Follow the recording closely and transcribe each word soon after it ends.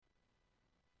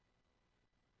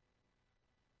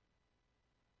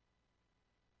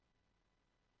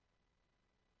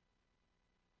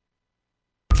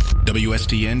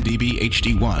WSTN DB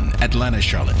HD1, Atlanta,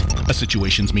 Charlotte, a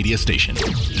Situations Media station.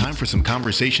 Time for some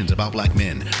conversations about black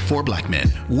men, for black men,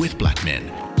 with black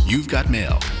men. You've Got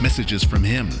Mail, messages from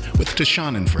him with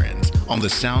Tashawn and Friends on the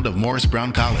sound of Morris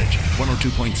Brown College,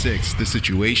 102.6 The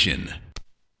Situation.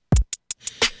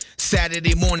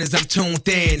 Saturday mornings I'm tuned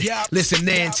in,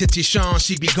 listening to Tishawn,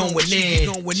 she be going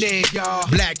in.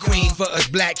 Black queen for us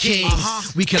black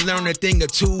kings. We can learn a thing or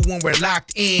two when we're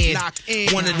locked in.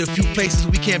 One of the few places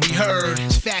we can be heard.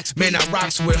 Man, I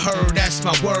rocks with her, that's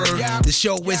my word. The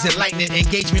show is enlightening,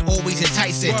 engagement always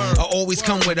enticing. I always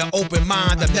come with an open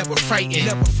mind, I'm never frightened.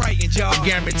 I'm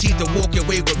guaranteed to walk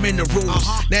away with minerals.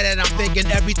 Now that I'm thinking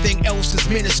everything else is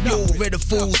minuscule. Rid of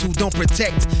fools who don't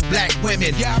protect black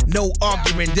women. No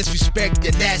arguing, disrespect,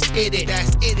 and that's it,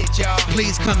 y'all.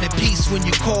 Please come in peace when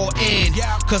you call in,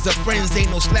 cause the friends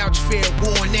ain't no slouch, fair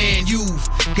warning. You've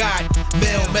got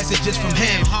mail messages from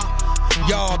him.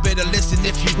 Y'all better listen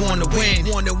if you wanna win.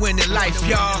 Wanna win in life,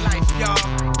 y'all.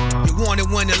 You wanna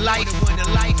win in life.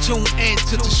 Tune in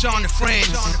to Tashawn and Friends.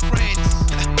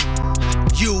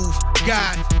 You've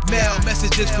got mail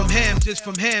messages from him.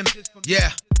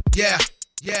 Yeah.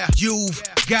 You've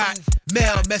got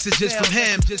mail messages from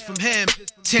him.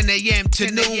 10 a.m.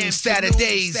 to noon,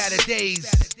 Saturdays.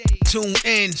 Tune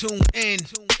in.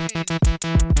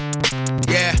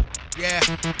 Yeah.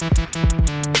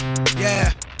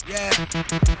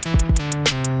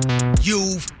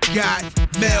 You've got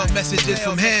mail messages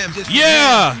from him.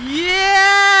 Yeah.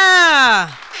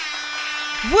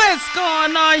 What's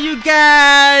going on, you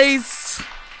guys?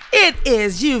 It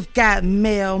is You've Got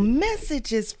Mail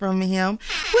Messages from Him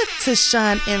with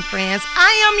Tashawn and Friends.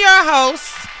 I am your host,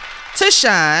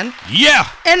 Tashawn. Yeah.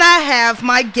 And I have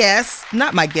my guests,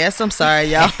 not my guests, I'm sorry,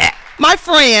 y'all. My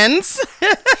friends.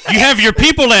 You have your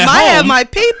people at home. I have my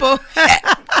people.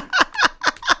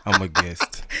 I'm a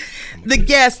guest. The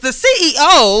guests, the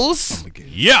CEOs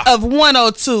of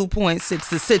 102.6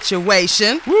 The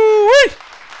Situation. Woo-wee.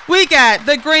 We got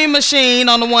the Green Machine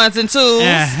on the ones and twos.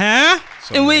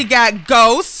 And we got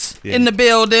Ghosts in the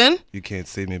building. You can't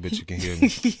see me, but you can hear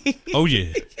me. Oh,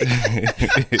 yeah.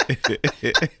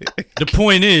 The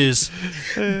point is,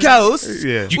 Ghosts.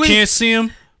 Yeah. You can't see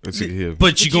him, but you can hear me.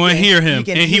 but you're going to hear him,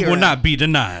 and he will not be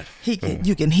denied.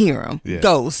 You can hear him. Yeah.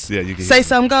 Ghosts. Yeah, you can Say hear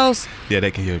something, Ghosts. Yeah,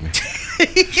 they can hear me.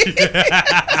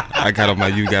 I got on my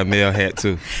You Got Mail hat,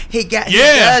 too. He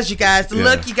does, you guys. Yeah.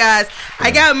 Look, you guys. I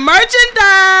got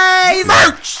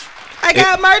merchandise. I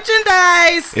got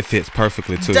merchandise. It fits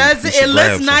perfectly, too. Does it? It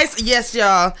looks nice. Yes,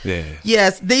 y'all. Yeah.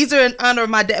 Yes, these are in honor of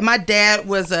my dad. My dad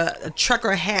was a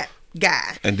trucker hat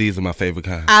guy. And these are my favorite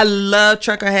kind. I love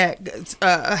trucker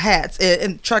hats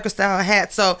and trucker style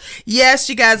hats. So, yes,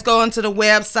 you guys go onto the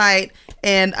website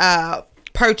and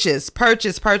purchase.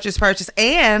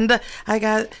 And I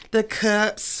got the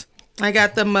cups. I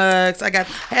got the mugs. I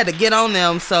had to get on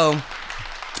them. So,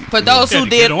 for those who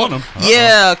did,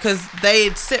 because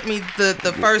they sent me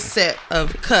the first set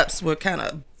of cups were kind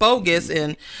of bogus,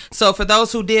 and so for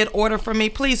those who did order from me,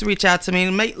 please reach out to me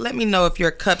and let me know if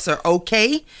your cups are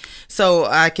okay, so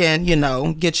I can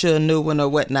get you a new one or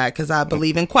whatnot, because I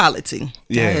believe in quality.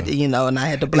 Yeah, and I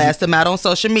had to blast them out on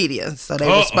social media, so they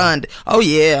responded. Oh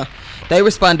yeah, they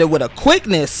responded with a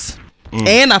quickness.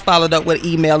 And I followed up with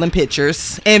email and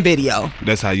pictures and video.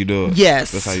 That's how you do it.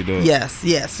 Yes. That's how you do it. Yes.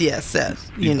 You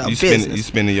business. You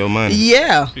spending your money.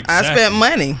 Yeah. Exactly. I spent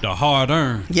money. The hard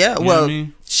earned. Yeah. Well,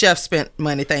 Chef spent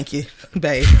money. Thank you,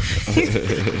 babe.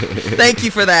 Thank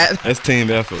you for that. That's team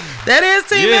effort. That is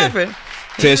team effort.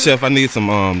 Tell Chef I need some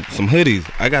hoodies.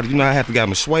 I got I have to get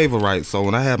my schwaver right. So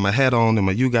when I have my hat on and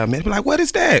my You Got Mail, be like, what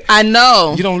is that? I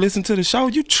know. You don't listen to the show,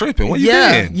 you tripping. What you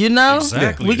doing?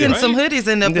 Exactly. We getting some hoodies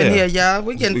in here, y'all.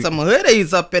 We getting some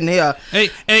hoodies up in here.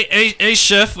 Hey,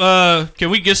 Chef. Can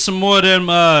we get some more of them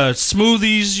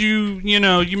smoothies? You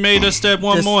made us that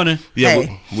one morning. Yeah,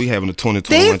 we having a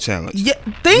 2021 challenge. Yeah,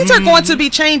 things are going to be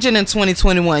changing in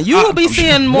 2021. You will be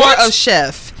seeing more of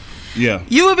Chef. Yeah.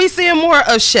 You will be seeing more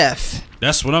of Chef.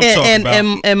 That's what I'm talking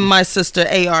about. And my sister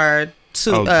AR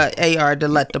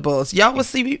Delectables. Y'all will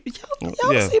see. Y'all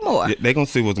will see more. Yeah, they gonna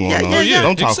see what's going on. Yeah.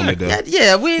 Don't talk to me, though.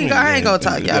 Yeah, I ain't gonna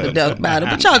talk y'all to death about it,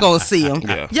 but y'all gonna see them.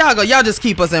 Yeah. Y'all just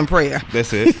keep us in prayer.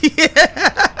 That's it.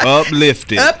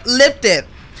 Uplifted.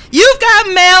 You've got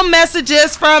mail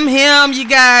messages from him, you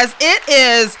guys. It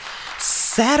is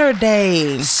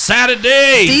Saturday,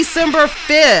 December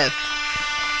 5th.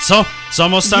 So it's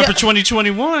almost time for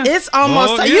 2021. It's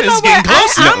almost. Oh, you know it's getting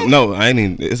what? close. No, I ain't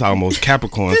even. It's almost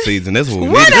Capricorn season. That's what we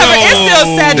need. Whatever. It's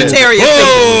still Sagittarius.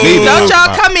 Don't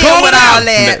y'all come in with all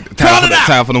that.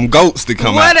 Time for them goats to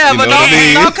come Whatever. out. You know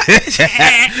what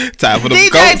I mean? Time for them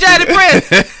DJ goats. Johnny Prince,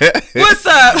 what's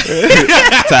up?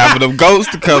 Time for them goats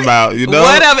to come out. You know.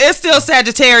 Whatever. It's still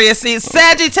Sagittarius season.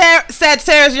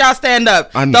 Sagittarius, y'all stand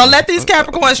up. I know. Don't let these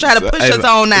Capricorns try to push us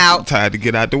on out. Time to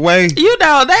get out the way. You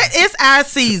know that it's our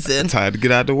season. Time to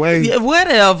get out the way. Yeah,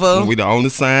 whatever. We the only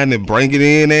sign that bring it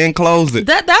in and close it.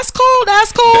 That's cool.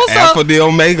 That's cool. The Alpha, the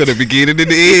Omega, the beginning and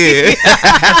the end.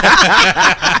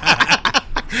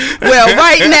 Well,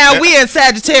 right now we in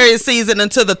Sagittarius season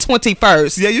until the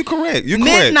 21st. Yeah, you're correct. You're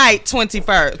Midnight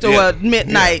 21st. Yeah. Or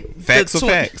midnight. Yeah. Facts are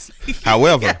facts.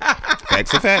 However,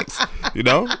 facts are facts. You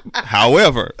know.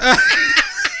 However, You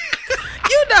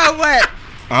know what?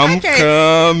 I'm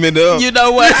coming up. You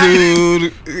know what?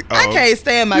 To I can't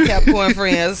stand my Capricorn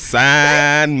friends.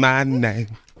 sign my name.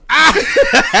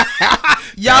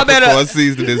 Y'all better. Capricorn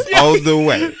season is on the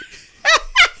way.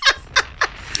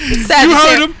 You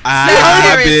heard him.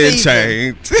 I've been season.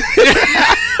 changed.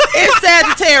 It's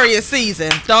Sagittarius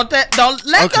season. Don't let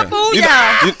them fool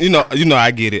y'all. You know,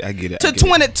 I get it. To the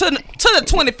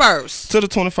 21st. To the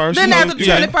 21st. Then you know, after the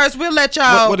 21st, we'll let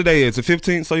y'all. What today is? The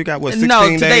 15th. So you got what? 16 no,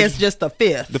 days. today is just the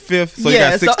 5th. The 5th. So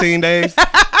Yeah, you got 16 days.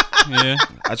 Yeah.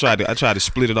 I tried to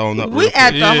split it on up. We real at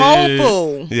quick. the Whole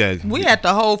Food. Yeah. We at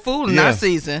the Whole Food in Yeah. our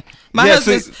season. My Yeah,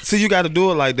 husband. see, you got to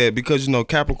do it like that because you know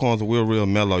Capricorns are real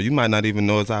mellow. You might not even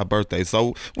know it's our birthday,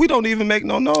 so we don't even make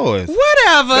no noise.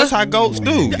 Whatever. That's how goats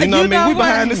do. You know what I mean? know We what?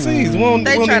 behind the scenes. We don't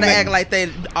They even try to make- act like they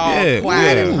all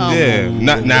quiet and humble.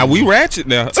 yeah. Now we ratchet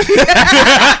now.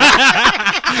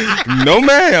 No,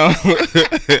 ma'am.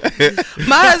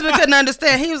 My husband couldn't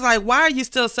understand. He was like, "Why are you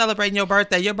still celebrating your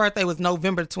birthday? Your birthday was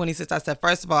November 26th." I said,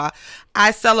 first of all,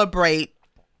 I celebrate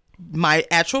my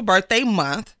actual birthday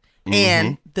month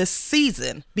and the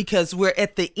season because we're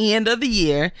at the end of the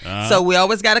year. So we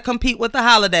always got to compete with the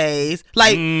holidays.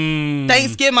 Like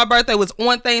Thanksgiving, my birthday was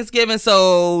on Thanksgiving,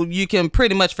 so you can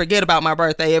pretty much forget about my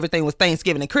birthday. Everything was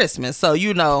Thanksgiving and Christmas. So,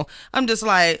 you know, I'm just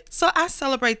like, so I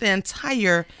celebrate the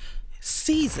entire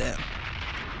season.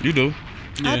 You do.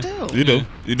 I do. You do.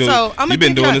 You do. So, I'ma You've been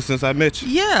give doing y'all- this since I met you.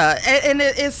 Yeah, and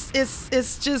it's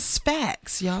just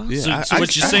facts, y'all. Yeah. So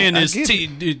what you're saying is get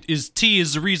tea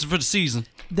is the reason for the season.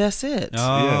 That's it.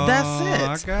 Oh, That's it.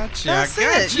 I got you. That's I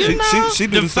got it. you. You know, She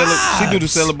do the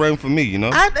celebrating for me. You know.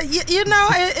 you know,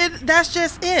 that's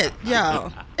just it,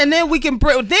 y'all. And then we can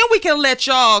let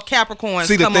y'all Capricorns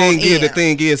See, the come thing on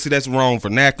is, in. see, that's wrong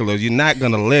vernacular. You're not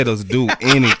gonna let us do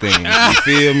anything. You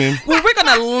feel me? Well, we're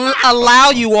gonna allow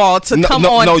you all to come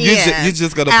on in. You're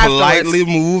just gonna afterwards. politely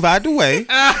move out the way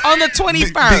on the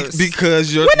 21st.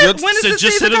 because you're. when is So the just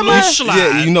season hit a come little on? slide.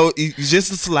 Yeah, you know,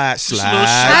 just a slide. a little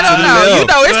I to don't the know. left. You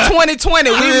know, it's 2020.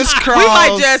 We might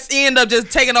Crisscross. just end up just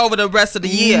taking over the rest of the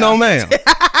year. No, ma'am.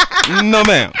 No,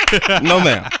 ma'am. No,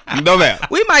 ma'am. No, ma'am.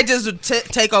 We might just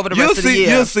take over the rest of the year.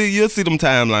 You'll see them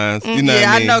timelines. You know Yeah,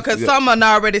 what I mean? know, because some of them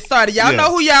already started. Y'all Yeah. know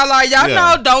who y'all are. Y'all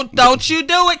Yeah. know. Don't you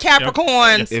do it,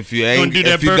 Capricorns. If you ain't, Gonna do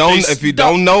that if you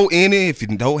don't know any, if you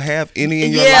don't have any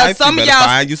in your Yeah, life, some you of better y'all-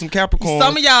 find you some Capricorn.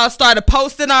 Some of y'all started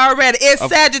posting already. It's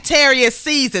Sagittarius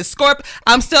season.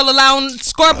 I'm still allowing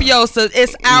Scorpio, so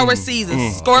it's our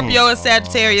season. Scorpio and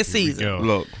Sagittarius season. Go.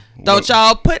 Look. Don't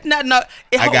y'all put nothing up.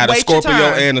 I got a Wait your Scorpio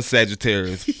turn. and a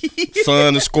Sagittarius.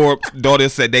 Son of Scorp, daughter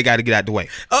said they got to get out the way.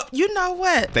 Oh, you know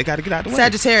what? They got to get out the way.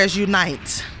 Sagittarius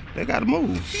unite. They got to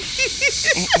move.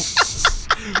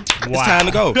 It's time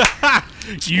to go.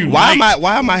 Unite.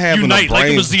 Why am I having Unite a brain?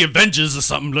 like it was the Avengers or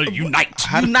something. Like, unite.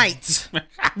 Unite.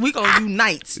 We gonna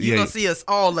unite. You Yeah. gonna see us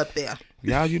all up there.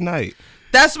 Y'all unite.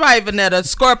 That's right, Vanetta.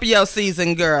 Scorpio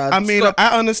season, girl. I mean,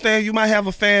 I understand you might have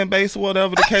a fan base or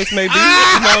whatever the case may be. You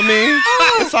know what I mean?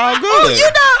 It's all good. Oh, you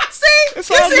know, see? It's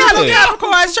You all see how the good.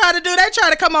 Capricorns try to do? They try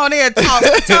to come on here and talk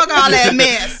all that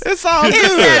mess. It's all It's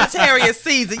good. Sagittarius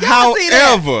season. Y'all see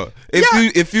that? However,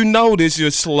 if you notice,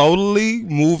 you're slowly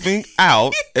moving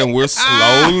out, and we're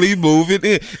slowly moving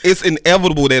in. It's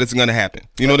inevitable that it's gonna happen.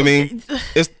 You know what I mean?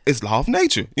 It's law of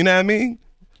nature. You know what I mean?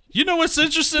 You know what's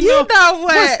interesting You though? know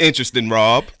what? What's interesting,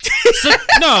 Rob?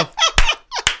 No.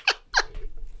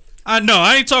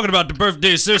 I ain't talking about the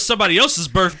birthdays. There's somebody else's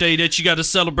birthday that you got to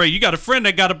celebrate. You got a friend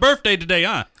that got a birthday today,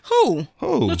 huh? Who?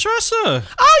 Who? Latressa.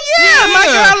 Oh, yeah, Yeah. my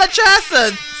girl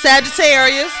Latressa.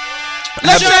 Sagittarius.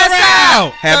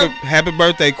 Latressa. Happy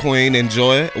birthday, Queen.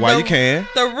 Enjoy it while you can.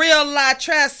 The real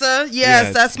Latressa. Yes,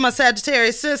 Yes. that's my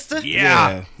Sagittarius sister.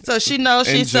 Yeah. So she knows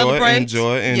she Enjoy, celebrates.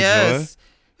 enjoy. Yes.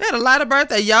 We had a lot of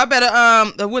birthdays. Y'all better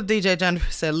what DJ Johnny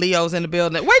said, Leo's in the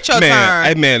building. Wait your Man, turn.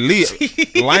 hey man,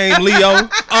 lame Leo.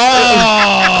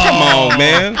 Oh. Come on,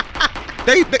 man.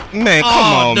 They man, come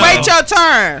on, man. Wait your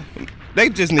turn. They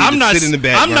just need I'm to not. sit in the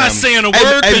background. I'm not saying a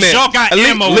word because man, y'all got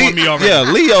ammo on me already. Yeah,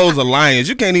 Leos are lions.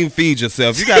 You can't even feed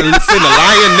yourself. You got to send a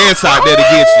lioness out there to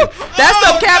get you. That's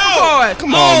the Capricorn.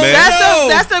 Come on, man.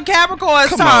 That's the Capricorns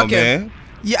Come talking. on, man.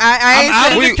 Yeah, I ain't I'm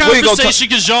out of saying. the conversation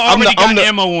because y'all already got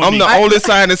ammo on I'm me. the only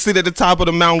sign that sit at the top of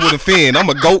the mountain with a fin. I'm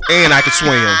a goat and I can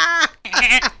swim.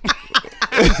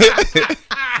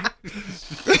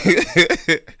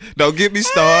 Don't get me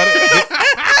started.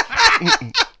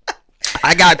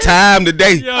 I got time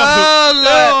today. Yo,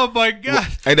 Oh, my God.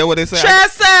 Ain't that what they say?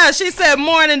 Tressa, she said,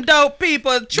 "Morning, dope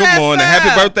people." Tressa. Good morning. Happy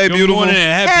birthday, Good beautiful. morning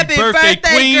and happy birthday,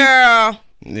 queen. girl.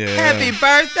 Yeah. Happy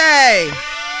birthday.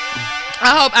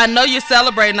 I know you're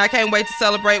celebrating. I can't wait to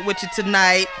celebrate with you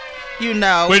tonight. You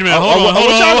know. Wait a minute.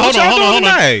 what y'all doing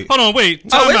tonight? Hold on. Wait. Oh,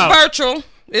 Time out. it's virtual.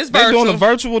 It's They virtual.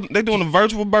 doing a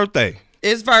virtual birthday.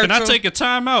 It's virtual. Can I take a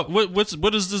time out?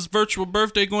 What is this virtual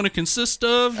birthday going to consist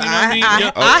of? You know what I mean?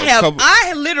 Yeah.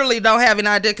 I literally don't have an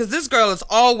idea because this girl is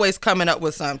always coming up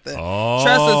with something. Oh.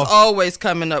 Tressa's always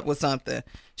coming up with something.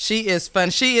 She is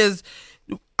fun. She is.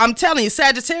 I'm telling you,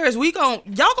 Sagittarius, y'all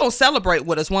gonna celebrate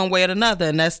with us one way or another,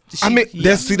 and that's.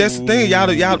 That's the thing,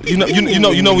 y'all. You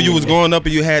know when you was growing up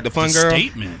and you had the fun girl.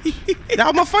 Statement.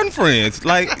 Y'all my fun friends.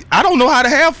 Like I don't know how to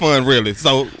have fun really,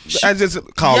 so I just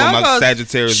call them my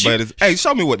Sagittarius buddies. Hey,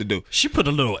 show me what to do. She put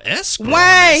a little escrow. on Wayne,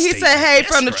 that he statement. said, "Hey,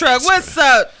 from the truck, what's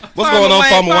up? What's going on,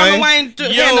 Farmer Wayne? Wayne Yo.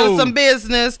 handling some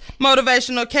business.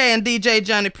 Motivational K and DJ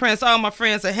Johnny Prince. All my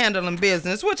friends are handling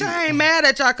business, which I ain't mad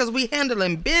at y'all because we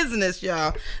handling business,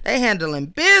 y'all. They handling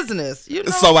business. You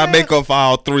know So what I I'm make saying? up for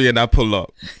all three and I pull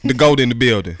up. The goat in the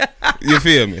building. You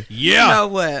feel me? Yeah. You know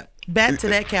what? Back to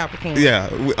that Capricorn. Yeah.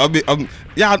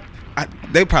 Y'all.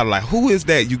 They probably like, who is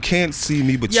that? You can't see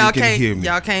me, but Y'all you can can't. hear me.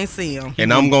 Y'all can't see him.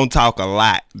 And I'm gonna talk a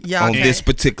lot Y'all on can't. this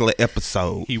particular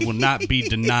episode. He will not be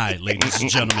denied, ladies and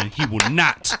gentlemen. He will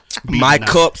not be My denied.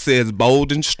 cup says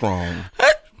bold and strong.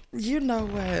 You know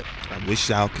what? I wish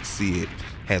y'all could see it.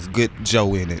 Has good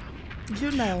Joe in it.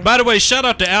 You know. By the way, shout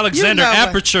out to Alexander You know what?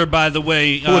 Aperture, by the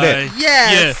way. Who that?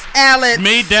 Yes, Alex.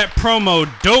 Made that promo,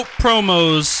 dope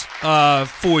promos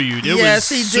for you. It Yes,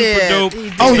 was he super did. dope. He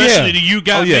did. Oh, yeah. Especially the You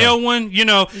Got Oh, yeah. Mail one, you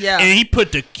know. Yeah. And he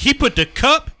put the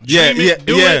cup, Yeah, dream it,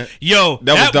 do yeah. it. Yo,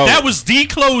 That was dope. that was the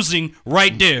closing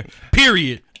right there.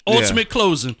 Period. Ultimate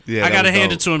closing. Yeah, I that gotta was hand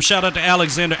dope. it to him. Shout out to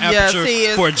Alexander Yes, Aperture he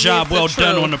is- for a he job is the well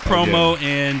done truth. on the promo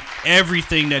and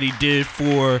everything that he did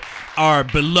for our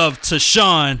beloved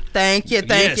Tashawn. Thank you.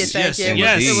 Yes, yes.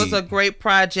 It was a great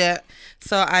project.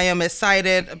 So I am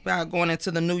excited about going into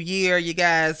the new year, you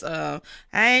guys. I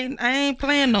ain't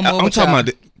playing no more. I'm with talking y'all.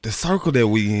 about the circle that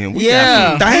we in. We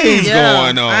Yeah, got some things yeah.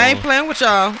 going on. I ain't playing with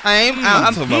y'all. I'm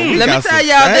talking about we let me got tell some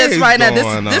y'all this things right now.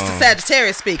 going This is on.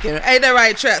 Sagittarius speaking. Ain't that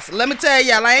right, Tress? Let me tell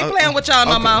y'all, I ain't playing with y'all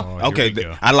no more. Okay, Here we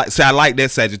go. I like that I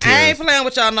Sagittarius. ain't playing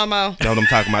with y'all no more. That's what I'm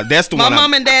talking about. That's the My one.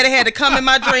 mom and daddy had to come in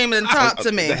my dream and talk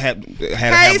to me. Had to Hey,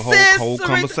 have a sis, whole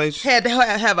conversation. had to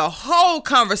have a whole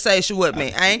conversation with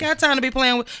me. I ain't got time to be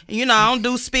playing with. You know, I don't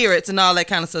do spirits and all that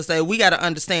kind of stuff. So we got to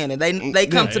understand it. They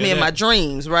come to me in my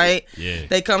dreams, right? Yeah.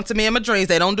 They come to me in my dreams.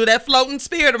 They don't do that floating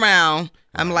spirit around.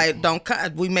 I'm like, don't.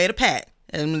 We made a pact,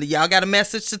 and y'all got a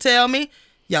message to tell me.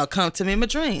 Y'all come to me in my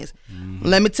dreams.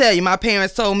 Let me tell you, my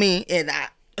parents told me, and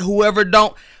whoever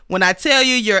don't. When I tell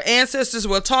you, your ancestors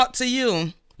will talk to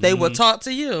you. They will talk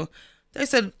to you. They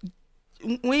said,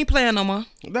 we ain't playing no more.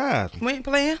 Nah, We ain't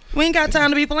playing. We ain't got time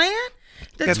to be playing.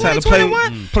 The got time to play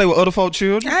 2021. play with other folk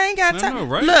children. I ain't got I time. know,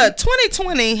 right? Look,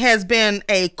 2020 has been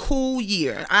a cool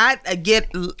year.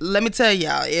 Let me tell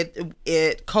y'all,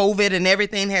 it COVID and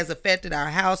everything has affected our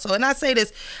household. And I say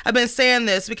this, I've been saying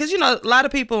this because, you know, a lot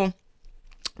of people,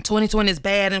 2020 is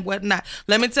bad and whatnot.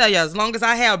 Let me tell you, as long as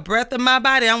I have breath in my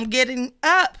body, I'm getting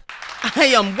up. I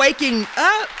am waking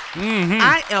up.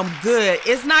 I am good.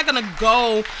 It's not going to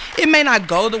go. It may not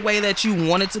go the way that you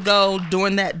want it to go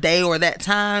during that day or that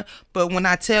time. But when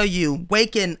I tell you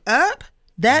waking up,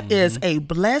 that is a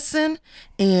blessing.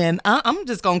 And I'm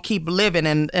just going to keep living.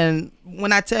 And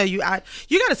when I tell you,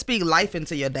 you got to speak life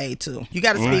into your day too. You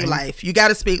got to speak life. You got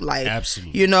to speak life.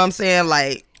 Absolutely. You know what I'm saying?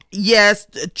 Like, yes,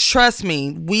 trust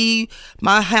me.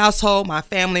 My household, my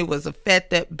family was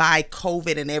affected by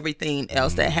COVID and everything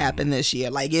else that happened this year.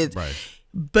 Like it's,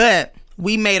 but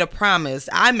we made a promise.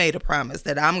 I made a promise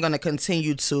that I'm going to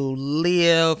continue to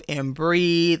live and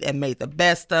breathe and make the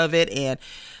best of it. And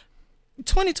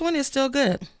 2020 is still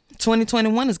good.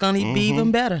 2021 is going to be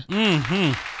even better.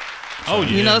 Oh, yeah.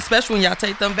 You know, especially when y'all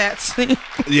take them vaccines.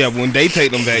 Yeah, when they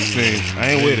take them vaccines,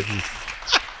 I ain't with it.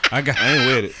 I I ain't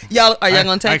with it. Y'all, are y'all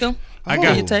going to take them? I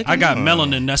You take got 'em?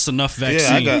 melanin. That's enough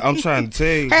vaccine. Yeah, I'm trying to tell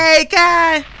you. Hey,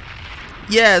 guy.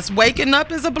 Yes, waking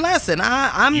up is a blessing.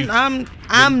 I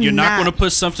You're not going to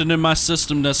put something in my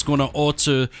system that's going to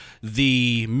alter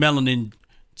the melanin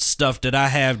stuff that I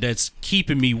have that's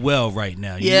keeping me well right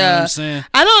now. You know what I'm saying?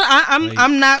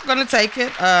 I'm not gonna take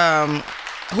it.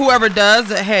 Whoever does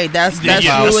it, hey, that's you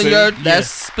and your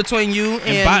that's between you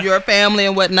and your family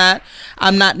and whatnot.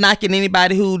 I'm not knocking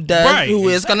anybody who does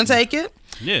is gonna take it.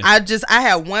 Yeah. I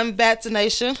had one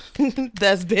vaccination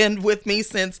that's been with me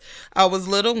since I was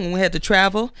little when we had to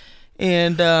travel.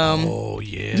 And when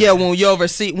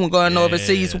we're going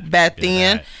overseas back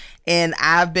then. And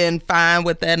I've been fine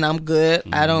with that, and I'm good.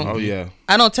 I don't. Oh yeah.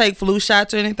 I don't take flu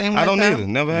shots or anything like that. I don't either.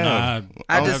 Never have.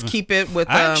 I just keep it with.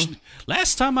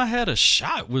 Last time I had a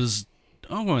shot was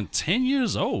 10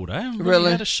 years old. I haven't really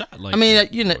had a shot like. When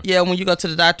you go to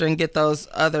the doctor and get those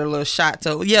other little shots.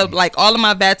 So like all of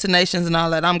my vaccinations and all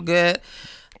that, I'm good.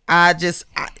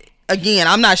 Again,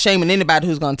 I'm not shaming anybody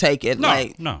who's gonna take it. No,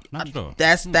 not at all.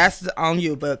 That's on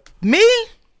you, but me.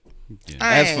 Yeah.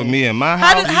 As for me and my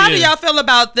house, how do y'all feel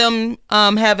about them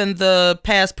having the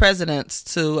past presidents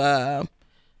to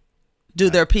do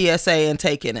their PSA and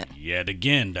taking it? Yet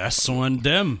again, that's on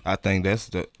them. I think that's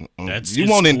you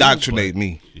won't indoctrinate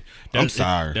me. I'm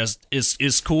sorry.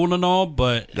 It's cool and all,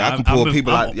 but y'all can pull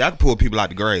people out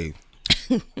the grave.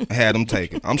 Had them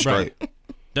taken. I'm straight.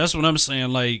 That's what I'm saying.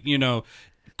 Like,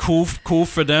 cool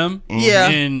for them. Yeah.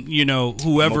 And,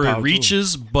 whoever it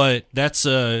reaches, but that's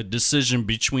a decision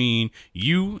between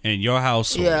you and your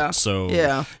household. Yeah. So,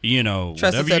 Trust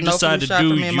whatever you decide to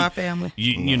do, me and my family.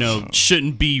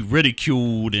 Shouldn't be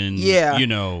ridiculed and, Yeah,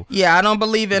 I don't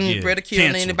believe in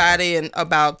ridiculing anybody and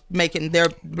about making their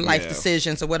life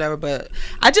decisions or whatever, but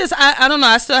I don't know.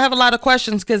 I still have a lot of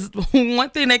questions because one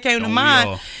thing that came to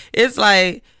mind is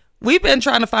like, we've been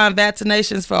trying to find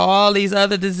vaccinations for all these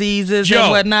other diseases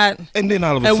and whatnot, and then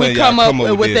all of a sudden, we come up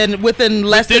within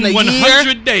less than a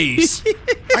 100 year. days.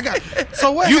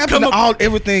 So what happened to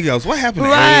everything else? What happened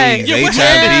to AIDS,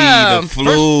 HIV, the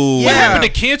flu? What happened to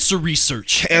cancer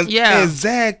research?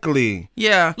 Exactly.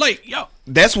 Yeah,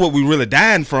 that's what we really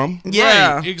dying from.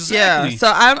 Yeah, right, exactly. Yeah.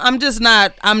 So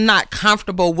I'm not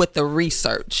comfortable with the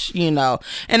research, And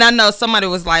I know somebody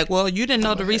was like, "Well, you didn't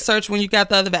know the research when you got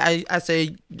the other." I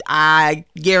say, I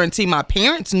guarantee my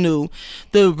parents knew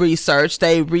the research.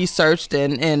 They researched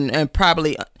and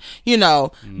probably,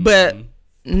 but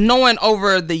knowing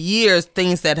over the years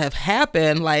things that have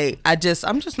happened, like I'm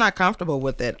just not comfortable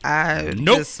with it.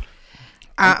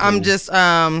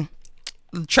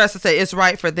 Trust to say it's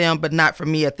right for them, but not for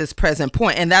me at this present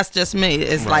point. And that's just me.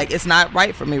 It's like, it's not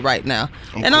right for me right now.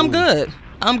 I'm good.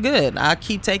 I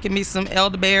keep taking me some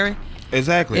elderberry.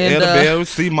 Exactly. Elderberry,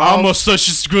 sea moss. I almost thought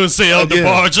she was going to say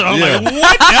elderbarge. I'm like,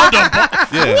 what?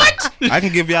 Elderbarge? Yeah. What? I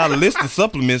can give y'all a list of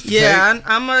supplements to take.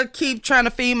 I'm going to keep trying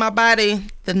to feed my body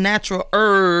the natural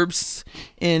herbs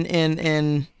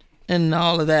and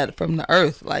all of that from the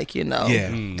earth,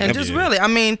 and just really,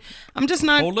 I'm just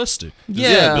not holistic.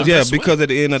 Because at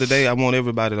the end of the day, I want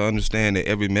everybody to understand that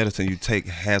every medicine you take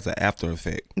has an after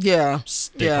effect.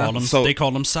 They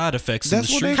call them side effects in the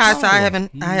street.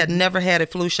 I had never had a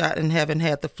flu shot and haven't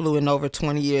had the flu in over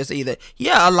 20 years either.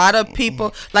 A lot of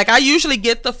people, like, I usually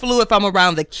get the flu if I'm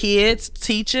around the kids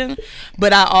teaching,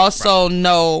 but I also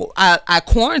know I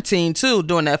quarantine too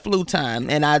during that flu time,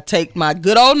 and I take my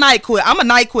good old NyQuil. I'm a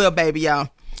NyQuil baby, y'all.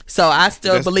 So I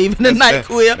still believe in the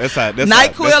NyQuil.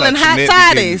 NyQuil and hot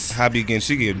toddies.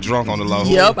 She get drunk on the low.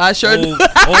 Yep, I sure do.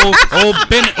 Old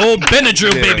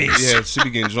Benadryl babies. Yeah, she be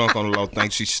getting drunk on the low.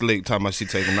 Think she slick, talking about she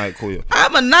taking NyQuil.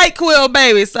 I'm a NyQuil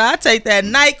baby, so I take that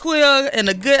NyQuil and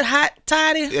a good hot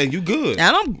toddy. And you good.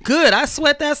 And I'm good. I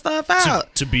sweat that stuff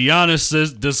out. To be honest,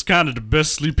 that's kind of the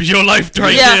best sleep of your life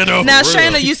right there, though. Now,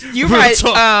 Shayna, you're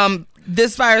right.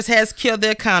 This virus has killed the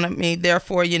economy,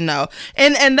 therefore,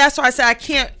 and that's why I say I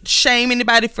can't shame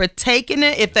anybody for taking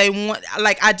it if they want.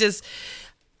 Like, I just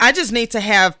need to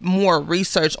have more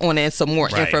research on it and some more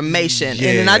information, and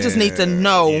then I just need to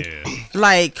know,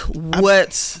 like,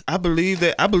 what. I believe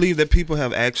that people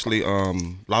have actually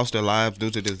lost their lives due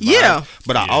to this virus,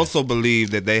 but I also believe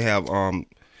that they have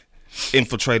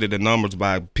infiltrated the numbers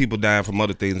by people dying from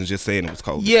other things and just saying it was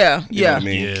COVID. You know what I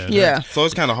mean? So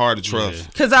it's kind of hard to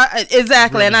trust. Because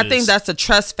exactly, and I think that's a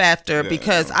trust factor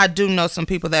because I do know some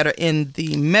people that are in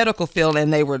the medical field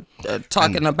and they were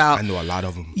talking about. I know a lot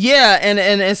of them. Yeah,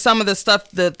 and some of the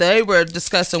stuff that they were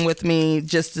discussing with me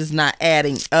just is not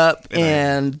adding up,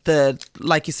 and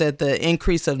like you said, the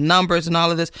increase of numbers and all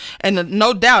of this, and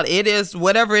no doubt it is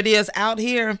whatever it is out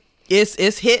here.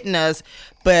 It's hitting us,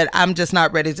 but I'm just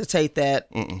not ready to take that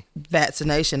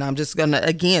vaccination. I'm just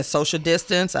gonna social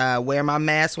distance. I wear my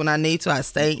mask when I need to. I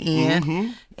stay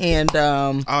in, and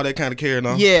all that kind of carrying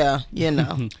on. Yeah,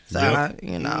 So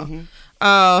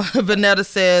Vanetta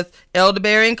says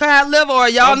elderberry and cod liver oil.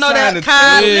 Y'all know that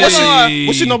cod liver.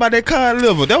 What you know about that cod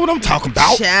liver? That's what I'm talking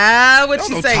about. Child, what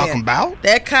you saying? Talking about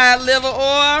that cod liver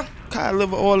oil. Cod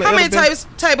liver oil. How many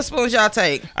tablespoons y'all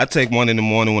take? I take one in the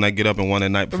morning when I get up and one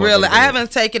at night before. Really, I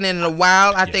haven't taken it in a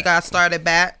while. I think I started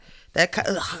back. That cod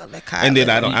and then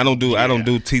I don't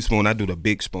do teaspoon. I do the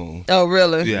big spoon. Oh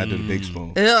really? Yeah, I do the big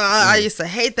spoon. I used to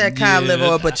hate that cod liver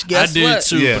oil, but guess what? I did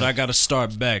too, but I got to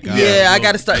start back. I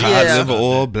got to start. Cod liver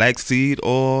oil, black seed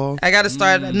oil. I got to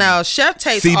start now. Chef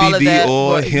tastes CBD all of that.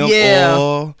 Oil, hemp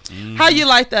oil. How you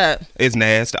like that? It's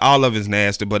nasty. All of it's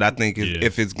nasty, but I think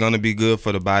if it's gonna be good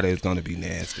for the body, it's gonna be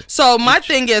nasty. So my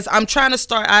thing is, I'm trying to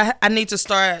start. I need to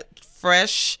start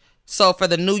fresh. So for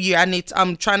the new year,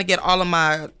 I'm trying to get all of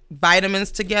my vitamins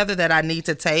together that I need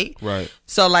to take. Right.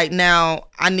 So like now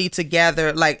I need to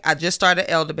gather, like I just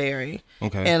started elderberry.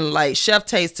 Okay. And like Chef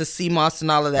Taste to sea moss and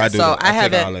all of that. I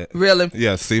haven't really.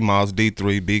 Yeah, sea moss,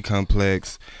 D3, B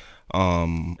complex.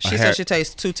 She said she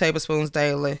takes 2 tablespoons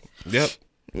daily. Yep.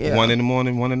 Yeah. One in the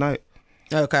morning, one at night.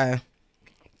 Okay.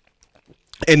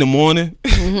 In the morning,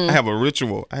 I have a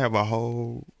ritual. I have a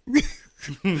whole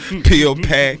pill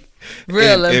pack.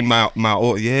 Really? In my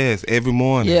oil. Yes, every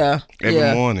morning. Yeah.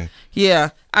 Every morning. Yeah.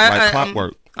 Like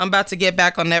clockwork. I'm about to get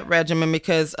back on that regimen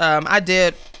because I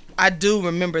do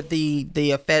remember the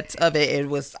effects of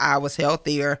it. I was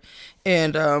healthier,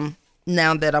 and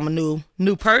now that I'm a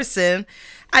new person,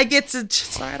 I get to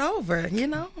start over. You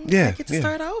know. Yeah. I get to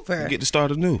start over. You get to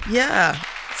start anew. Yeah.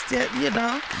 Still, you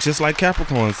know. Just like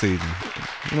Capricorn season.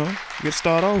 You know, you get to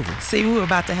start over. See, we were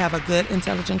about to have a good,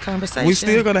 intelligent conversation. We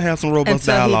still gonna have some robust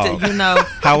dialogue.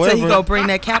 However, until he go bring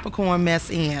that Capricorn mess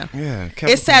in. Yeah.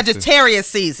 It's Sagittarius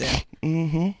season.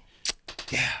 Mm-hmm.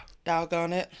 Yeah.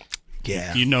 Doggone it.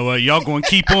 Yeah. You know what? Y'all gonna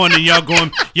keep on and y'all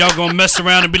gonna mess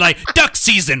around and be like, duck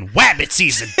season, wabbit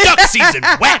season, duck season,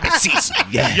 wabbit season.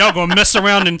 Yeah. Y'all gonna mess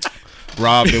around and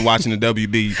Rob been watching the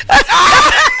WB.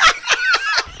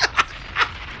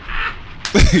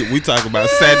 We talk about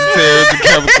Sagittarius and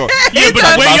Capricorn. Yeah, but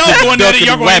the way y'all going at it,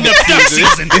 y'all gonna end up duck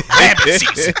season, wabbit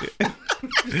season.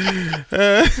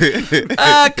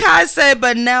 Kai said,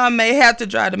 but now I may have to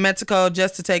drive to Mexico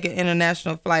just to take an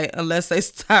international flight unless they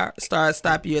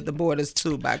stop you at the borders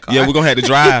too by car. Yeah, we're gonna have to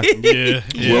drive. Yeah.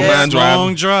 We'll mind driving.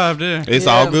 Long drive there. It's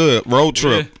all good. Road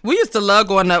trip. Yeah. We used to love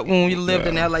going up when we lived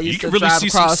in LA. You used can to really drive see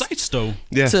across some sights though.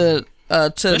 Yeah. To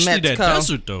Especially Mexico. that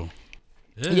desert though.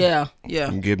 Yeah.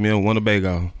 Give me a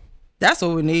Winnebago. That's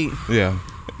what we need. Yeah.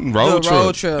 Road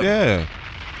trip. Yeah.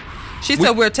 She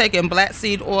said we're taking black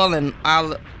seed oil and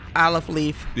olive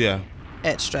leaf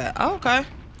extract. Oh, okay.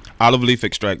 Olive leaf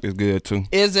extract is good too.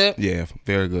 Is it? Yeah,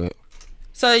 very good.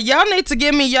 So y'all need to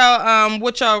give me y'all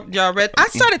what y'all read. I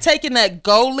started taking that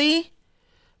Goli.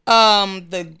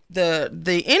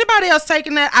 The anybody else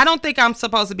taking that? I don't think I'm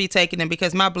supposed to be taking it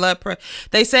because my blood pressure.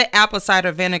 They said apple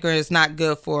cider vinegar is not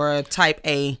good for type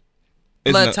A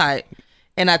blood type,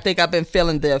 and I think I've been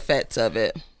feeling the effects of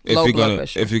it. Low blood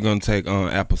pressure. If you're gonna take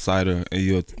apple cider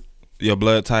and your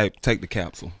blood type, take the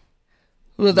capsule.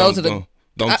 Well, those are the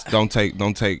don't take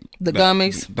the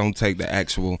gummies. Don't take the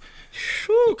actual.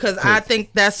 Because I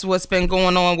think that's what's been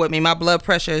going on with me. My blood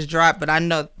pressure has dropped, but I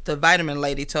know the vitamin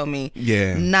lady told me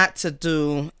not to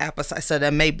do apple cider. So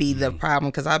that may be the problem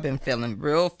because I've been feeling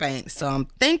real faint. So I'm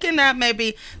thinking that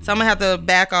maybe I'm gonna have to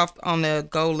back off on the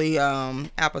Goli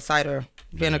apple cider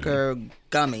vinegar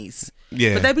gummies.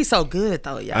 Yeah, but they be so good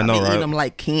though, y'all. I know, right? Eat them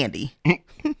like candy.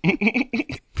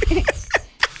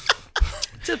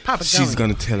 Just pop a gummy. She's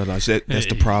gonna tell us that's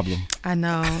the problem. I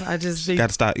know. I just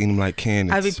gotta stop eating them like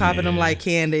candy. I be popping them like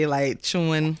candy, like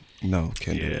chewing. No,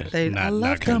 can't do that. I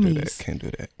love gummies. Can't do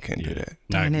that.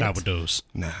 Not with those.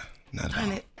 Nah, not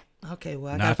at all. Okay,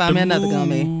 well I gotta find me another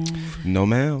gummy. No,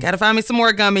 ma'am. Gotta find me some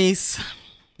more gummies.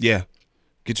 Yeah.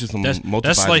 Get you some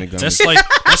multivitamin gummies.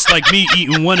 That's like me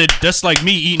eating that's like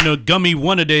me eating a gummy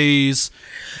one of days.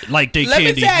 Like they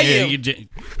candy. Let me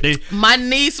tell you. My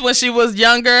niece when she was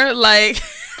younger, like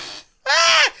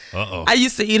I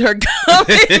used to eat her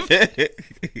gummies.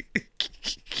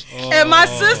 And my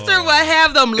sister would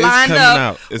have them lined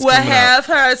up. Would have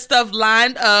her stuff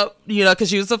lined up, you know, because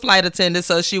she was a flight attendant,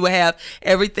 so she would have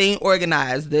everything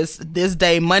organized. This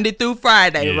day, Monday through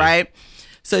Friday, right?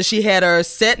 So she had her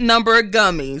set number of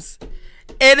gummies,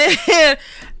 and then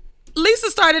Lisa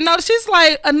started noticing. She's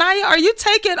like, Anaya, are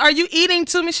you eating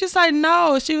to me? She's like,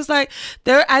 no. She was like,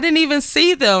 I didn't even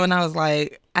see them. And I was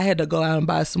like, I had to go out and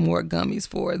buy some more gummies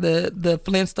for the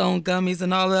Flintstone gummies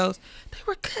and all those. They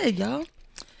were good, y'all.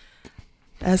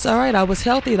 That's all right. I was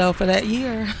healthy though for that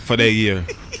year.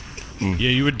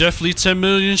 Yeah, you were definitely 10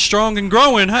 million strong and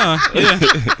growing, huh? Yeah.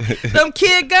 Them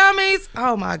kid gummies.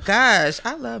 Oh my gosh,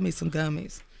 I love me some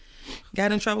gummies.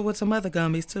 Got in trouble with some other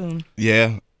gummies too.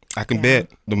 Yeah, I can bet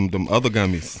them other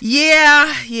gummies.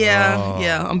 Yeah.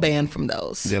 I'm banned from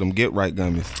those. Yeah, them Get Right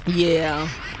gummies. Yeah.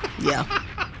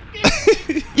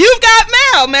 You've got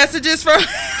mail messages from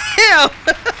him.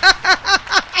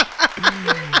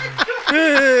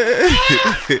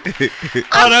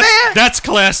 That's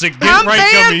classic. Get I'm Right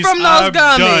banned gummies. from those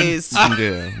gummies.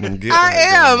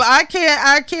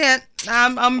 I can't.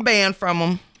 I'm banned from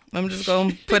them. I'm just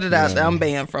gonna put it out there. I'm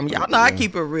banned from y'all. Know I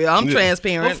keep it real. I'm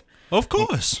transparent. Of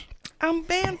course. I'm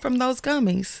banned from those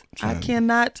gummies. I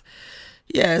cannot.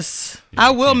 Yes,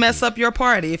 I will mess up your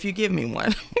party if you give me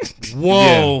one.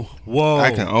 Whoa.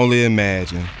 I can only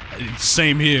imagine.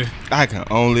 Same here. I can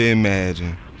only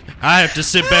imagine. I have to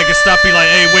sit back and stop. Be like,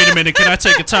 hey, wait a minute. Can I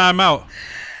take a time out?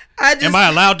 Am I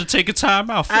allowed to take a time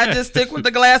out? I just stick with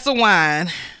the glass of wine.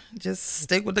 Just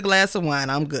stick with the glass of wine.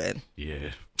 I'm good.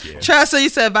 Yeah. Trust, so you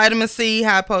said vitamin C,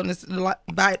 high potency.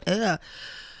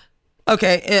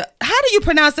 Okay. How do you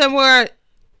pronounce that word?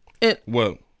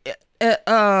 What?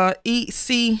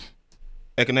 EC.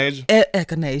 Echinacea?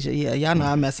 Echinacea, yeah. Y'all know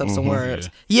I mess up some words.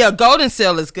 Yeah, Golden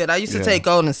Seal is good. I used to take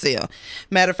Golden Seal.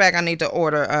 Matter of fact, I need to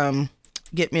order,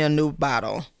 get me a new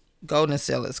bottle. Golden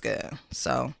Seal is good.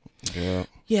 So,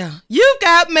 yeah. You've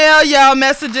got mail, y'all.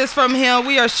 Messages from him.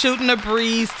 We are shooting a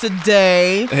breeze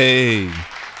today. Hey.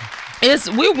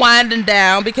 We're winding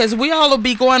down because we all will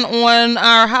be going on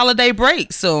our holiday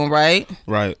break soon, right?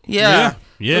 Right. Yeah.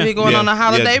 We'll be going on a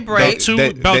holiday break.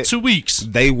 About 2 weeks.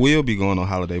 They will be going on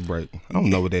holiday break. I don't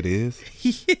know what that is.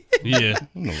 Yeah.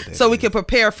 So we can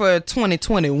prepare for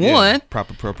 2021. Yeah,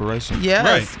 proper preparation.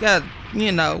 Yes. Right. Got,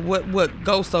 what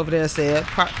Ghost over there said.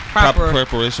 Proper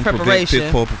preparation. Prevent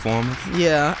piss poor performance.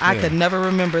 Yeah. I could never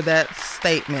remember that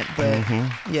statement, but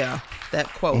that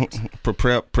quote.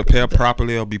 Prepare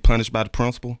properly or be punished by the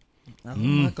principal. Oh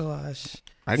my gosh.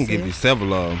 I can give you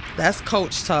several of them. That's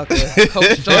Coach talking.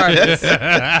 Coach Jarvis.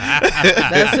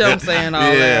 That's him saying all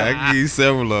that. Yeah, I can give you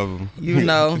several of them. You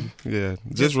know. Yeah,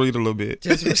 just read a little bit.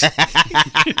 That's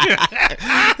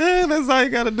all you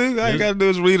gotta do. All you gotta do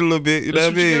is read a little bit. You know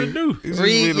what I mean?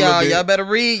 Read, y'all. Y'all better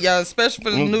read. Y'all, especially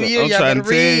for the new year, y'all better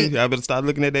read. Y'all better start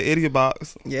looking at that idiot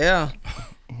box. Yeah.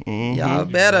 Y'all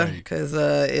better, because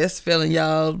it's filling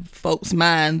y'all folks'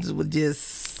 minds with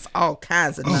just all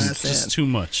kinds of nonsense. Just too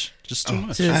much.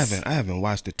 I haven't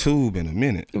watched the Tube in a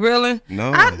minute. Really?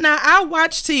 No. I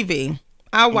watch TV.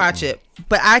 I watch it,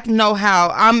 but I know how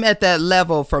I'm at that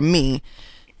level. For me,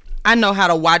 I know how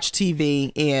to watch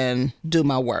TV and do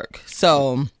my work.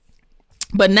 So,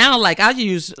 but now, like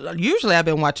usually I've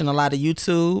been watching a lot of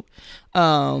YouTube.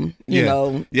 You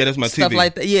know, that's my stuff TV.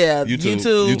 like that. Yeah,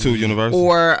 YouTube University,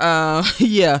 or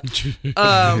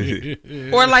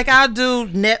or like I do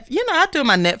I do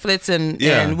my Netflix and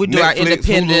we do Netflix, our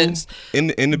Independence,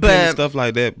 independent stuff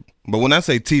like that. But when I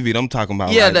say TV, I'm talking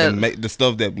about the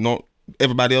stuff that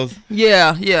everybody else.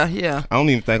 Yeah. I don't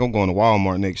even think I'm going to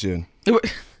Walmart next year.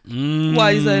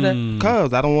 Why you say that?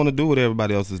 Cause I don't want to do what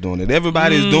everybody else is doing. If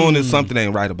everybody's doing it, something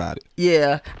ain't right about it.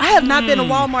 Yeah, I have not been to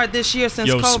Walmart this year since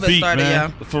COVID started.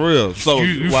 Man. Yeah, for real. So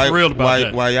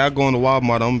while y'all going to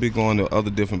Walmart, I'm gonna be going to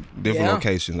other different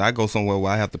locations. I go somewhere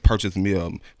where I have to purchase me a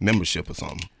membership or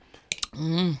something.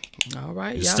 All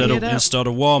right. Instead of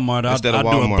Walmart, I'll do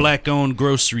a black-owned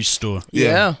grocery store.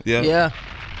 Yeah. Oh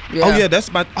yeah,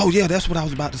 that's what I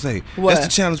was about to say. What? That's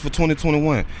the challenge for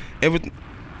 2021.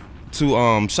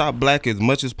 To shop black as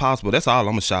much as possible. That's all I'm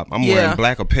gonna shop. I'm wearing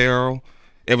black apparel,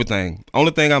 everything.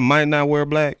 Only thing I might not wear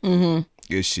black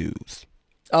is shoes.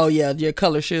 Oh yeah, your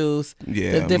color shoes.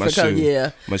 Yeah, the different color.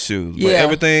 Yeah, my shoes. Yeah. But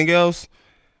everything else,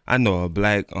 I know a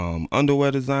black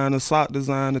underwear designer, sock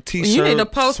designer, t-shirt. You need to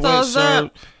post those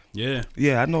up. Yeah,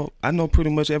 I know pretty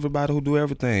much everybody who do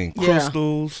everything.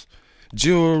 Crystals,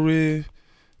 jewelry,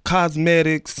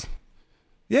 cosmetics.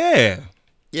 Yeah.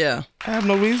 Yeah. I have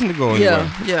no reason to go anywhere.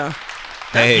 Yeah.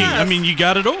 Hey. I mean, you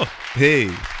got it all.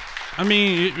 Hey. I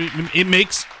mean, it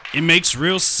makes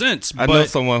real sense. I know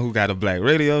someone who got a black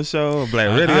radio show, a black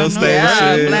radio station.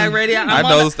 Yeah, black radio.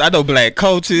 I know black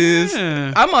coaches.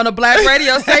 Yeah. I'm on a black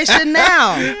radio station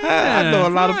now. I know a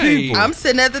lot of people. I'm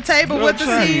sitting at the table with the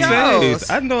CEOs.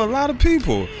 I know a lot of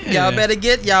people. Yeah.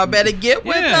 Y'all better get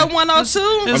with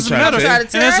 102. As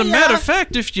a matter of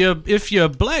fact, if you're a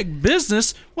black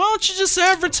business, Why don't you just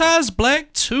advertise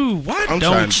black too? Why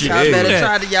don't you? Y'all better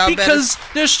try to. Y'all because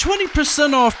there's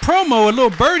 20% off promo. A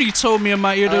little birdie told me in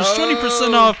my ear there's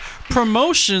 20% off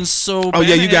promotions. So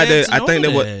yeah, you got that. I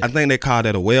think they call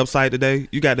that a website today.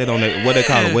 You got that on what they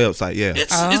call a website. Yeah,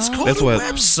 it's called a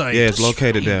website. Yeah, it's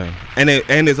located there, and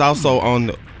it's also on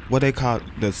what they call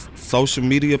the social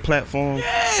media platform.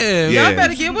 Yeah. Y'all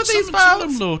better get with these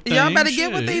folks. Y'all better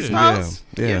get with these folks.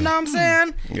 Yeah. You know what I'm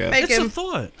saying? Yeah. It's a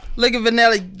thought. Look at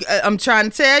Vanilla. I'm trying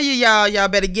to tell you, y'all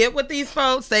better get with these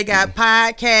folks. They got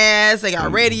podcasts. They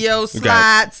got radio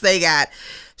slots. They got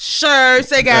shirts.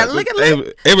 They got look at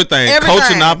everything.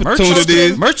 Coaching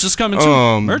opportunities. Merch is coming too.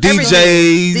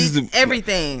 DJs.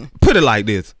 Everything. Put it like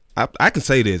this. I can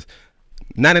say this.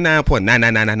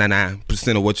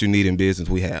 99.99999% of what you need in business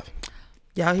we have.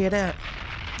 Y'all hear that?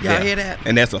 Y'all hear that?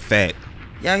 And that's a fact.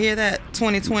 Y'all hear that?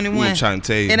 2021. I'm trying to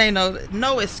tell you. It ain't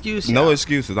no excuse. No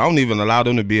excuses. I don't even allow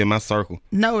them to be in my circle.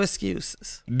 No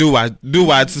excuses. Do I,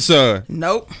 sir?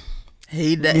 Nope.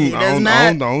 He does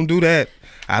not. Don't do that.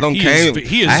 I don't came.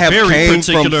 He is very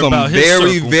particular from about some his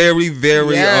very, circle. very,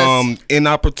 very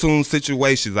inopportune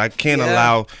situations. I can't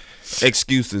allow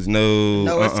excuses.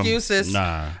 No excuses.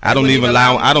 Nah. I don't even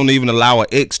allow an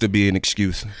ex to be an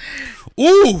excuse.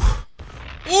 Ooh.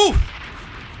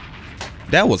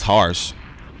 That was harsh.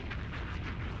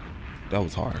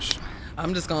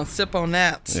 I'm just gonna sip on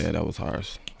that. Yeah, that was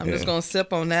harsh. I'm just gonna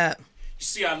sip on that. You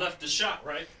see, I left the shop,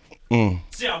 right?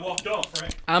 See, I walked off,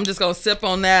 right? I'm just gonna sip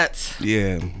on that.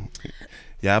 Yeah.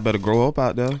 Y'all better grow up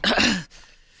out there.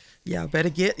 Y'all better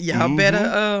better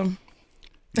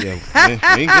Yeah,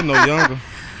 we ain't getting no younger.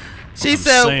 She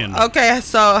said, okay,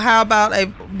 so how about a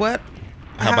what?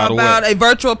 How about a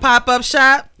virtual pop-up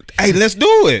shop? Hey, let's do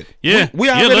it. Yeah. We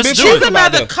already been She's talking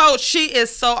about another coach. She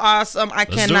is so awesome. I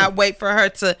cannot wait for her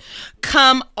to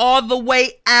come all the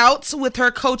way out with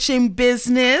her coaching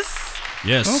business.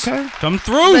 Yes. Okay. Come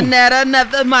through. Vanetta,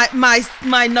 another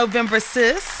my November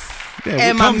sis.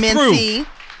 And my mentee.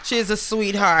 She's a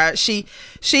sweetheart. She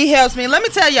helps me. Let me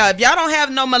tell y'all, if y'all don't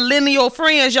have no millennial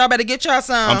friends, y'all better get y'all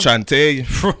some. I'm trying to tell you.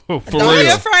 For don't real. Be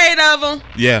afraid of them.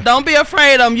 Yeah. Don't be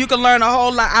afraid of them. You can learn a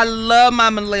whole lot. I love my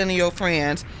millennial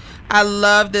friends. I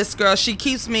love this girl. She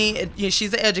keeps me.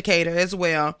 She's an educator as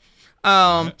well.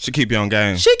 She keep you on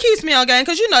game. She keeps me on game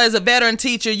because as a veteran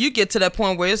teacher, you get to that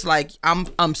point where it's like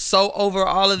I'm so over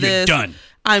all of this. You're done.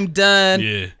 I'm done.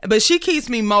 Yeah. But she keeps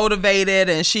me motivated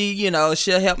and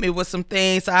she'll help me with some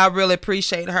things. So I really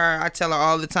appreciate her. I tell her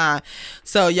all the time.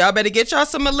 So y'all better get y'all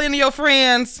some millennial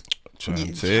friends.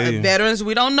 Trying to tell you. Veterans,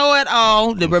 we don't know it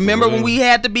all. Remember when we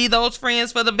had to be those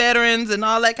friends for the veterans and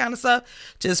all that kind of stuff?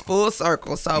 Just full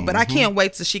circle. So, but I can't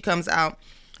wait till she comes out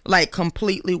like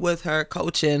completely with her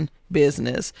coaching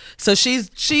business. So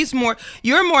she's more,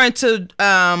 you're more into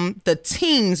the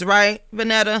teens, right,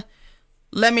 Vanetta?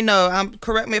 Let me know.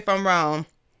 Correct me if I'm wrong.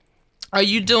 Are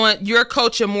you you're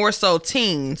coaching more so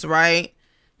teens, right?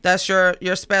 That's your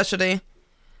specialty?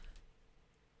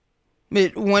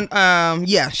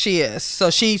 Yeah, she is. So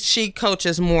she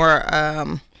coaches more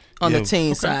on the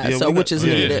teen side, which is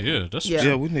needed.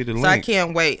 Yeah, we need to link. So I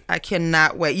can't wait. I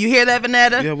cannot wait. You hear that,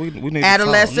 Vanetta? Yeah, we need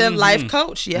adolescent life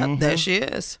coach. Yep, there she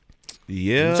is.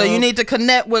 Yeah. So you need to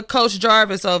connect with Coach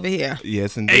Jarvis over here.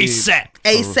 Yes, indeed. ASAP.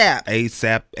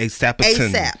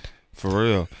 For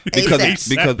real. Because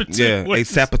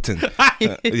ASAPaton.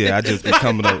 Yeah, I just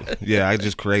coming up. Yeah, I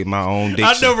just create my own diction.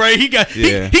 I know, right? He got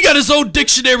his own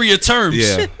dictionary of terms.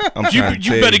 Yeah,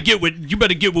 you better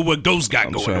get with what Ghost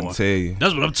got going on. I'm trying to tell you.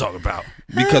 That's what I'm talking about.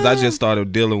 Because I just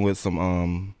started dealing with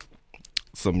some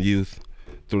youth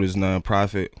through this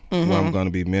nonprofit where I'm going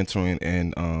to be mentoring,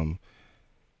 and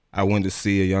I went to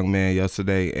see a young man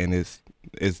yesterday, and it's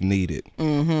needed,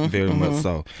 very much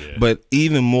so. Yeah. But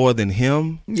even more than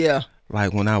him,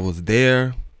 like when I was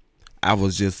there, I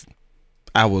was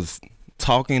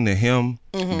talking to him,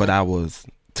 but I was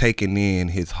taking in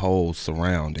his whole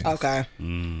surroundings. Okay.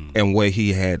 And what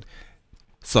he had.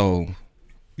 So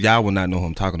y'all will not know who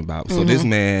I'm talking about. So this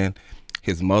man,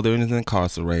 his mother is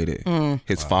incarcerated.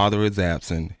 His father is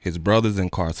absent. His brother's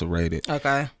incarcerated.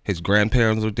 Okay. His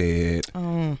grandparents are dead.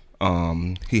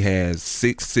 He has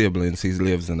 6 siblings. He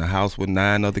lives in a house with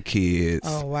 9 other kids.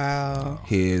 Oh, wow.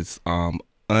 His aunt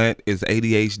is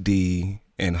ADHD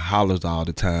and hollers all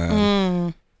the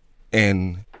time.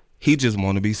 And he just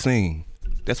want to be seen.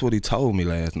 That's what he told me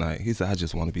last night. He said, I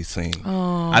just want to be seen.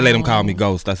 I let him call me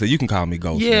Ghost. I said, you can call me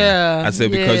Ghost. Yeah. Man. I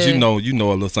said, because you know a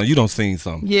little something. You don't seen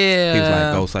something. Yeah. He was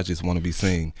like, Ghost, I just want to be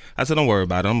seen. I said, don't worry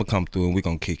about it. I'm going to come through and we're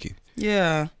going to kick it.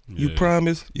 Yeah. You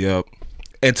promise? Yep.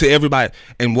 And to everybody,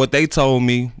 and what they told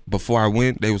me before I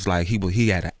went, they was like, he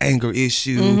had an anger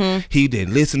issue. He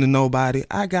didn't listen to nobody.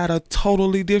 I got a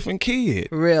totally different kid.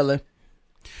 Really?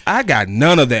 I got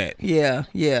none of that. Yeah.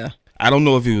 I don't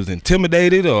know if he was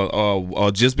intimidated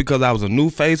or just because I was a new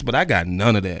face, but I got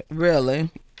none of that. Really?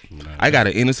 I got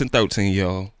an innocent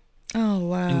 13-year-old. Oh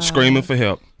wow! And screaming for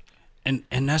help. And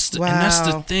that's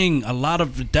the thing. A lot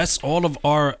of all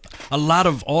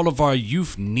of our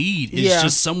youth need is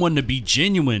just someone to be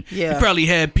genuine. Yeah. You probably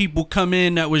had people come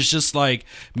in that was just like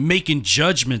making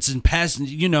judgments and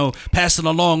passing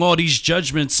along all these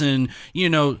judgments and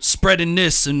spreading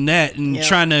this and that and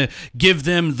trying to give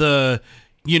them the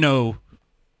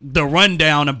the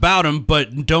rundown about him,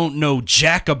 but don't know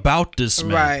jack about this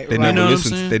man. Right. They never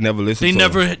listened. They never listened.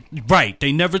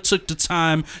 They never took the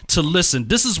time to listen.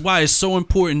 This is why it's so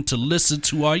important to listen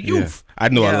to our youth. I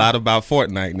know a lot about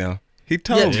Fortnite now. He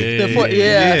told me.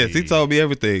 Yes, he told me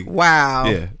everything. Wow.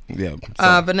 Yeah.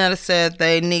 Vanetta said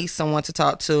they need someone to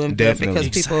talk to and because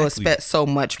people expect so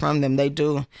much from them. They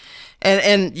do.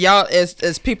 And y'all,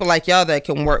 as people like y'all that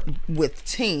can work with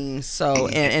teens, so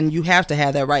and you have to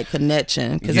have that right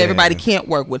connection because everybody can't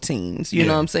work with teens. You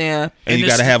know what I'm saying? And you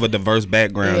got to have a diverse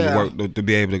background to work to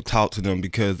be able to talk to them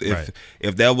because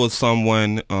if there was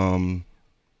someone,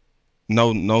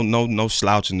 no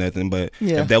slouch or nothing, but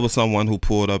if there was someone who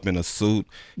pulled up in a suit,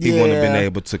 he wouldn't have been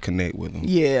able to connect with them.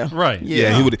 Yeah, right.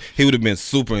 Yeah, he would have been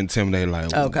super intimidated.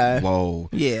 Like, whoa,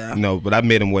 yeah, but I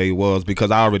met him where he was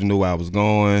because I already knew where I was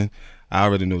going. I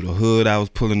already knew the hood I was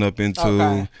pulling up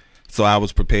into, so I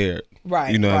was prepared.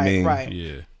 Right. You know what I mean? Right.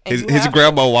 Yeah. His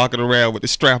grandma walking around with the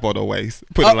strap on her waist.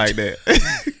 Put it like that.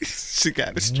 She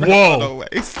got the strap on her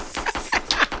waist.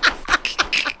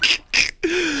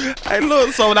 Hey,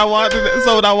 look. So when I walked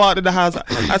in the house,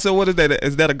 I said, "What is that?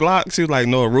 Is that a Glock?" She was like,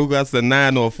 "No, a Ruger." I said,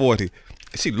 "9 or a 40."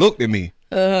 She looked at me.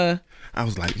 I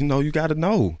was like, you got to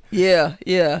know. Yeah.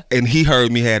 And he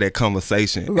heard me have that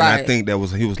conversation, right. and I think he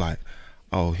was like,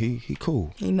 "Oh, he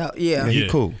cool. He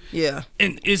cool." Yeah.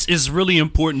 And it's really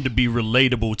important to be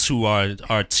relatable to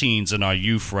our teens and our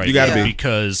youth right you gotta now be.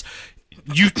 Because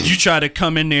you try to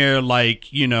come in there like,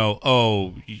 they're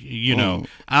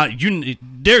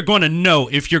going to know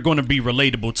if you're going to be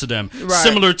relatable to them. Right.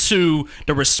 Similar to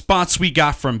the response we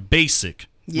got from Basic.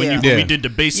 When we did the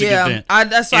Basic event.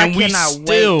 That's why and we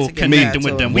still connected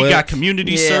with them. We got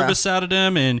community service out of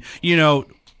them. And,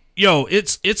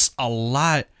 it's a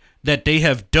lot that they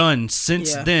have done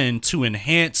since then to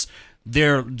enhance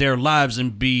their lives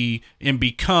and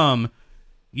become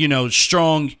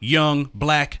strong young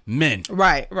black men.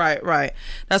 Right.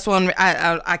 That's one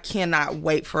I cannot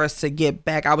wait for us to get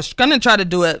back. I was gonna try to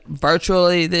do it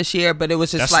virtually this year, but it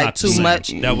was just too much.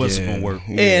 That wasn't gonna work.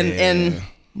 And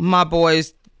my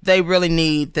boys, they really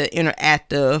need the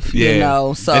interactive,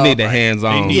 so they need the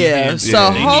hands-on.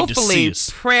 So hopefully,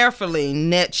 prayerfully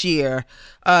next year,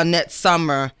 next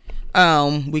summer,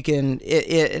 we can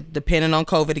it depending on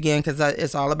COVID again, because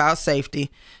it's all about safety,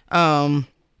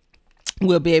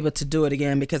 we'll be able to do it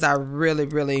again, because I really,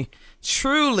 really,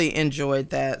 truly enjoyed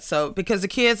that. So because the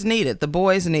kids need it, the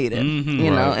boys need it,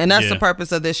 you know, and that's the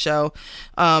purpose of this show,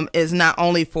 is not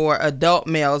only for adult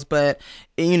males, but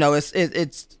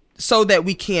it's so that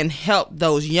we can help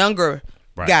those younger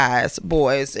guys,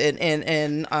 boys,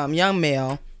 and young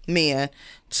male men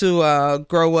to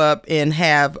grow up and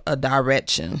have a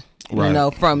direction,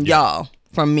 from y'all,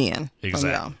 from men, from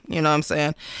y'all. You know what I'm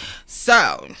saying?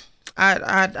 So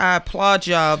I applaud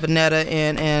y'all, Vanetta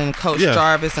and Coach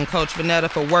Jarvis and Coach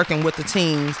Vanetta, for working with the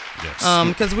teens,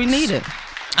 because we need it.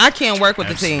 I can't work with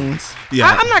the teens.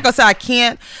 I'm not gonna say I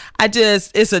can't.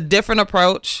 It's a different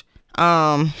approach.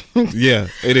 Yeah,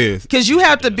 it is, because you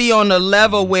have to be on the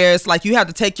level where it's like you have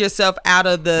to take yourself out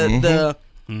of the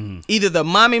either the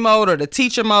mommy mode or the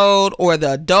teacher mode or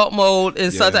the adult mode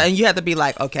and such, and you have to be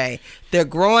like, okay, they're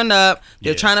growing up,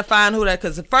 they're trying to find who that,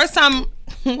 because the first time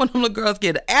one of the girls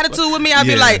get an attitude with me, I'd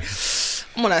be like,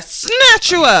 I'm gonna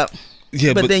snatch you up.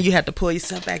 Yeah, but then you have to pull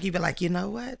yourself back. You be like, you know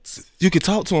what? You can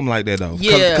talk to him like that though.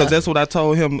 Because that's what I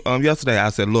told him yesterday.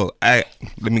 I said, look, let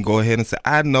me go ahead and say,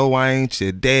 I know I ain't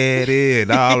your daddy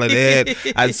and all of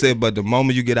that. I said, but the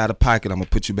moment you get out of pocket, I'm gonna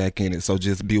put you back in it. So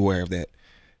just be aware of that.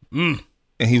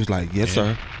 And he was like, yes,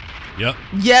 sir. Yep.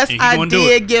 Yes, I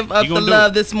did give up the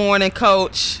love this morning,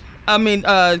 Coach. I mean,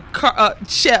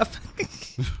 Chef.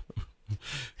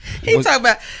 He talking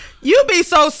about, you be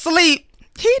so sleep.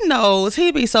 He knows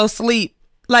he be so sleep.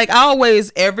 Like, I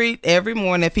always, every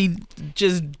morning, if he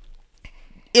just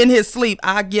in his sleep,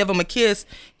 I give him a kiss.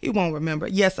 He won't remember.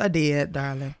 Yes, I did,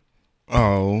 darling.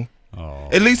 Oh.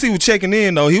 At least he was checking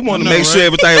in though. He wanted to make sure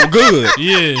everything was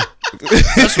good.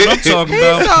 That's what I'm talking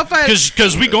about.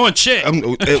 Because we going check. And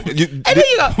then you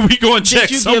go, we going check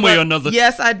some way or another.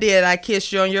 Yes, I did. I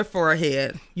kissed you on your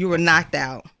forehead. You were knocked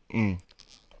out. You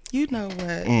know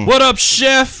what? What up,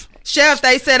 Chef? Chef,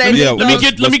 they said they let me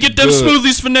get them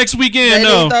smoothies for next weekend.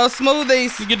 They need those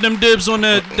smoothies. You get them dibs on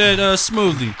that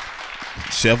smoothie.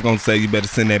 Chef gonna say you better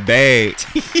send that bag.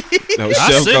 No,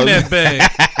 I send that bag.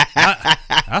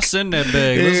 I send that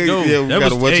bag. Let's go. Yeah,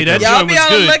 that y'all be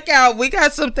on the lookout. We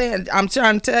got something. I'm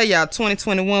trying to tell y'all,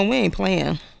 2021, we ain't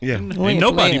playing. Yeah, ain't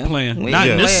nobody playing. Not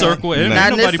in this circle.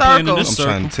 Not in this circle. I'm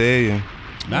trying to tell you.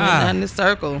 Not in this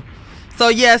circle. So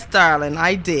yes, darling,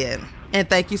 I did. And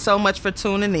thank you so much for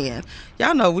tuning in.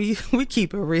 Y'all know we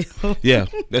keep it real. Yeah,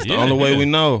 that's the only way we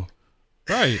know.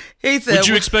 Right. He said, would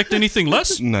you expect anything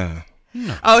less? Nah.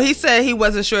 No. Oh, he said he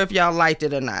wasn't sure if y'all liked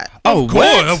it or not. Oh,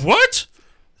 what?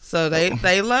 So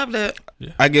they loved it.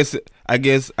 Yeah. I guess I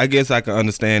can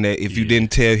understand that if you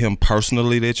didn't tell him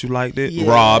personally that you liked it. Yeah.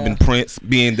 Rob and Prince,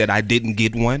 being that I didn't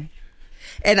get one.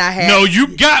 And I had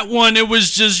you got one. It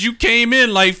was just you came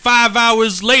in like 5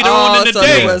 hours later on in the so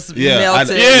day. It was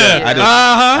melted.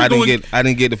 I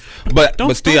didn't get it.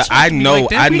 But still, I know.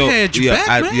 I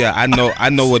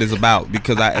know what it's about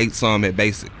because I ate some at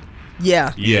Basic.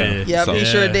 Yeah. So, he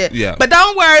sure did. Yeah. But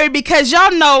don't worry, because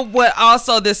y'all know what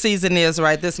also this season is,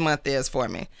 right? This month is for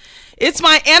me. It's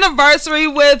my anniversary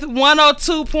with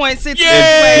 102.6.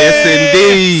 Yes,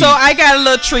 indeed. So I got a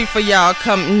little treat for y'all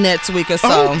come next week or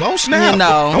so. Oh, snap. You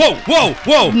know.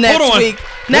 Whoa. Next Hold on. week.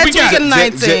 Next week at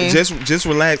 19. Just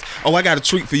relax. Oh, I got a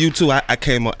treat for you too. I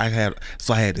came up. I had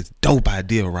this dope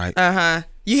idea, right?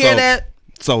 You hear that?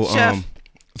 So Chef?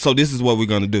 So this is what we're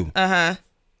gonna do.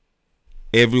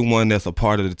 Everyone that's a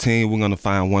part of the team, we're going to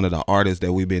find one of the artists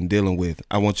that we've been dealing with.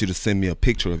 I want you to send me a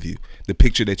picture of you, the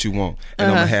picture that you want. And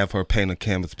I'm going to have her paint a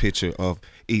canvas picture of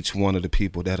each one of the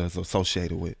people that is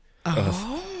associated with us.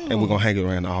 And we're going to hang it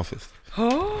around the office.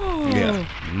 Yeah.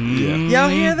 Y'all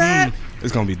hear that?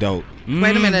 It's going to be dope.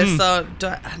 Wait a minute. So do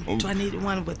I need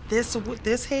one with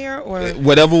this hair or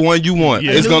whatever one you want?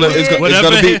 Yeah. It's gonna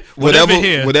be whatever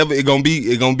it gonna be.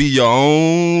 It's gonna be your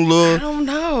own little. I don't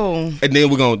know. And then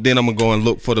I'm gonna go and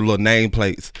look for the little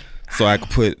nameplates so I can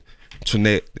put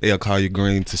Trinette, they'll call you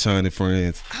Green, Tashawn and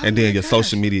friends, and then your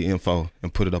social media info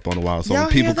and put it up on the wall. So when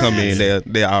people come in,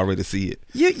 they already see it.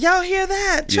 Y'all hear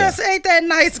that? Trust ain't that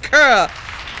nice, girl.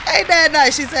 Ain't that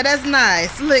nice? She said, that's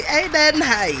nice. Look, ain't that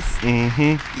nice?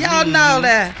 Y'all know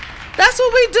that. That's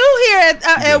what we do here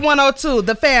at 102,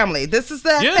 the family. This is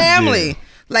the family. Yeah.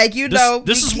 Like,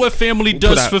 this is what family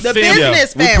does for the family.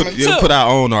 business family, too. Put our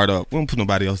own art up. We don't put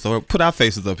nobody else. So put our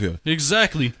faces up here.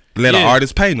 Exactly. Let an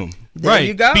artist paint them. There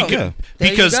you go.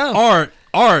 Because art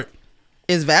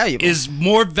is valuable. Is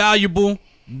more valuable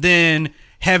than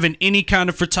having any kind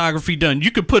of photography done.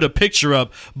 You could put a picture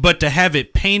up, but to have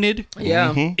it painted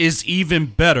is even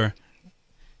better.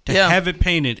 To have it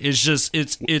painted is just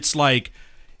it's like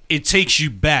it takes you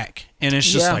back, and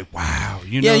it's just like, wow.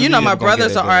 My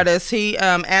brother's an artist. He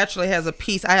actually has a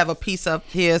piece. I have a piece of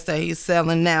his that he's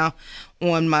selling now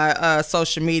on my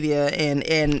social media,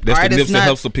 and that's art the is not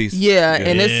Hustle piece.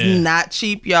 and it's not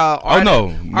cheap, y'all. Art,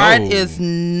 art is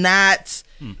not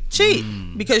cheap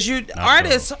because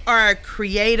artists are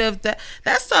creative. That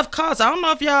stuff costs. I don't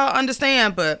know if y'all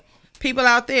understand, but people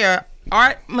out there,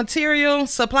 art material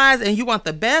supplies, and you want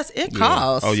the best, it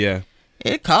costs. Oh yeah.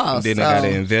 It costs. And then they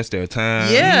gotta invest their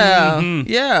time.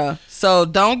 Yeah. So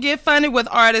don't get funny with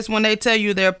artists when they tell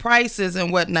you their prices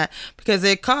and whatnot, because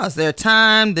it costs their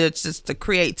time, there's just the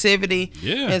creativity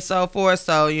and so forth.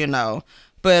 So,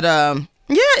 But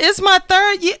it's my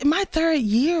third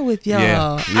year with y'all.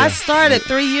 Yeah. I started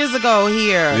 3 years ago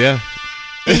here. Yeah.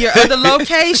 In your other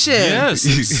location. Yes,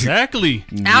 exactly.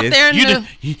 Out there in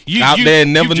there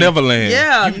in Neverland.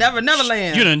 Yeah,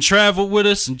 Neverland. You done traveled with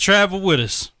us and traveled with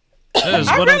us. That is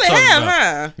I what really I'm have, about.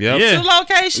 huh? Yep. Yeah. 2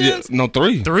 locations? Yeah. No,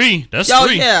 3. 3. That's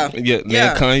 3.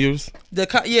 Yeah. Conyers.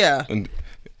 And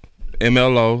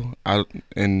MLO out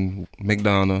in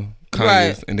McDonough.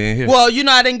 Conyers, and then here. Well,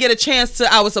 I didn't get a chance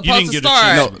to. I was supposed to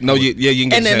start. No, you can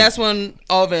get. And then that's when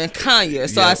over in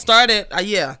Conyers. So I started.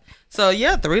 So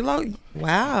 3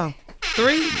 Wow.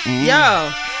 3.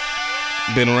 Yo.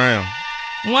 Been around.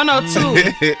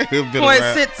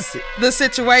 102.6 the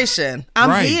situation.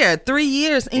 I'm here 3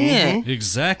 years in.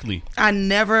 Exactly. I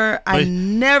never Here's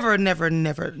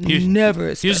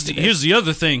the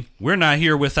other thing. We're not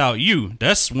here without you.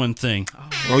 That's one thing.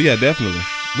 Oh yeah, definitely.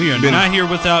 We are not here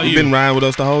without you. You've been riding with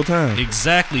us the whole time.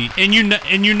 Exactly. And you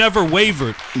never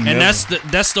wavered. Never. And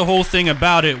that's the whole thing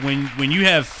about it. When you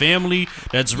have family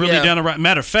that's really down the right.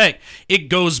 Matter of fact, it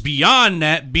goes beyond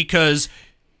that because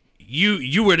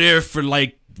you were there for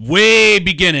like way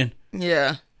beginning.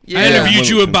 Yeah. I interviewed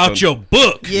you about your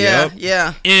book.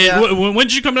 Yeah. And when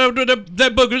did you come out with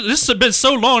that book? This has been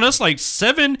so long. That's like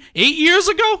 7-8 years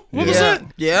ago. What was that?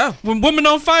 Yeah. When Woman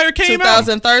on Fire came out?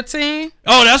 2013.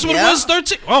 Oh, that's what it was.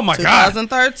 13. Oh my God.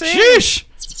 2013. Sheesh.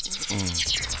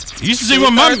 You used to see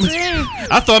what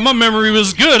I thought my memory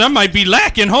was good. I might be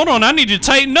lacking. Hold on, I need to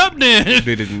tighten up then.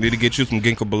 Need to get you some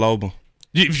ginkgo biloba.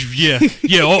 Yeah,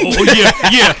 all of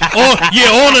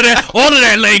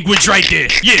that language right there.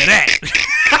 Yeah, that.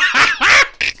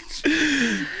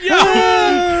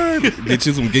 Get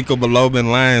you some ginkgo biloba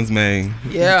and lion's mane.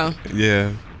 Yeah.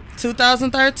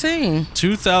 2013.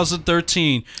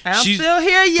 I'm still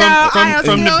here, y'all.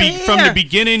 From the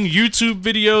beginning, YouTube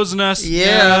videos and us.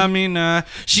 Yeah, I mean,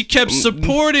 she kept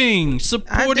supporting.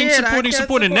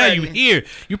 Now you here.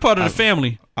 You're part of the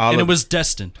family, and it was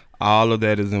destined. All of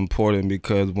that is important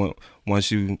because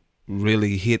once you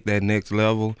really hit that next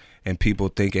level and people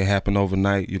think it happened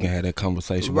overnight, you can have that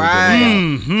conversation. Right.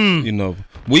 Mm-hmm. You know,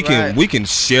 we can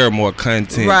share more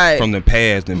content from the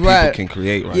past than people can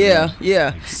create now. Yeah.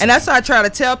 Exactly. And that's why I try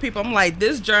to tell people, I'm like,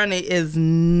 this journey is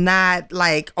not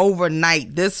like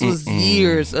overnight. This was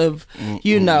years of,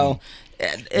 years of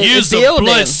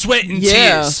blood, sweat, and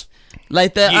tears.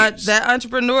 Like that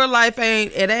entrepreneur life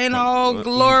ain't all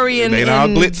glory and all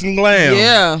glitz and glam.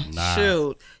 Yeah,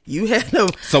 shoot, you had to.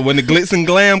 So when the glitz and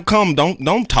glam come,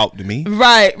 don't talk to me.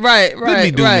 Right. Let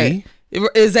me do me.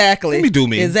 Exactly. Let me do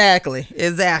me. Exactly.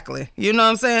 You know what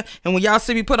I'm saying? And when y'all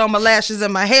see me put on my lashes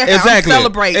and my hair, I'm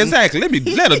celebrating. Exactly.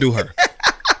 Let her do her.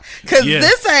 Cause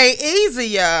this ain't easy,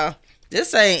 y'all.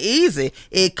 This ain't easy.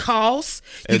 It costs.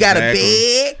 You gotta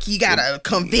beg. You gotta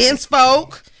convince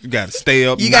folk. You gotta stay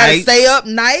up.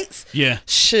 Nights. Yeah.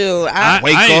 Shoot. I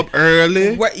wake up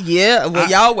early.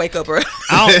 Y'all wake up early.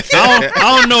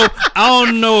 I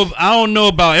don't know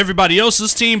about everybody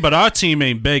else's team, but our team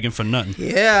ain't begging for nothing.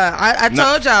 Yeah, I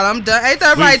told y'all I'm done. Ain't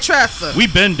that right, Tressa? We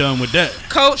been done with that.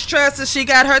 Coach Tressa, she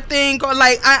got her thing going.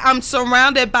 Like I'm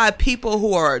surrounded by people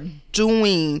who are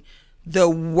doing the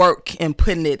work and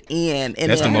putting it in,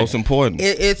 and that's the most important.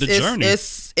 It's the journey.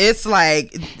 It's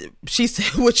like she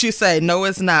said. What you say? No,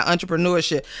 it's not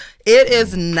entrepreneurship. It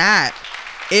is not.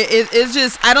 It's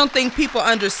just I don't think people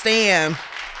understand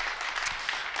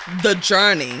the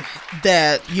journey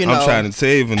that I'm trying to tell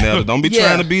you, Vanilla. Don't be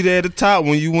trying to be there at the top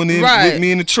when you went in with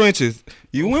me in the trenches.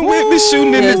 You went with me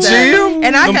shooting in the gym,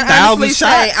 and I can honestly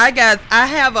say I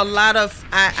have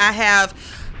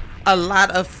a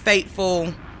lot of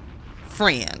faithful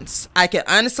friends. I can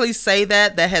honestly say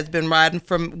that has been riding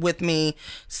with me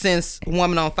since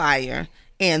Woman on Fire,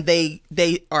 and they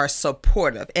are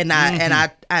supportive, and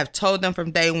I've told them from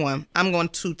day one, I'm going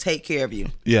to take care of you.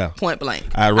 Yeah, point blank.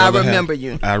 I remember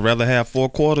you. I'd rather have 4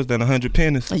 quarters than 100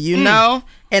 pennies. You know,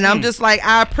 and I'm just like,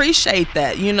 I appreciate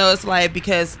that. It's like,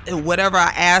 because whatever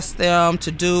I ask them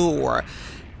to do, or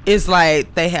it's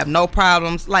like they have no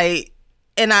problems. Like,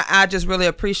 and I just really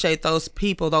appreciate those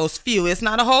people, those few. It's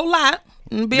not a whole lot.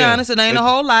 To be honest, it ain't a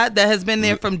whole lot that has been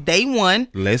there from day one.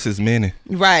 Less is many.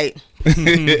 Right.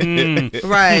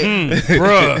 Right.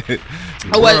 Bruh.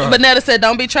 What Vanetta said,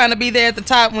 don't be trying to be there at the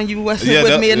top when you was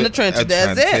with me in the trenches.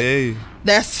 That's it.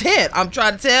 That's it. I'm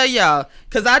trying to tell y'all.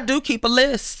 Because I do keep a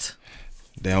list.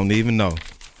 They don't even know.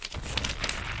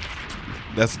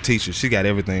 That's a teacher. She got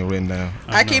everything written down.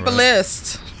 I keep a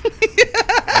list.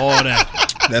 All that.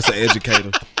 That's an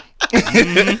educator.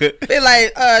 They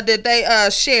like, did they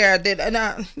share?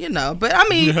 But I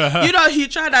mean, you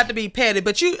try not to be petty,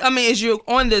 but as you're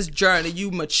on this journey,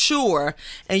 you mature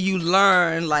and you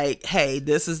learn, like, hey,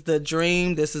 this is the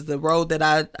dream, this is the road that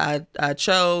I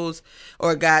chose,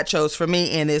 or God chose for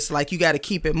me, and it's like you got to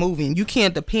keep it moving. You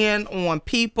can't depend on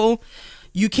people.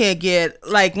 You can't get,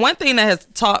 like, one thing that has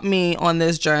taught me on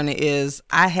this journey is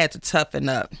I had to toughen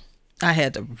up. I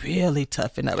had to really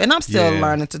toughen up, and I'm still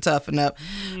learning to toughen up.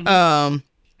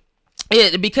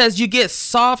 Because you get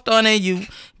soft on it, you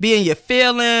be in your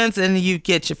feelings, and you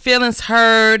get your feelings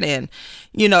hurt, and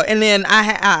and then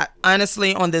I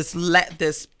honestly, on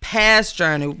this past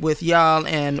journey with y'all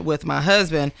and with my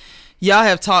husband, y'all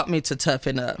have taught me to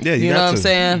toughen up. Yeah, you know what I'm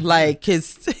saying? Like,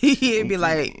 cause he'd be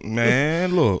like,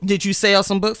 man, look, did you sell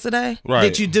some books today? Right.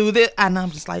 Did you do this? And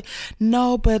I'm just like,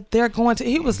 no, but they're going to.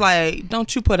 He was like,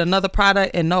 don't you put another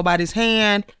product in nobody's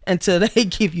hand until they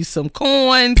give you some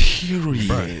coins. Period.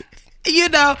 Right.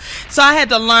 So I had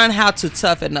to learn how to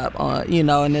toughen up on, in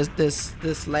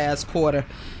this last quarter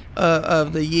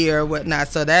of the year or whatnot.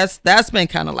 So that's been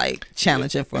kind of like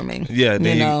challenging for me. Yeah,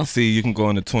 then you can go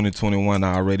into 2021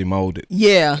 already molded.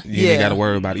 Yeah. You ain't got to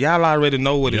worry about it. Y'all already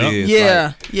know what it is.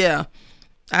 Yeah, yeah.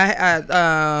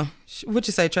 I What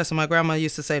you say, Tressa? My grandma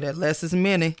used to say that less is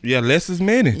many. Yeah, less is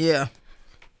many. Yeah,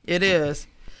 it is.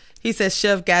 He says,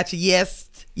 Chef got you. Yes,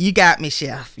 you got me,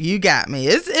 Chef. You got me.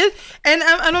 And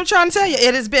I'm trying to tell you,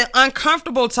 it has been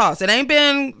uncomfortable talks. It ain't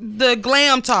been the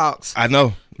glam talks. I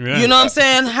know. Yeah. You know what I'm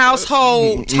saying?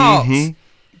 Household talks. Mm-hmm.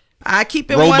 I keep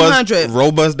it robust, 100.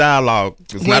 Robust dialogue.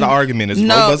 It's not an argument. It's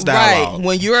robust dialogue. Right.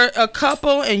 When you're a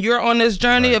couple and you're on this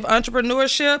journey of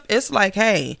entrepreneurship, it's like,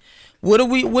 hey, what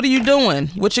are you doing?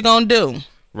 What you gonna do?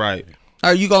 Right.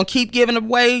 Are you gonna keep giving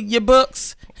away your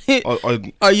books?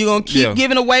 Are you gonna keep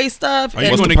giving away stuff? Are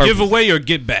you gonna give away or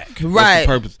get back? Right. What's the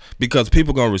purpose? Because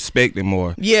people gonna respect it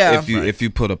more. Yeah. If you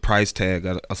put a price tag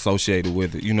associated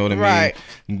with it, you know what I mean. Right.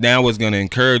 Now it's gonna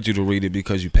encourage you to read it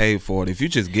because you paid for it. If you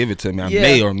just give it to me, I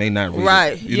may or may not read it.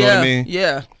 Right. You know what I mean?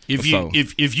 Yeah.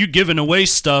 If you giving away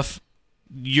stuff,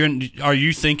 are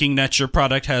you thinking that your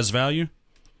product has value?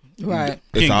 Right.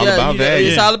 It's all about value.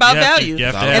 It's all about value.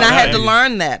 And I had to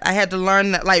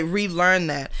learn that. Like relearn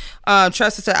that.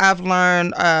 Tressa said, I've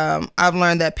learned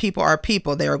that people are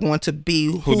people. They are going to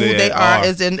be who they are.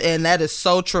 And that is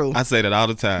so true. I say that all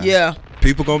the time. Yeah.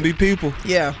 People gonna be people.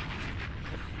 Yeah.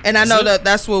 And I know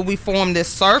that's where we form this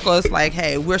circle. It's like,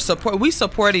 hey, we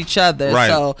support each other. Right.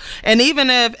 So, and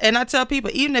I tell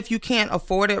people, even if you can't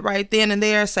afford it right then and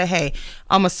there, say, hey, here's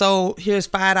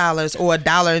 $5 or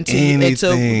 $1 into your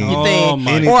thing,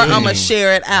 or I'm gonna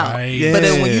share it out. Right. Yeah. But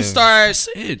then when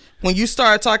you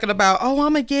start talking about, oh,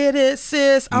 I'm gonna get it,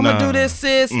 sis, I'm gonna do this,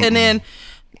 sis, and then,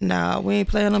 we ain't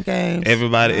playing them games.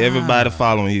 Everybody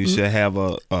following you should have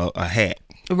a hat.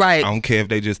 Right. I don't care if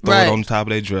they just throw it on the top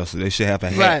of their dresser. They should have a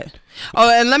hat. Right. Oh,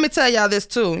 and let me tell y'all this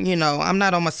too. I'm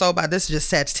not on my soapbox. This is just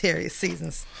Sagittarius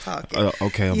seasons talking.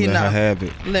 Okay, I'm letting her have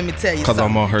it. Let me tell you, because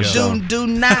I'm on her show. Do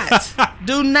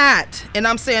not, and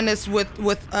I'm saying this with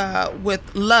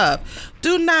love.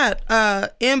 Do not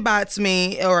inbox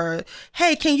me or,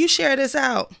 hey, can you share this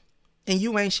out? And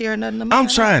you ain't sharing nothing about it. I'm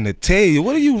trying to tell you.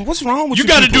 What's wrong with you? You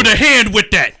got to do the hand with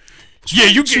that.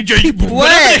 Yeah, whatever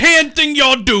the hand thing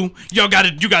y'all do, you gotta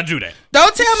do that.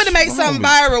 Don't tell me to make something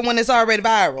viral when it's already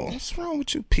viral. What's wrong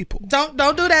with you people? Don't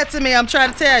do that to me. I'm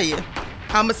trying to tell you.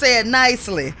 I'm gonna say it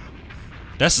nicely.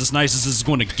 That's as nice as it's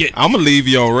gonna get. I'm gonna leave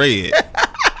you on red.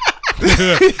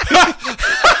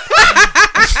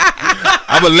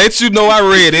 I'm gonna let you know I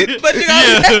read it. But you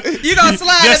gonna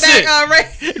slide it back on red.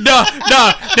 No,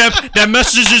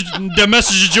 that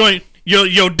message joint.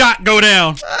 Your dot go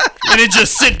down and it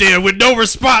just sit there with no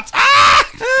response.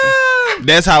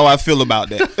 That's how I feel about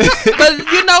that. But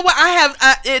you know what?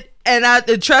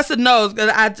 Tressa knows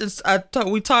because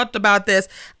we talked about this.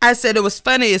 I said it was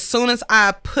funny as soon as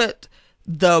I put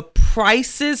the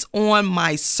prices on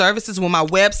my services when my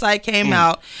website came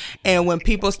out, and when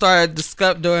people started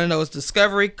during those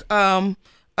discovery calls,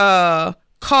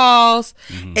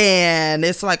 and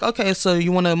it's like, okay, so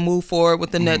you want to move forward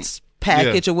with the next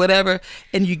package or whatever,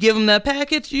 and you give them that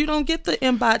package, you don't get the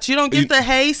inbox, you don't get the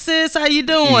hey sis, how you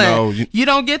doing? No, you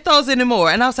don't get those anymore.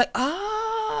 And I was like,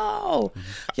 oh,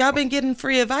 y'all been getting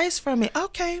free advice from me.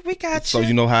 Okay, we got you. So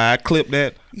you know how I clip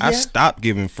that? Yeah. I stopped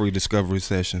giving free discovery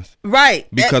sessions. Right.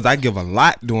 Because I give a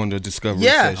lot during the discovery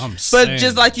sessions. But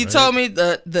just like you told me,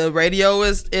 the radio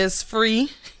is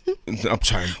free. I'm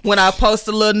trying. When I post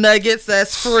the little nuggets,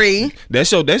 that's free.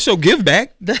 That's your give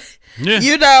back.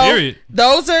 Period.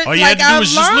 Those are like I've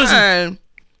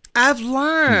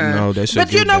learned. No, that's your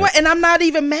But you know what? And I'm not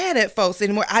even mad at folks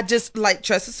anymore. I just, like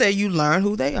Tressa said, you learn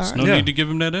who they are. There's no need to give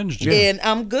them that energy. Yeah. And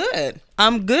I'm good.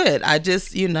 I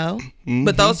just,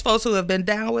 But those folks who have been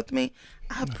down with me,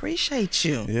 I appreciate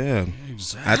you. Yeah.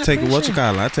 Exactly. I take I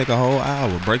take a whole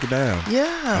hour, break it down.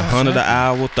 Yeah. 100 an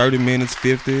hour, 30 minutes,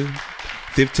 50,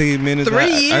 15 minutes. 3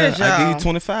 years, y'all. I give you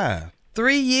 25.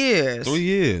 3 years. 3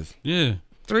 years. Yeah.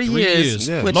 3 years.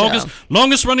 Yeah.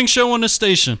 Longest running show on the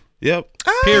station. Yep.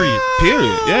 Period.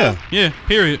 Yeah. Yeah.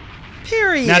 Period.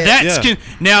 Now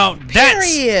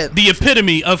that's the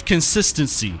epitome of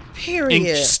consistency. Period.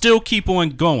 And still keep on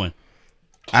going.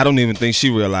 I don't even think she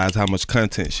realized how much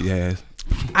content she has.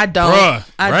 I don't. Bruh,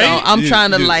 I right? don't. I'm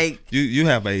trying to You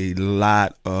have a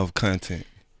lot of content.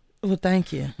 Well,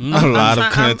 thank you. A lot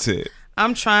of content.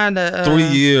 I'm trying to 3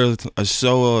 years, a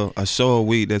show a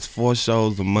week. That's 4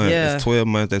 shows a month. Yeah. That's 12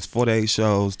 months. That's 48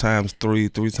 shows times 3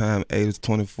 times 8 is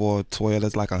 24. 12.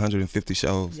 That's like 150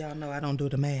 shows. Y'all know I don't do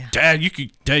the math. Dad, you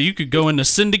could go into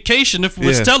syndication if it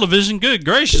was television. Good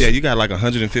gracious. Yeah, you got like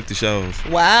 150 shows.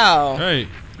 Wow. Right.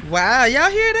 Wow,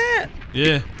 y'all hear that?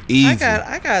 Yeah. Easy.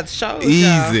 I got shows.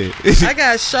 Easy. I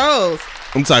got shows.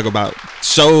 I'm talking about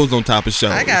shows on top of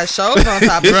shows. I got shows on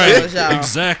top of shows, y'all.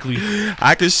 Exactly.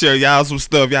 I can share y'all some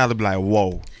stuff. Y'all be like,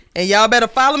 whoa. And y'all better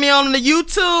follow me on the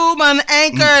YouTube, on the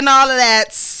Anchor, and all of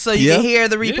that, so you can hear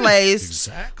the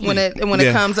replays when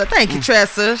it comes up. Thank you,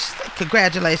 Tressa.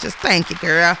 Congratulations. Thank you,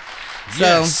 girl.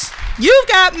 So you've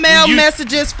got mail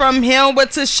messages from him with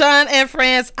Tashawn and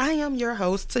friends. I am your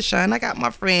host, Tashawn. I got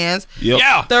my friends. Yep.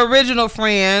 Yeah. The original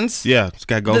friends. Yeah. It's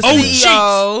got to go. The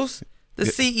CEOs. The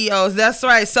CEOs. That's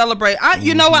right. Celebrate.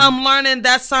 You know what I'm learning?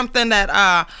 That's something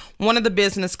that one of the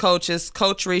business coaches,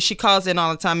 Coach Reese, she calls in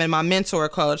all the time, and my mentor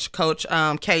coach, Coach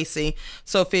Casey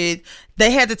Sophie,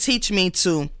 they had to teach me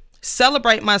to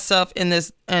celebrate myself in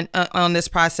this on this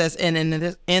process and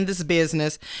in this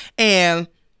business, and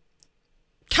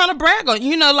kind of brag on,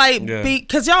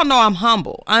 because y'all know I'm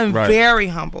humble. I'm very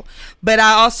humble, but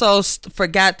I also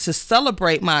forgot to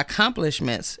celebrate my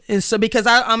accomplishments. And so because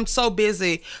I'm so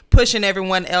busy pushing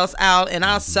everyone else out, and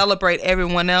I'll celebrate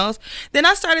everyone else, then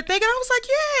I started thinking, I was like,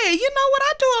 yeah, you know what?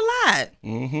 I do a lot.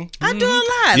 I do a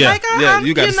lot. Yeah,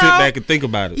 you got to sit back and think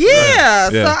about it. Yeah,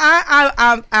 so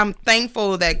I'm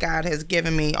thankful that God has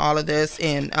given me all of this,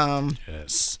 and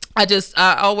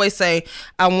I always say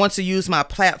I want to use my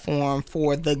platform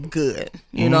for the good.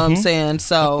 You know what I'm saying?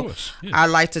 So I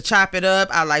like to chop it up.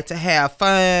 I like to have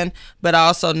fun, but I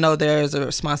also know there's a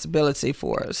responsibility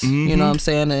for us. You know what I'm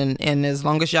saying? And as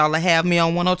long as y'all have me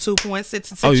on 102.6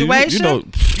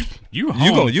 situation. You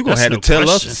gonna have to tell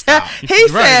us. He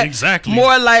said exactly.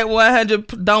 More like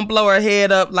 100. Don't blow her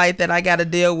head up like that. I got to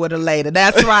deal with her later.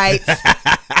 That's right.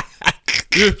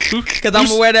 Because I'm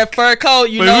gonna wear that fur coat.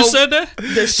 Who said that?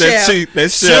 The chef.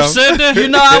 That chef said that. You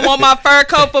know I want my fur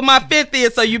coat for my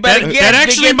 50th, so you better get. That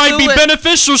actually might be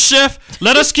beneficial, Chef.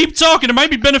 Let us keep talking. It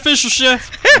might be beneficial,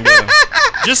 Chef. Yeah.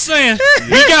 Just saying.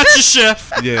 We got you,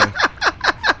 Chef. Yeah.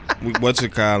 What you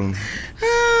call him?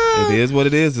 It is what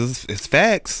it is. It's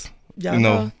facts. Y'all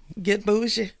know. Get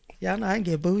bougie. Y'all know I can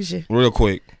get bougie. Real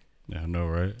quick. Yeah, I know,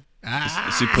 right?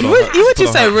 She put on what you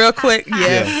say real quick?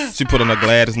 Yeah. She put on a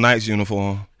Gladys Knights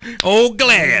uniform. Oh,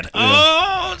 Glad.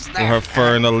 Yeah. With her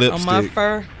fur and her lipstick. On my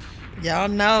fur. Y'all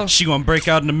know. She gonna break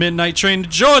out in the midnight train to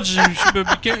Georgia.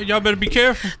 Y'all better be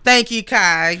careful. Thank you,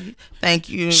 Kai. Thank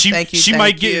you. She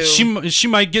might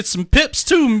get some pips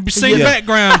too. Same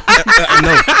background. I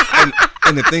know.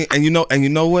 And the thing, and you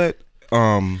know what?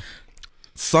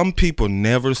 Some people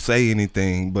never say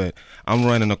anything, but I'm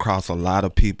running across a lot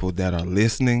of people that are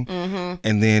listening,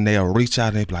 and then they'll reach out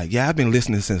and they'll be like, yeah, I've been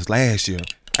listening since last year.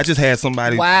 I just had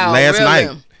somebody last night.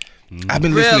 I've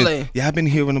been listening. Yeah, I've been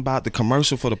hearing about the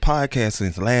commercial for the podcast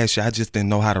since last year. I just didn't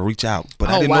know how to reach out, but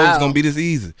I didn't know it was going to be this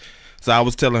easy. So I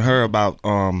was telling her about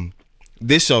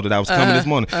this show that I was coming this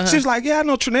morning. She was like, yeah, I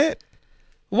know Trinette.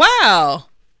 Wow.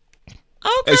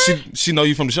 Okay. And she know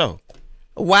you from the show.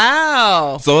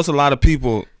 Wow. So it's a lot of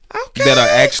people that are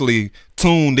actually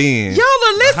tuned in. Y'all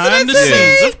are listening to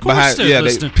me? Of course they're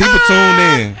listening. People tuned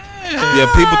in.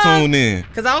 Yeah, people tuned in.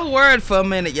 Because I was worried for a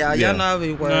minute, y'all. Y'all know I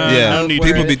be worried. Yeah,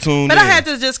 people be tuned in. But I had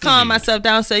to just calm myself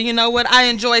down and say, you know what? I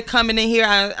enjoy coming in here.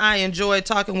 I enjoy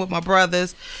talking with my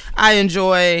brothers. I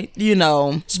enjoy,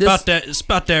 It's about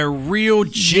that real,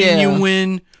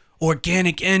 genuine,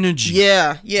 organic energy.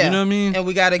 Yeah. You know what I mean? And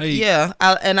we got to,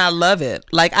 and I love it.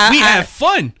 Like we have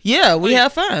fun. Yeah, we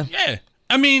have fun. Yeah.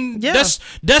 I mean, that's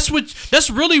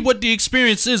really what the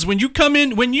experience is. When you come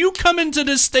into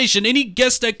this station, any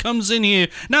guest that comes in here,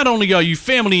 not only are you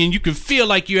family and you can feel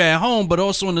like you're at home, but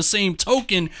also in the same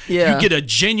token, you get a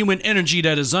genuine energy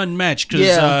that is unmatched.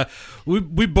 Because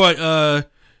we brought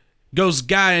Ghost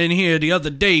Guy in here the other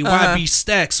day, YB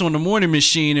Stacks on the morning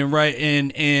machine,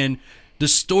 and the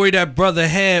story that brother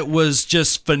had was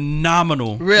just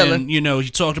phenomenal. Really? And, he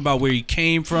talked about where he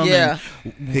came from and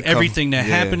everything that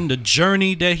happened, the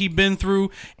journey that he been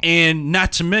through, and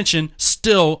not to mention,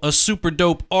 still a super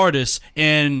dope artist.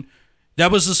 And that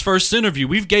was his first interview.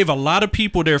 We've gave a lot of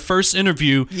people their first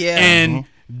interview, and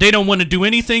they don't want to do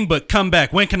anything but come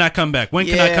back. When can I come back? When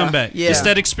can I come back? Yeah. It's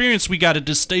that experience we got at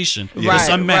this station. Right, it's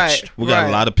unmatched. We got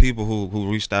a lot of people who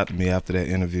reached out to me after that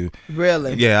interview.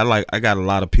 Really? Yeah, I got a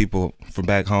lot of people from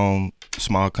back home,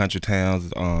 small country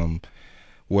towns,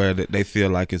 where they feel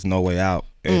like it's no way out.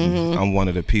 And I'm one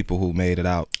of the people who made it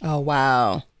out. Oh,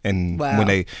 wow. And when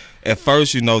they, at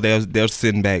first, they're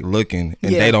sitting back looking,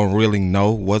 and they don't really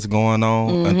know what's going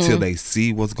on until they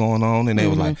see what's going on, and they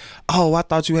was like, "Oh, I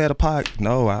thought you had a podcast."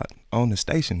 No, I own the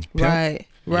station. Right.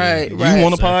 You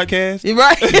want a podcast?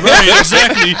 Right. Right,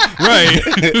 exactly. Right.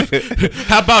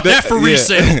 How about that for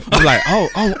resale? I'm like,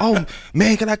 oh,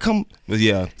 man, can I come? But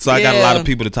so I got a lot of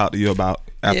people to talk to you about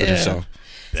after the show.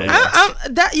 So,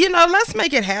 let's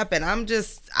make it happen. I'm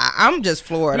just I'm just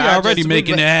floored. We already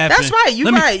making it happen. That's right.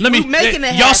 You're right. Let me making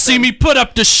it happen. Y'all see me put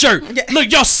up the shirt.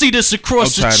 Look, y'all see this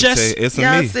across the chest. It's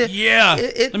a me. Yeah.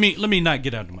 Let me not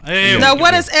get out of my. Now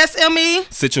what is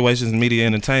SME? Situations Media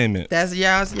Entertainment. That's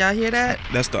y'all hear that?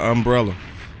 That's the umbrella.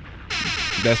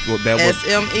 That's what that was.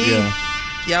 SME. Yeah.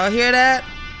 Y'all hear that?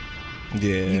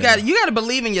 Yeah. You got to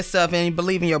believe in yourself and you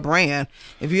believe in your brand.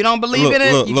 If you don't believe in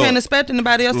it, you can't expect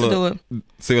anybody else to do it.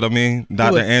 See what I mean?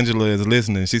 Dr. Angela is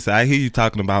listening. She said, I hear you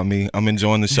talking about me. I'm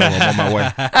enjoying the show. I'm on my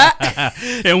way.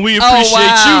 And we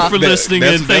appreciate you for listening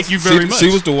and thank you very much. She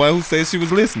was the one who said she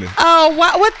was listening. Oh,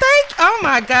 wow. Well, oh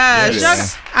my gosh. Yeah.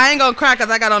 I ain't going to cry because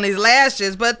I got on these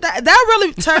lashes, but that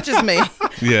really touches me.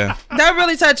 Yeah. That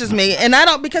really touches me. And I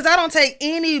don't take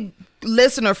any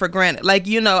listener for granted. Like,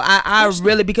 I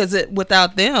really, because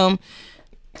without them,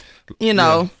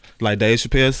 like Dave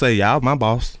Chappelle say, y'all my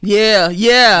boss. Yeah.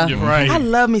 You're right. I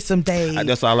love me some Dave.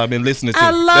 That's all I've been listening to.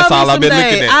 That's all I've been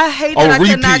looking at. I hate that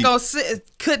I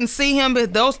couldn't see him,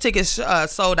 but those tickets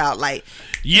sold out like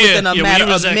when he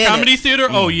was at Comedy Theater.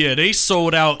 Oh yeah, they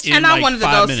sold out in I wanted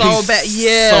 5 to go so bad.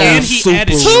 Yeah, and he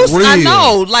added I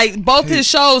know, like both his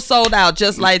shows sold out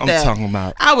just like that. I'm talking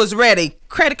about. I was ready,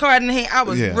 credit card in hand. I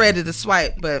was ready to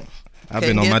swipe, but I've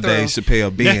been on my Dave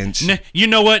Chappelle binge. You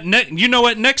know what?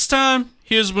 Next time.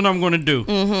 Here's what I'm going to do.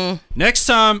 Mm-hmm. Next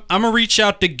time, I'm going to reach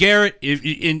out to Garrett. If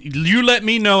you let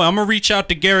me know, I'm going to reach out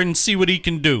to Garrett and see what he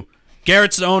can do.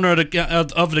 Garrett's the owner of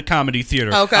the Comedy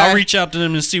Theater. Okay. I'll reach out to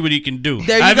him and see what he can do.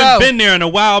 There you I haven't been there in a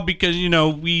while because,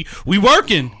 we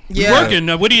working. Yeah. We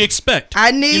working. What do you expect? I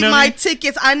need my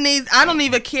tickets. I don't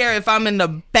even care if I'm in the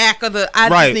back of the. I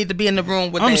just need to be in the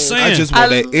room with. I'm saying. I just want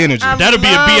that energy. That'll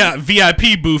be a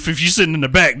VIP booth if you're sitting in the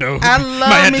back though. I love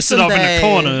might have me to sit some off Dave. in the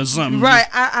corner or something. Right.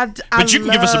 But you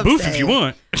can give us a booth Dave. if you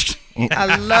want.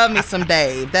 I love me some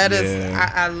Dave. That is,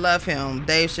 I love him.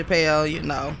 Dave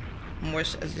Chappelle. More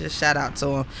just shout out to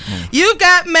him. You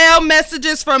got mail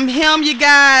messages from him, you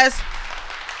guys.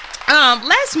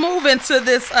 Let's move into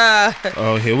this.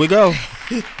 Oh, here we go.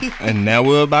 And now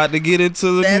we're about to get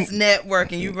into the. That's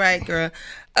networking. You right, girl.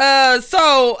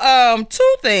 So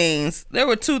 2 things. There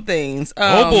were 2 things.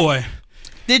 Oh boy.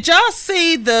 Did y'all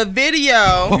see the video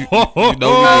of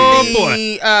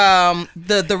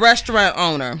the restaurant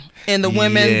owner and the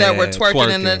women that were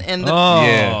twerking in the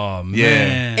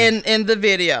in the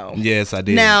video? Yes, I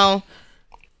did. Now,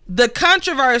 the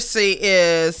controversy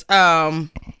is the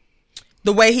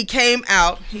way he came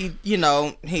out. He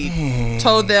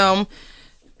told them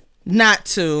not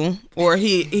to, or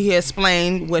he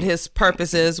explained what his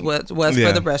purpose was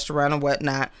for the restaurant and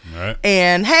whatnot. Right.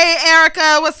 And hey,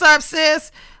 Erica, what's up,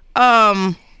 sis?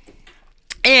 And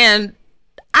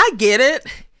I get it.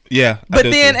 Yeah. But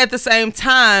then at the same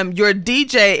time, your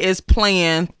DJ is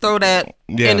playing Throw That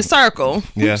in a Circle.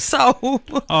 Yeah. So.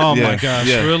 Oh my gosh!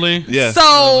 Yeah. Really? Yeah.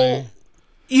 So.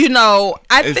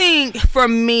 I think for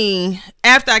me,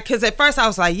 because at first I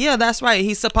was like, yeah, that's right,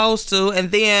 he's supposed to. And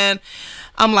then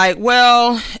I'm like,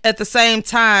 well, at the same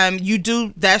time,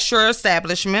 that's your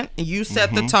establishment. You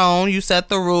set the tone, you set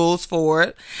the rules for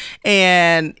it.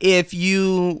 And if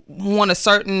you want a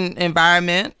certain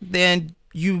environment, then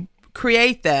you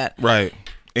create that. Right.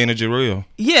 Energy real.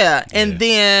 Yeah. And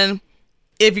then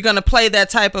if you're going to play that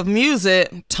type of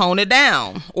music, tone it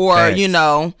down. Or,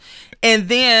 and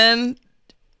then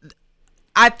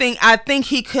I think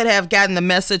he could have gotten the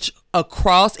message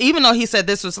across, even though he said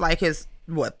this was like his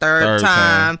third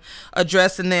time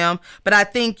addressing them. But I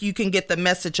think you can get the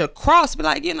message across. Be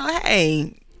like,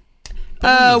 hey,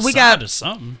 we got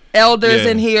elders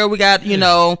in here. We got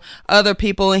other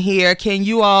people in here. Can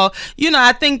you all?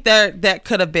 I think that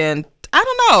could have been. I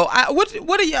don't know.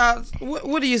 What do y'all?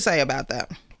 What do you say about that?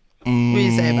 What do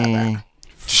you say about that?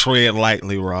 Tread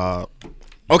lightly, Rob.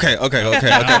 Okay.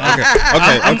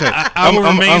 I will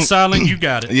remain silent. You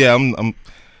got it. Yeah,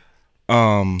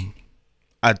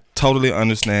 I totally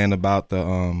understand about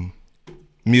the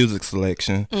music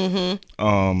selection.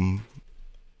 Mm-hmm.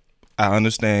 I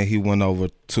understand he went over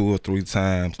 2 or 3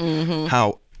 times. Mm-hmm.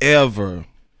 However,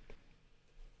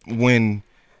 when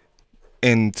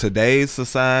in today's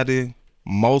society,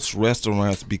 most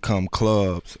restaurants become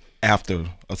clubs after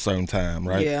a certain time,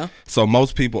 right? Yeah. So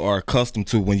most people are accustomed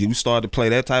to when you start to play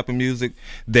that type of music.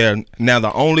 Now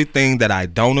the only thing that I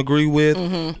don't agree with,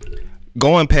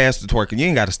 going past the twerking, you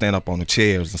ain't got to stand up on the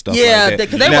chairs and stuff like that. Yeah,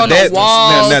 because they were on the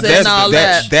walls and all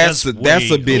that. That's a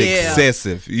bit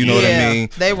excessive. You know what I mean?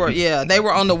 They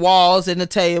were on the walls and the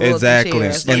tables. Exactly.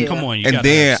 And chairs. Come on, and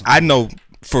then I know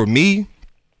for me,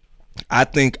 I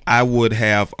think I would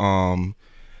have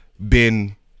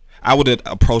I would have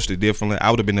approached it differently.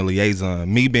 I would have been a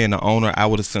liaison. Me being the owner, I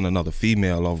would have sent another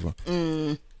female over.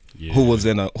 who was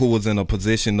in a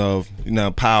position of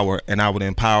power, and I would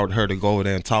empower her to go over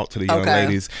there and talk to the young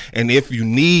ladies. And if you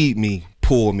need me,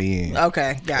 pull me in.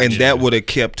 Okay, gotcha. And that would have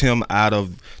kept him out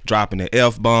of dropping the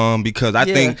F-bomb, because I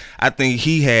think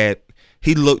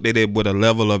he looked at it with a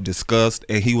level of disgust,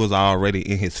 and he was already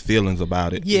in his feelings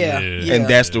about it. Yeah. And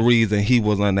that's the reason he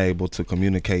was unable to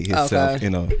communicate himself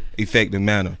in a effective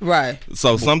manner. Right.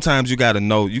 So sometimes you gotta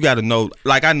know,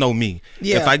 like I know me.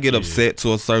 Yeah. If I get upset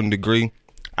to a certain degree,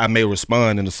 I may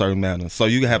respond in a certain manner. So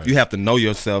you have to know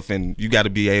yourself, and you got to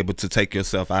be able to take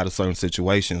yourself out of certain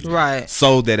situations. Right.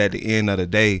 So that at the end of the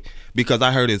day, because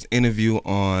I heard his interview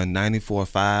on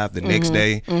 94.5 the next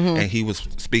day, and he was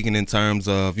speaking in terms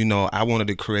of, I wanted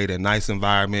to create a nice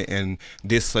environment and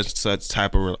this such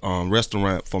type of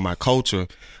restaurant for my culture,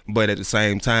 but at the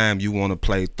same time you want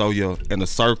to throw you in a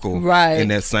circle, right, in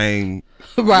that same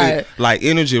right, like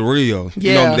energy real.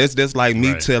 Yeah. That's like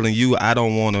me telling you I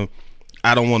don't want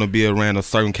to be around a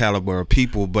certain caliber of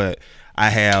people, but I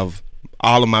have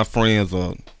all of my friends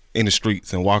are in the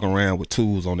streets and walking around with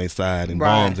tools on their side and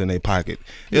bombs in their pocket.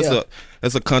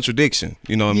 It's a contradiction.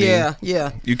 You know what I mean?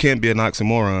 Yeah. You can't be an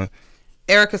oxymoron.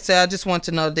 Erica said, I just want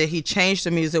to know that he changed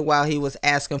the music while he was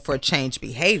asking for changed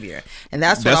behavior. And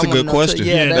that's what I want to know. That's a good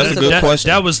question. That's a good question.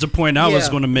 That was the point I was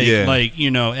going to make. Yeah. Like,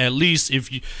 at least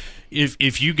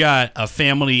if you got a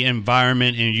family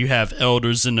environment and you have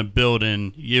elders in the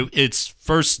building,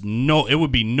 it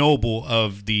would be noble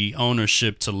of the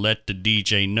ownership to let the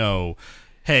DJ know,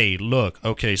 hey, look,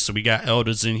 okay, so we got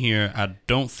elders in here. I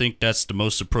don't think that's the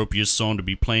most appropriate song to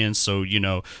be playing, so,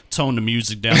 tone the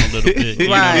music down a little bit. You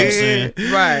know what I'm saying?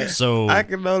 Right. So I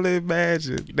can only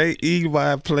imagine. They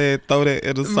EY playing, throw that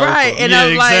in a circle. Right. And yeah,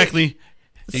 I'm exactly. Like,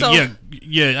 so,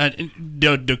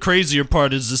 the crazier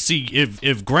part is to see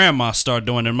if grandma start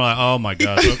doing it. I'm like, oh my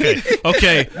gosh,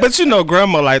 okay. But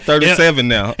grandma like 37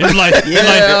 now. It's like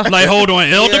hold on,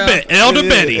 Elder Betty, Elder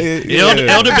Betty.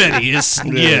 It's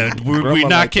we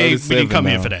not we didn't come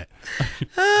here for that.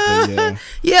 I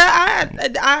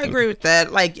agree with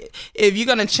that. Like, if you're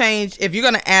gonna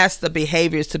ask the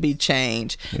behaviors to be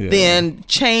changed, then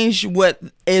change what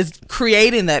is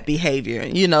creating that behavior.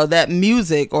 That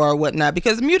music or whatnot,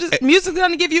 because music's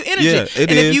gonna give you energy.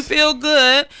 If you feel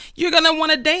good, you're gonna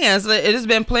want to dance. It has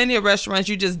been plenty of restaurants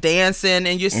you just dancing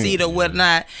in your seat or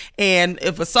whatnot, and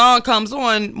if a song comes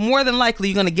on, more than likely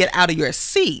you're gonna get out of your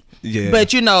seat. Yeah.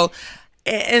 But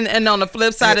And on the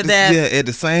flip side of that, at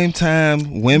the same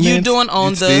time, women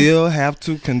still have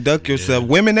to conduct yourself,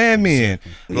 women and men.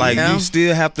 Like, you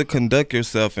still have to conduct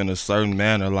yourself in a certain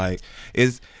manner. Like,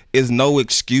 it's no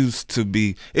excuse for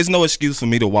me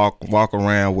to walk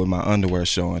around with my underwear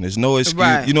showing. There's no excuse.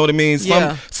 Right. You know what I mean?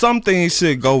 Some things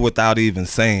should go without even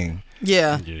saying.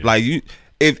 Yeah. Like,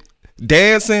 if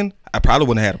dancing, I probably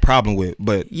wouldn't have had a problem with,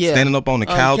 but standing up on the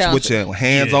couch with your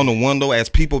hands on the window as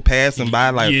people passing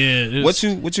by, like, what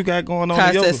you got going on?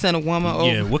 That sent a woman over.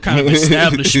 Yeah, what kind of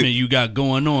establishment you got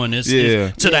going on? It's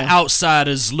to the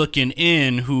outsiders looking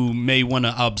in who may want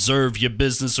to observe your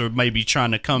business or maybe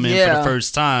trying to come in for the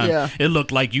first time. Yeah. It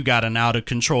looked like you got an out of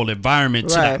control environment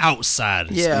to the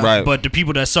outsiders. Yeah. Right. But the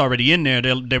people that's already in there,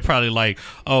 they're probably like,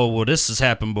 oh, well, this has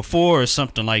happened before or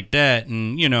something like that,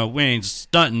 and we ain't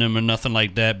stunting them or nothing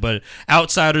like that, but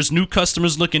outsiders, new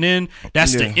customers looking in,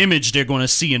 that's the image they're going to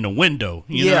see in the window.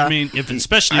 You know what I mean?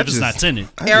 Especially if it's not tinted.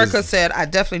 Erica said, I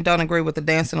definitely don't agree with the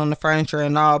dancing on the furniture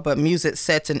and all, but music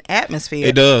sets an atmosphere.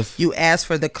 It does. You ask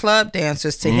for the club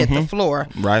dancers to hit the floor.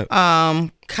 Right.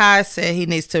 Kai said he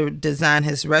needs to design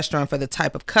his restaurant for the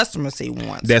type of customers he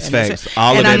wants. That's facts.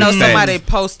 And I know somebody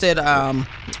posted a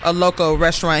local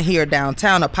restaurant here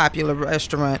downtown, a popular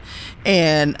restaurant,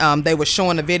 and they were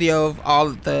showing a video of all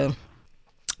of the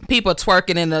people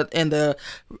twerking in the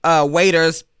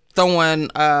waiters throwing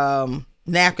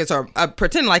napkins or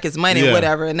pretending like it's money or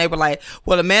whatever, and they were like,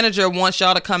 well, the manager wants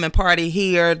y'all to come and party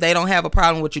here. They don't have a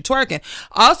problem with you twerking.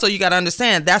 Also, you got to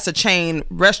understand that's a chain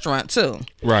restaurant too,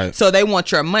 right? So they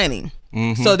want your money.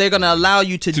 Mm-hmm. So they're going to allow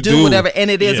you to do whatever, and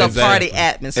it is a party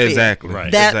atmosphere. Exactly. Right.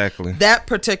 That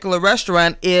particular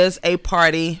restaurant is a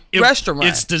party restaurant.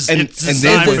 It's designed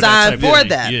for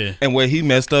that. Yeah. And where he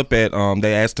messed up at,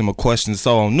 they asked him a question.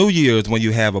 So on New Year's, when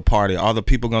you have a party, are the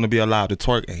people going to be allowed to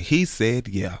twerk? And he said,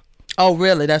 yeah. Oh,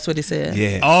 really? That's what he said?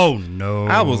 Yeah. Oh, no.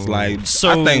 I was like,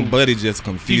 I think Buddy just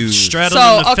confused. Wait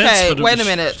a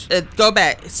minute. Go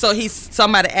back. So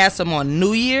somebody asked him on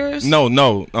New Year's? No.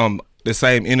 The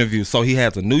same interview. So he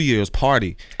has a New Year's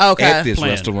party at this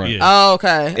restaurant. Yeah. Oh,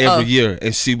 okay. Every year.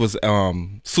 And she was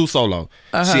Sue Solo.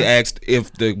 She asked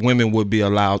if the women would be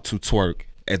allowed to twerk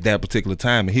at that particular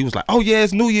time, and he was like, "Oh yeah,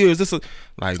 it's New Year's."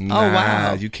 Like, nah,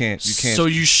 wow. you can't. So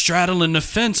you straddling the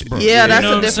fence, bro. Yeah, that's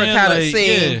a different kind of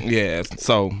scene. Yeah.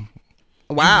 So,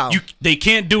 wow, they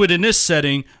can't do it in this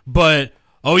setting, but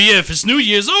if it's New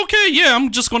Year's, okay, yeah,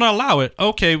 I'm just gonna allow it.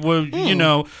 Okay, well,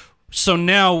 So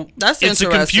now it's a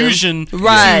confusion,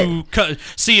 right?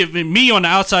 See, if me on the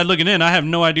outside looking in, I have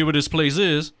no idea what this place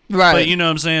is, right? But you know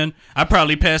what I'm saying? I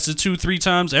probably passed it 2-3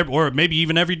 times, or maybe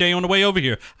even every day on the way over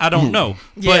here. I don't know.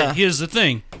 But here's the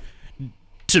thing: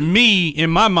 to me, in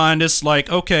my mind, it's like,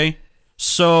 okay,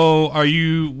 so are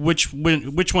you? Which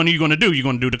one are you going to do? You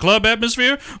going to do the club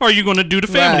atmosphere, or are you going to do the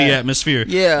family atmosphere?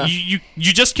 Yeah, you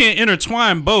just can't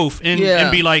intertwine both and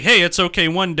be like, hey, it's okay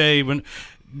one day when.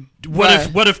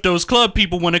 What if those club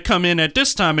people want to come in at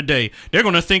this time of day? They're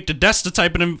going to think that that's the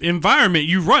type of environment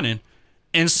you running.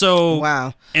 And so,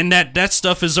 and that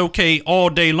stuff is okay all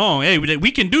day long. Hey,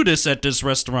 we can do this at this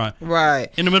restaurant, right?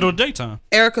 In the middle of the daytime.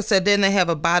 Erica said, didn't they have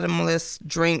a bottomless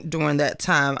drink during that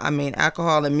time? I mean,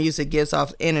 alcohol and music gives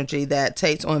off energy that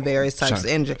takes on various types of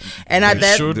energy. And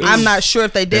I'm not sure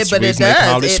if they did, but it does. They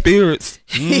call it spirits,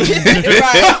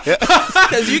 right?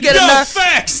 Because you get enough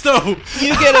facts, though.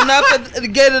 You get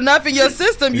enough in your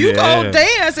system. You go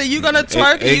dance and you gonna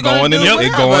twerk. You gonna do whatever.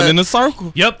 It going in a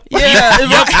circle. Yep. Yeah.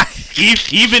 Yep.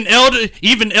 Even Elder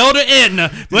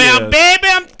Edna. Well, baby,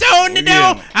 I'm throwing it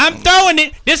on. I'm throwing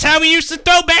it. This how we used to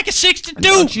throw back in '62.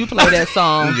 Don't you play that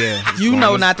song? You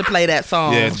know not to play that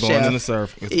song. Yeah, it's going in a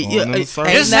circle. It's going in a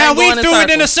circle. This is how we threw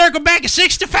it in a circle back in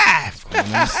 '65. Going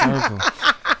in a circle.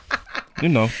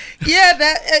 Yeah,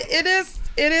 that it is.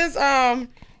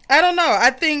 I don't know.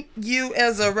 I think you,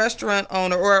 as a restaurant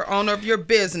owner or owner of your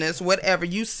business, whatever,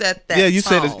 you set that. You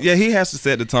tone. said it. Yeah, he has to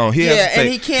set the tone. He has to take, and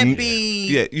he can't be.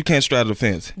 Yeah, you can't straddle the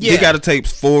fence. He got to take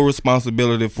full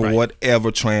responsibility for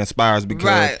whatever transpires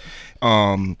because,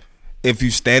 if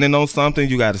you standing on something,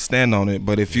 you got to stand on it.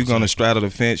 But if you're gonna straddle the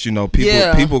fence,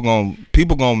 people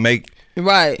gonna make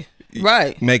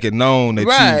make it known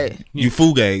that you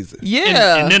fugazi.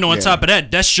 Yeah, and then on top of that,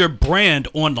 that's your brand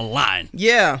on the line.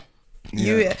 Yeah.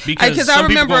 Because I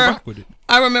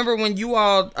remember when you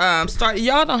all started.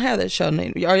 Y'all don't have that show.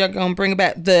 Are y'all gonna bring it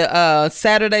back? The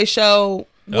Saturday show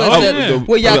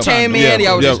where y'all came in.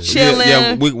 Y'all were just chilling.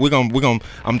 Yeah, we're gonna.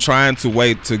 I'm trying to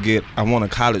wait to get. I want a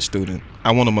college student.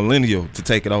 I want a millennial to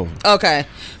take it over. Okay,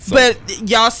 but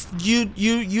y'all,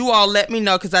 you all let me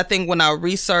know because I think when I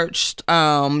researched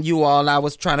you all, I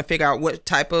was trying to figure out what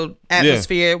type of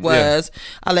atmosphere it was.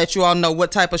 I let you all know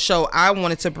what type of show I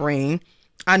wanted to bring.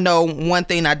 I know one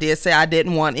thing I did say, I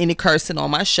didn't want any cursing on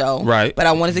my show. Right. But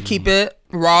I wanted to keep it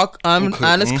raw,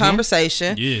 honest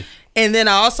conversation. Yeah. And then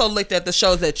I also looked at the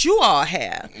shows that you all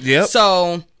have. Yep.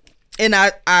 So, and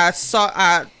I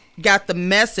got the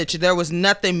message. There was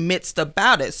nothing mixed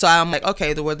about it. So I'm like,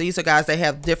 okay, well, these are guys, they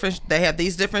have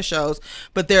these different shows,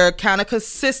 but they're kind of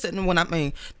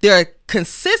consistent. They're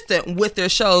consistent with their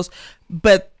shows,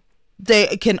 but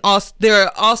they're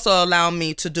also allowing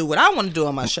me to do what I want to do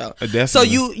on my show. Definitely. So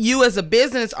you as a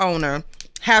business owner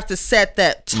have to set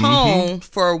that tone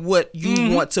for what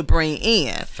you want to bring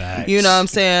in. Facts. You know what I'm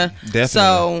saying? Definitely.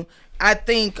 So I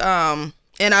think, and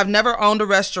I've never owned a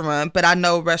restaurant, but I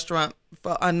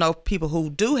know people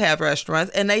who do have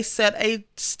restaurants, and they set a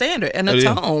standard and a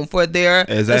tone for their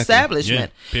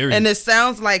establishment. Yeah, and it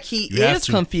sounds like he is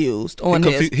confused on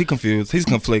this. He's confused. He's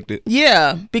conflicted.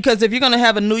 Yeah, because if you're going to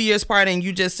have a New Year's party and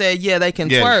you just said, they can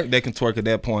twerk. They can twerk at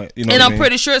that point. You know and I'm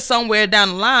pretty sure somewhere down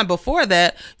the line before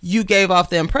that, you gave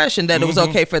off the impression that it was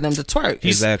okay for them to twerk.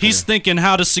 He's thinking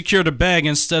how to secure the bag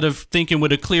instead of thinking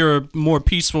with a clearer, more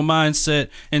peaceful mindset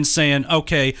and saying,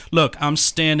 okay, look, I'm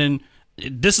standing...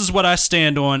 This is what I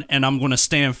stand on, and I'm going to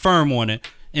stand firm on it,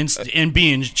 and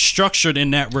being structured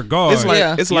in that regard.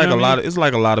 It's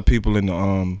like a lot of people in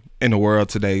the world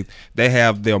today. They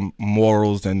have their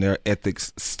morals and their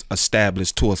ethics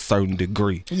established to a certain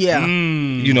degree. Yeah,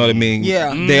 you know what I mean.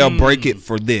 Yeah, they'll break it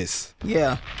for this.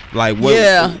 Yeah, like what?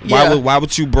 Why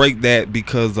would you break that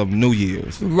because of New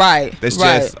Year's? Right. That's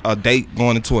just a date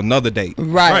going into another date.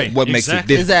 Right. What makes it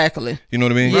different? Exactly. You know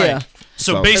what I mean? Yeah. Right.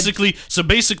 So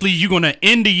basically, you're gonna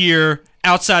end the year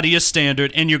outside of your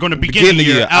standard, and you're gonna begin the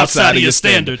year outside of your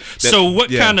standard. So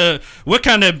what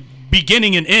kind of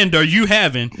beginning and end are you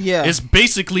having? Yeah, it's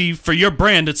basically for your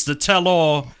brand. It's the tell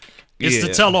all. It's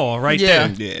the tell all right there.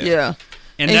 Yeah.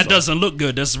 And that doesn't look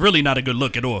good. That's really not a good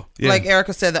look at all. Yeah. Like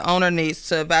Erica said, the owner needs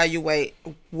to evaluate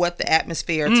what the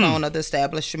atmosphere tone of the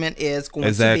establishment is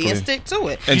going to be and stick to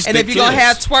it. And if you're going to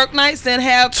have twerk nights, then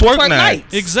have twerk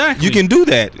nights. Exactly. You can do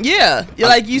that. Yeah.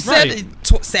 Like you said,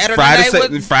 Saturday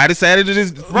night. Friday, Saturday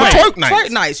is twerk nights.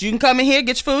 Twerk nights. You can come in here,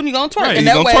 get your food, and you're going to twerk. Right. And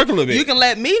that way, twerk a little bit. you can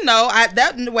let me know.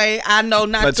 That way I know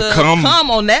not to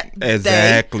come on that day.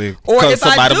 Exactly. Or if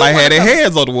somebody might have their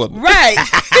hands on the woman. Right.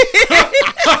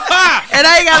 And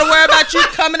I ain't got to worry about you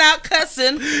coming out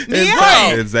cussing me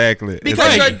out. Exactly.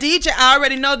 Because your DJ, I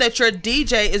already know that your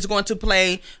DJ is going to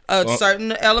play a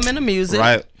certain element of music.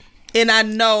 Right. And I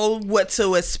know what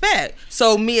to expect.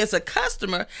 So me as a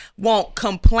customer won't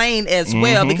complain as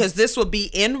well because this will be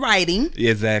in writing.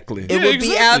 Exactly. It will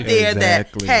be out there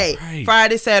that, hey,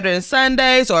 Friday, Saturday, and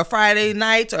Sundays or Friday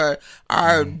nights or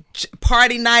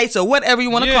party nights or whatever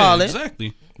you want to call it.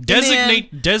 Exactly.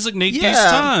 Designate these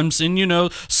times.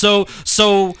 And, so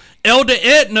Elder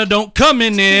Edna don't come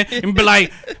in there and be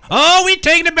like, oh, we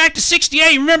taking it back to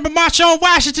 68. Remember March on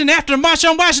Washington? After the March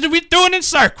on Washington, we threw it in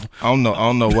circle. I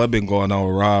don't know what been going on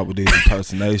with Rob with these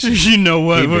impersonations. You know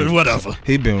what? Whatever.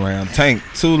 He been around Tank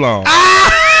too long.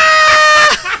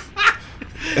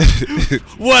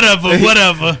 Whatever.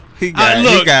 He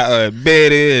got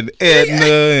Betty and Edna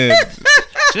and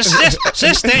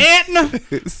Sister Edna.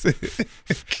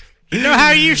 You know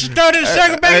how you used to throw it in a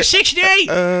circle back in 68?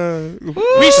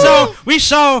 We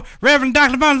saw Reverend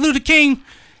Dr. Martin Luther King,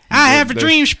 I Have a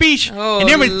Dream speech, and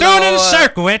then we threw it in a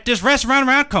circle at this restaurant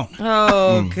around the corner.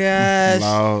 Oh, gosh.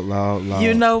 Lord.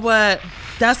 You know what?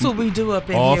 That's what we do up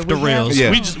in here. Off the rails.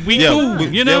 We cool.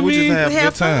 You know what I mean? We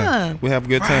have fun. We have a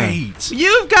good time.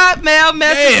 You've got mail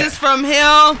messages from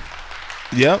him.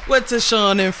 Yep. With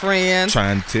Tashawn and friends.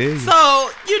 Trying to tell you. So,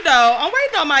 I'm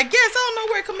waiting on my guest. I don't know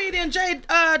where comedian Jay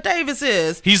Davis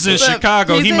is. He's in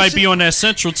Chicago. He might be on that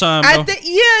Central Time, though. I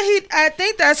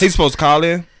think that's... He's supposed to call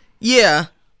in? Yeah.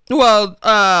 Well,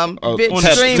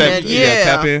 streaming.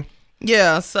 Tap in.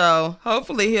 Yeah, so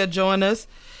hopefully he'll join us.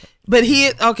 But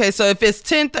so if it's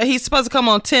 10, he's supposed to come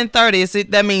on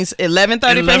 10:30. That means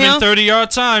 11:30 for him? 11:30 our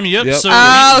time, yep. So he's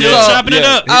still chopping it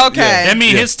up. Okay. That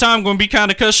means his time going to be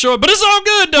kind of cut short, but it's all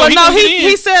good, though. Well,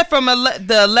 he said from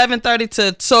the 11:30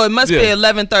 to, so it must be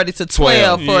 11:30 to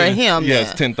 12 for him. Yeah,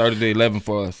 it's 10:30 to 11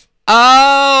 for us.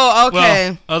 Oh,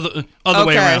 okay. Well, other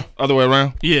way around. Other way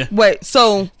around? Yeah. Wait,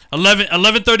 so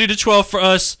 11:30 to 12 for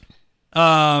us.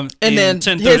 And then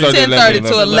 10:30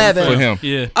 to 11 for him.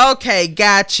 Yeah. Okay,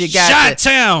 gotcha.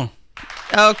 Shot-town.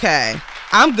 Okay.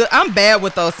 I'm good. I'm bad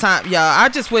with those times, y'all. I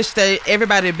just wish that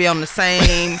everybody would be on the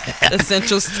same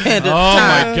Essential Standard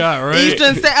time. Oh my God, right?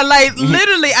 Eastern Standard, like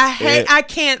literally, I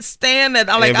can't stand that.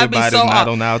 Like I'd be so not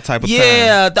on our type of time.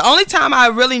 Yeah, the only time I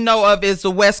really know of is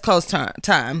the West Coast time.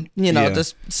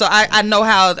 So I know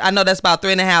that's about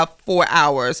 3.5, 4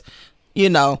 hours.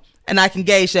 And I can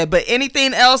gauge that. But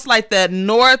anything else like that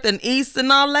North and East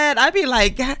and all that, I'd be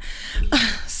like,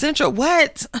 Central,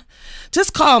 what?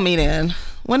 Just call me then.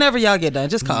 Whenever y'all get done,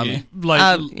 just call me.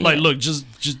 Look,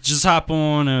 just hop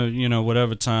on,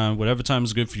 whatever time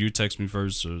is good for you. Text me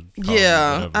first. Or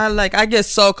I get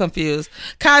so confused.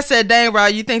 Kai said, "Dang,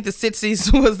 Rob, you think the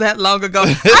 60s was that long ago?"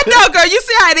 I know, girl. You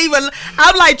see how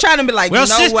I'm like trying to be like, I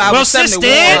was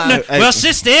 71.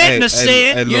 Sister Edna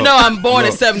said, I'm born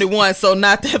in 71, so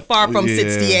not that far from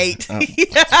 68.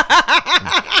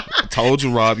 Told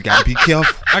you, Rob, you gotta be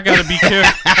careful. I gotta be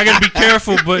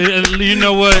careful, but you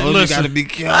know what? Listen, you gotta be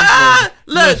careful.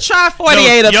 Look, try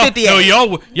 48 or 58. No,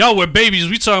 y'all were babies.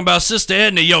 We talking about Sister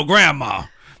Edna, your grandma,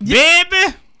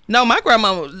 baby. No, my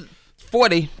grandma was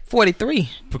 43.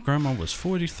 But grandma was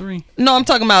 43. No, I'm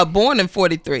talking about born in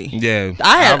 43. Yeah,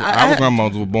 our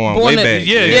grandmas were born way back.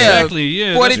 Yeah, exactly.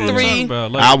 Yeah, 43.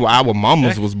 Our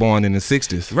mamas was born in the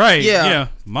 60s. Right. Yeah.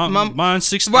 Mine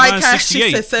 60. Right. Mine 68.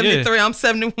 She said 73. Yeah. I'm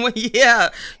 71. Yeah.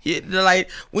 Like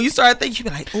when you start thinking,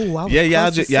 you be like, oh, I was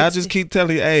y'all just keep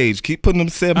telling your age. Keep putting them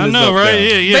 70s. I know, up right?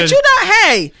 There. Yeah. But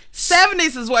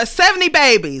 70s is what? 70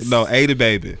 babies. No, 80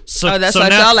 babiys. So that's why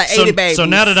y'all are 80 babies. So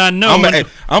now that I know, what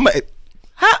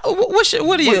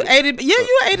are you? 80? Yeah,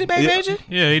 you 80 baby, ain't you?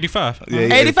 Yeah, 85. Yeah,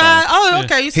 85? Oh,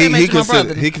 okay. You said my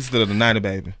brother. He considered a 90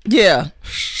 baby. Yeah.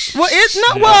 Well, it's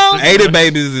not. Well, 80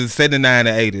 babies is 79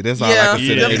 to 80. That's all I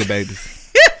consider 80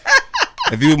 babies.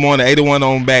 If you were born in 81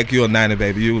 on back, you're a 90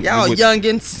 baby. Y'all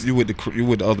youngins. You with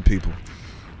the other people.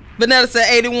 Vanessa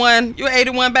said 81. You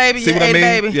 81 baby. See you what 80 I mean?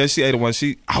 baby. Yeah, she 81.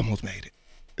 She almost made it.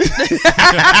 Wait a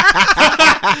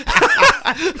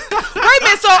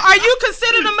minute. So, are you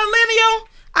considered a millennial?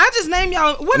 I just named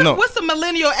y'all. What's the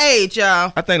millennial age,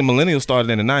 y'all? I think the millennial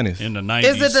started in the 90s. In the 90s.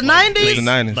 Is it the 90s? It's the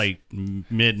 90s. Like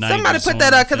mid-90s. Somebody put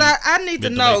that up because I need to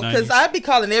know because I'd be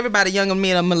calling everybody younger than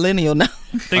me a millennial now.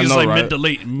 I think it's like mid to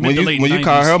late 90s. When you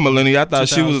call her millennial, I thought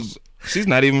 2000s. She's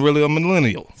not even really a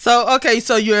millennial. So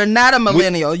you're not a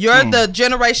millennial. You're the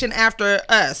generation after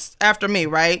us, after me,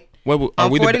 right? I'm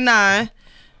 49.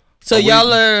 So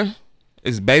y'all are.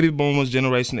 It's baby boomers,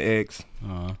 Generation X.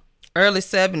 Early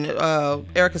 70s.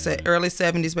 Erica said early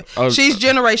 70s. She's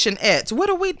Generation X. What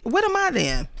am I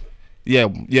then? Yeah.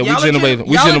 We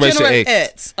Generation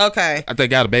X. Okay. I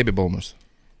think y'all the baby boomers.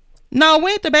 No,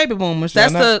 we ain't the baby boomers.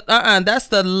 That's that's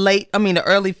the the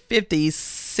early 50s,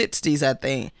 60s, I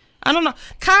think. I don't know.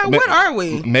 Kai, what are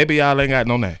we? Maybe y'all ain't got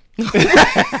no name. We may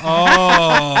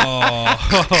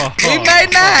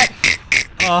not.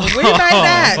 We may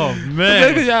not. Oh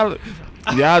man. Maybe y'all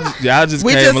just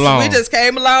came along. We just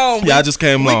came along. Y'all just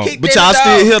came along. But y'all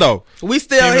still here though. We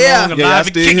still here. Yeah, y'all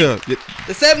still here.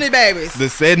 The 70 babies. The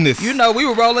 70s. You know, we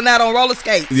were rolling out on roller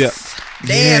skates. Yeah.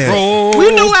 Dancing.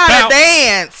 We knew how to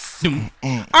dance.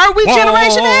 Are we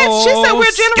Generation X? She said we're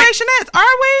Generation X.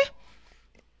 Are we?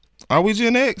 Are we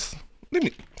Gen X? I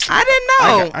didn't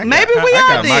know. Maybe we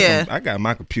are then. I got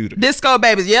my computer. Disco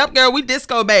babies. Yep, girl, we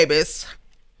disco babies.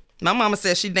 My mama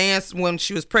said she danced when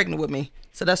she was pregnant with me.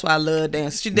 So that's why I love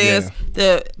dance. She danced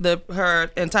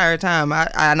her entire time.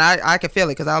 I can feel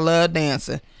it because I love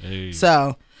dancing. Hey.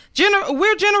 So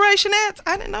we're Generation X?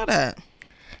 I didn't know that.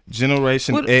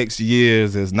 Generation X years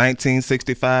is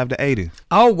 1965 to 80.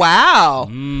 Oh, wow.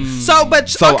 So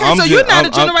you're not a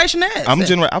Generation X. I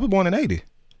was born in 80.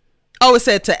 Oh, it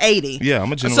said to 80. Yeah,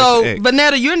 I'm a Generation X. So,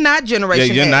 Vanetta, you're not Generation X.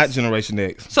 Yeah, you're not Generation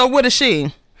X. So, what is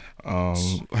she?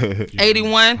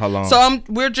 81. How long? So,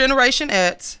 we're Generation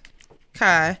X.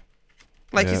 Kai.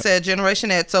 Like you said,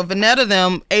 Generation X. So, Vanetta,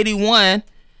 them, 81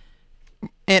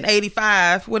 and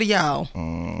 85. What are y'all?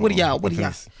 What are y'all?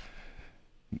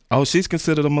 Oh, she's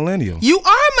considered a millennial. You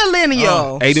are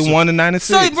millennial. 81 to 96.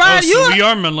 So, Ryan, we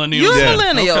are millennials. You're a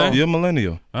millennial. Okay. You're a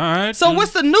millennial. All right. So,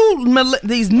 what's the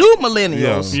these new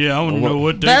millennials? Yeah, I want to know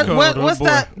what they call. What's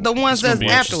that? The ones that's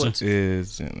afterwards.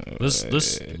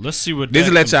 Let's see what. Just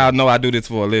to let y'all know, I do this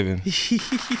for a living.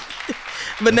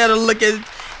 Vanetta looking,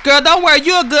 girl. Don't worry,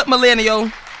 you're a good millennial.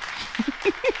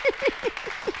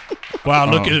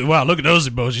 Wow! Look at those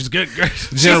emojis. Good.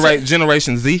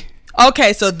 Generation Z.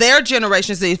 Okay, so their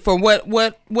Generation Z for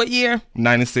what year?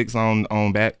 96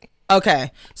 on back.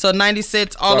 Okay, so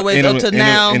 96 all the way up to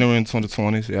now. Entering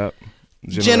 2020s, yep.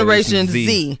 Generation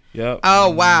Z. Yep.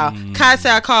 Oh, wow. Kai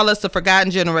said I call us the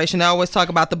forgotten generation. I always talk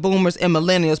about the boomers and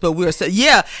millennials, but I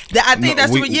think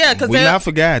because we're not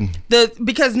forgotten.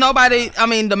 Because the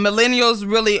millennials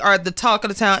really are the talk of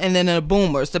the town, and then the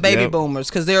boomers, the baby boomers,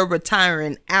 because they're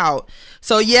retiring out.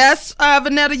 So, yes,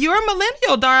 Vanetta, you're a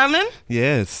millennial, darling.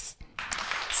 Yes.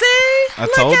 See? I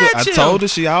told her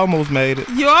she almost made it.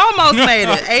 You almost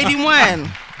made it. 81.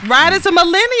 Right, it's a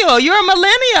millennial. You're a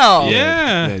millennial.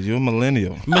 Yeah, you're a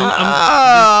millennial. Look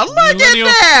at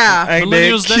that.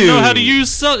 Millennials that know how to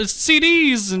use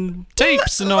CDs and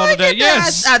tapes and all of that.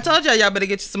 Yes. I told y'all better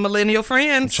get you some millennial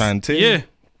friends. I'm trying to tell you. Yeah.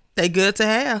 They good to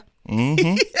have.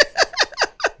 Mm-hmm.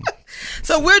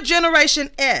 So we're Generation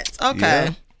X. Okay.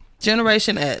 Yeah.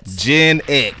 Generation X. Gen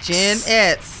X. Gen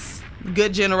X.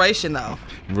 Good generation, though.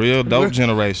 Real dope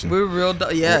generation. We're real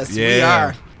dope. Yes, we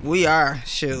are. We are.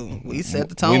 Shoot, we set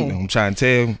the tone. I'm trying to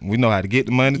tell you, we know how to get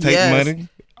the money, take the money,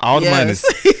 all the monies.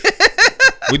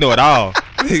 We know it all.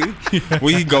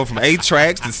 We can go from 8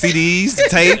 tracks to CDs to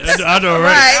tapes. I know,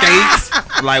 right?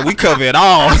 Skates. Like, we cover it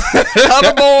all.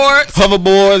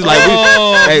 Hoverboards.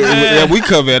 Like, we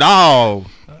cover it all.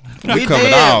 We cover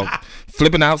it all.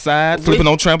 Flipping outside, flipping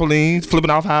on trampolines, flipping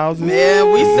off houses. Yeah,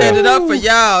 we set it up for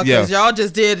y'all because y'all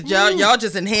just did it. Y'all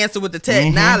just enhanced it with the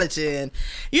technology. And,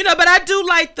 but I do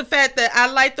like the fact that I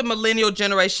like the millennial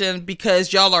generation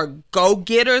because y'all are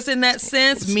go-getters in that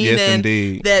sense.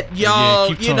 Meaning that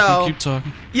y'all, keep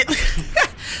talking.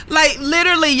 Like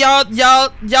literally y'all, you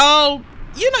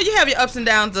have your ups and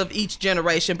downs of each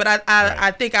generation, but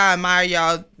I think I admire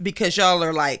y'all because y'all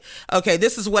are like, okay,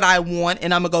 this is what I want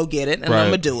and I'm going to go get it and I'm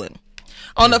going to do it.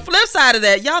 On the flip side of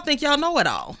that, y'all think y'all know it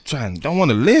all. Don't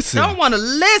want to listen. Don't want to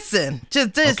listen.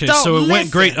 Just okay, don't so it listen.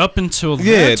 went great up until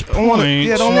that point.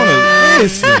 Don't want to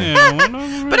listen.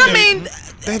 But I mean,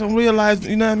 they don't realize,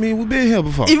 you know what I mean? We've been here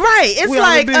before. Right. It's we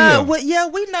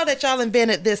know that y'all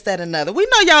invented this, that, and another. We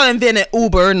know y'all invented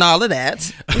Uber and all of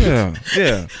that.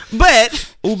 Yeah.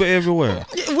 But Uber everywhere.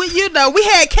 We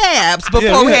had cabs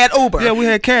before we had Uber. Yeah, we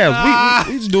had cabs.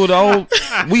 We just do it all.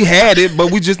 We had it,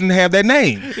 but we just didn't have that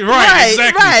name. Right,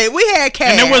 exactly. Right. We had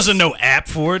cabs. And there wasn't no app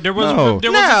for it. There wasn't. No.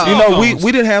 There wasn't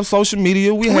we didn't have social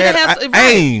media. We had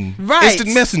AIM,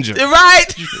 Instant Messenger. Right.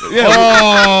 Yeah.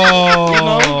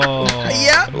 Oh.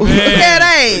 Yep. We had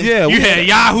AIM. Yeah. You had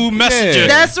Yahoo Messenger. Yeah.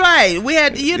 That's right. We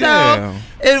had,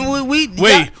 and we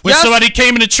Wait, when somebody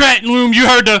came in the chat room, you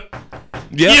heard the.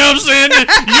 Yep. You know what I'm saying?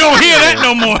 You don't hear that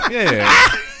no more. Yeah.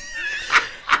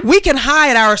 We can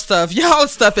hide our stuff. Y'all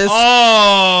stuff is.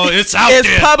 Oh, it's out there.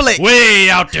 It's public. Way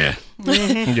out there.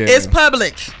 Yeah. It's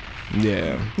public.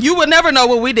 Yeah. You would never know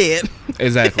what we did.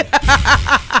 Exactly.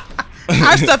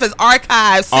 Our stuff is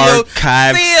archived,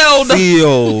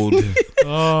 sealed,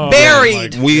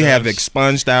 buried. We have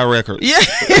expunged our records. Yeah.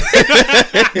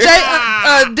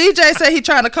 DJ said he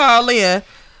trying to call in.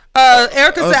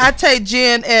 Erica said, I take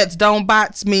Gen X, don't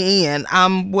box me in.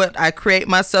 I'm what I create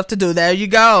myself to do. There you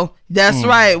go. That's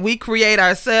right. We create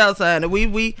ourselves, honey.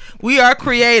 We are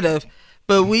creative.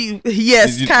 But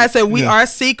Kai said we are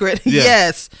secret. Yeah.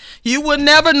 Yes. You would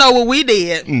never know what we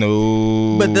did.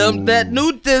 No. But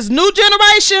this new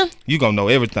generation, you gonna know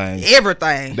everything.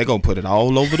 Everything. They gonna put it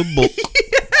all over the book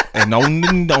and on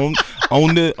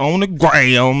the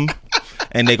gram.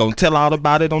 And they gonna tell all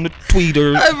about it on the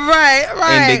Twitter. Right.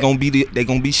 And they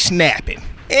gonna be snapping.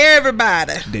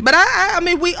 Everybody. But I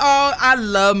mean I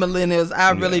love millennials.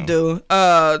 I really do.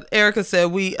 Erica said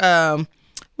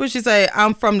what'd she say?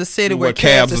 I'm from the city where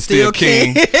cabs are still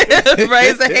king.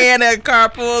 Raise a hand and a car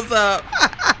pulls up.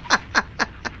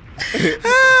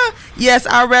 Yes,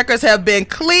 our records have been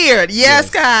cleared.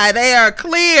 Yes, Kai, they are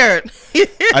cleared.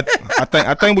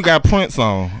 I think we got Prince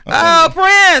on.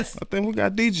 Prince. I think we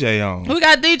got DJ on. We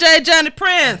got DJ Johnny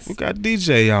Prince. We got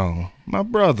DJ on. My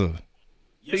brother.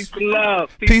 Peace and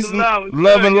love. Peace and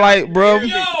love and light, bro.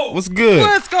 Yo. What's good?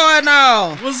 What's going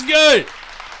on? What's good?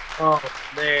 Oh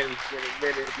man, it's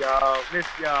been a minute, y'all. Miss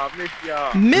y'all.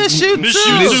 Miss you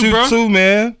Miss you bro. too,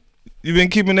 man. You been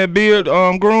keeping that beard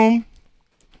groomed?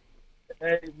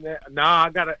 Hey man, nah, I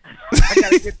gotta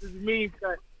get this meme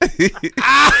cut.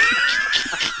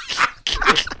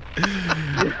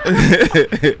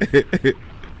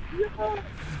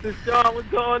 Sean, what's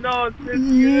going on?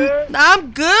 Good?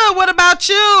 I'm good. What about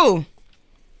you?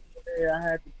 Yeah, I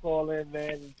had to call in,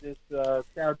 man, and just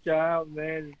shout y'all out,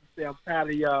 man, and just say I'm proud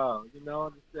of y'all. You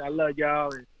know, just say I love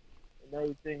y'all, and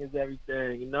everything is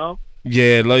everything. You know.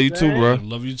 Yeah, love you too, bro.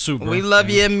 Love you too, bro. We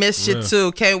love you and miss you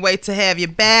too. Can't wait to have you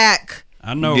back.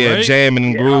 I know, yeah, right? jamming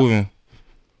and grooving.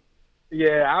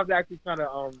 Yeah, I was actually trying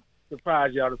to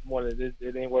surprise y'all this morning. It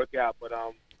didn't work out, but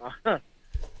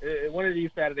one of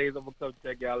these Saturdays I'm gonna come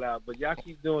check y'all out. But y'all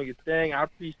keep doing your thing. I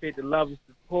appreciate the love and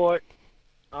support.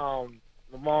 My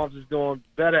mom's is doing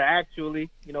better,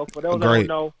 actually. You know, for those that don't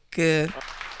know, good.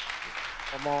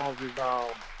 My mom's is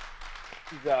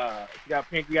she got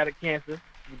pancreatic cancer.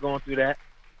 She's going through that.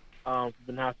 She's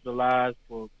been hospitalized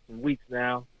for some weeks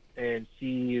now, and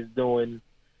she is doing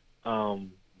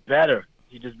better.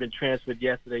 She just been transferred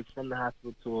yesterday from the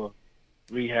hospital to a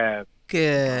rehab.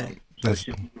 Good. So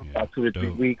she's about 2 to 3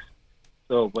 weeks.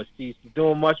 So, but she's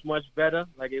doing much better.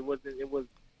 Like it was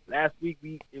last week.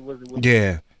 It was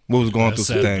yeah. What was going through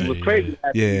some things? It was crazy.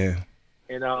 Yeah.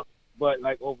 And but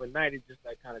like overnight, it just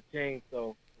like kind of changed.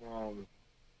 So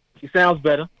she sounds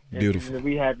better. Beautiful. She's in the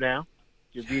rehab now.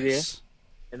 She'll be there.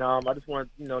 And I just want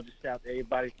to just shout to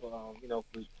everybody for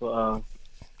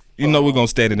we're gonna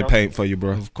stand in the paint for you,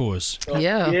 bro. Of course.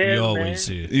 Yeah. We always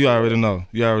here. You already know.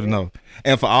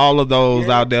 And for all of those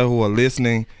out there who are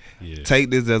listening, take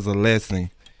this as a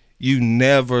lesson. You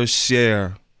never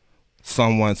share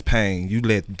someone's pain. You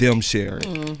let them share it.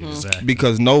 Mm-hmm. Exactly.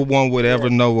 Because no one would ever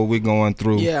know what we're going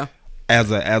through. Yeah.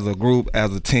 As a group,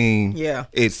 as a team, yeah,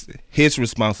 it's his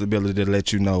responsibility to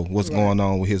let you know what's going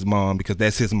on with his mom, because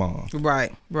that's his mom.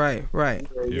 Right.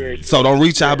 Yeah. So don't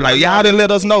reach out like, y'all didn't let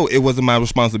us know. It wasn't my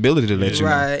responsibility to let you know.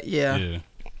 Right. Yeah.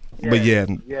 But yeah.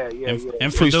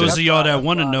 And for those of y'all that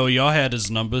want to know, y'all had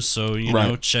his number, so you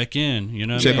know, check in. You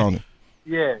know, check on it.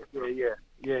 Yeah. So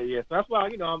that's why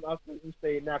I'm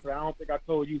saying now, because I don't think I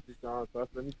told you, Sean. So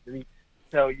let me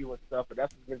tell you and stuff. But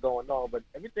that's what's been going on. But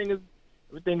everything is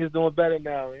doing better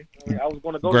now. I was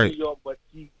going to go to New York, but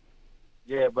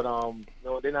they're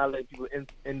not letting people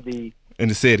in the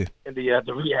city, in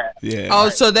the rehab. Yeah. Oh,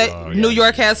 so New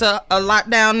York has a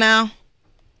lockdown now.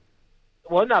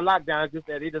 Well, not lockdown, it's just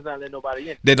that he does not let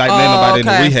nobody in. They let nobody in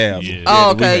the rehab. Yeah.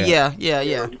 Okay.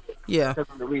 Yeah. Because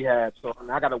of the rehab, so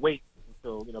I gotta wait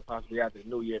until possibly after the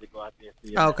New Year to go out there and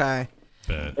see. Okay.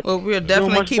 Bad. Well, we're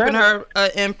definitely keeping her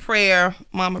in prayer,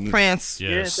 Mama Prince.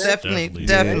 Yes,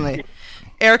 definitely.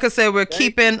 Erica said we're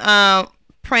keeping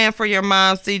praying for your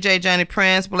moms, DJ Johnny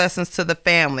Prince. Blessings to the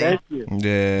family. Thank you.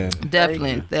 Yeah.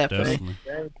 Definitely.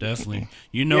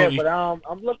 You know. Yeah, but I'm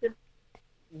looking.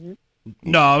 Mm-hmm.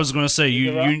 No, I was gonna say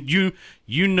you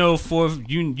know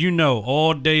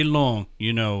all day long.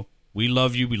 You know we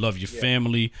love you. We love your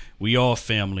family. We all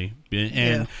family.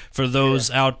 And for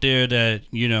those out there that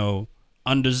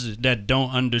that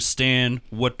don't understand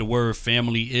what the word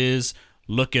family is,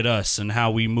 look at us and how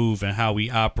we move and how we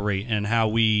operate and how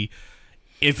we.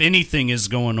 If anything is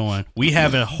going on, we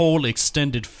have a whole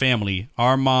extended family.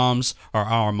 Our moms are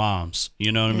our moms.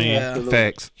 You know what I mean? Yeah.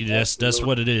 Facts. That's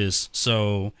what it is.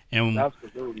 So, and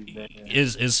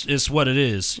it's what it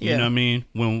is. You know what I mean?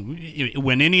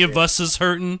 When any of us is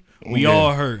hurting, we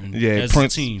all hurting. Yeah, as a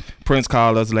team. Prince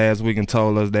called us last week and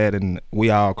told us that, and we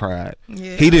all cried.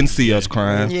 Yeah. He didn't see us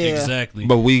crying. Yeah. Exactly.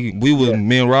 But we was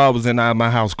me and Rob was in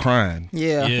my house crying.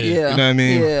 Yeah. You know what I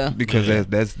mean? Yeah. Because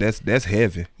that's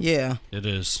heavy. Yeah. It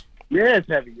is. Yeah, it's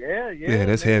heavy. Yeah. Yeah,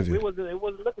 that's heavy. It wasn't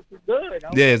looking too good.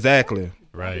 Yeah, exactly.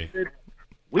 Right.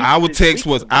 Our text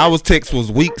was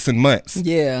weeks and months.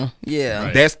 Yeah. Yeah.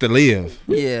 Right. That's to live.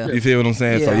 Yeah. You feel what I'm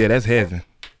saying? So that's heavy.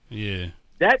 Yeah.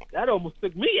 That almost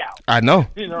took me out. I know.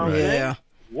 You know what I'm saying?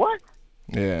 What?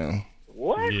 Yeah.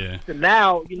 What? Yeah. So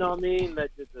now, you know what I mean? Like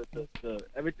the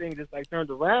everything just like turned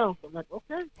around. So I'm like,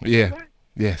 okay. Yeah. Okay.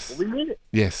 Yes. Well, we need it.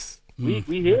 Yes. We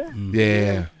here.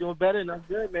 Yeah. Doing better, and I'm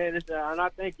good, man. And I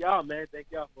thank y'all, man. Thank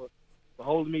y'all for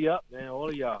holding me up, man. All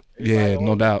of y'all. Yeah,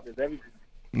 no doubt. Everything.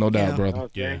 No doubt, brother.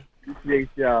 Okay. Yeah. Appreciate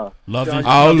y'all.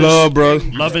 All love, bro.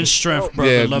 Love and strength,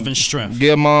 brother. Yeah. Love and strength.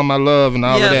 Give mom my love and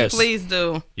all of that. Yes, please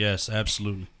do. Yes,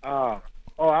 absolutely. I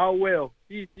will.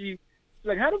 She's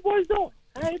like, how the boys doing?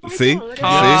 How everybody See? doing? See what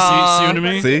I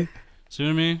mean? See? See what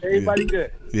I mean? Everybody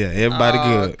good. Yeah, everybody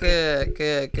good. Good.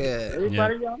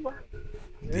 Everybody all right.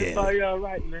 Everybody all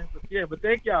right, man. But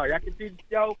thank y'all. Y'all continue the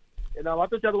show. And I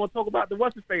thought y'all want to talk about the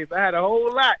what's his face. I had a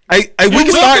whole lot. Hey, we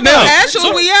can start now.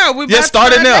 Actually, we are. Yeah,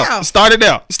 start it now. Start it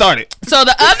now. Start it. So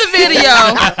the other video,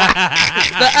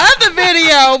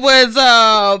 was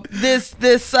this.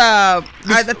 I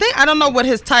don't know what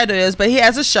his title is, but he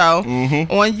has a show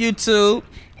on YouTube,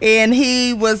 and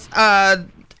he was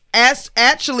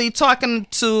actually talking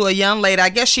to a young lady. I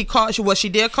guess she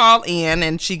did call in,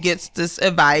 and she gets this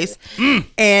advice,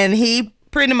 and he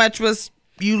pretty much was.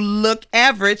 You look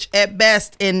average at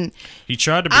best, and he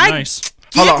tried to be nice.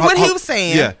 Hold on, he was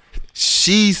saying. Yeah,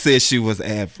 she said she was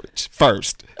average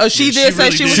first. Oh, she did say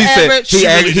she was average.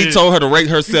 He told her to rate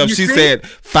herself. She said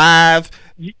 5,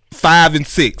 5, and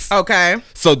 6. Okay.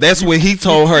 So that's what he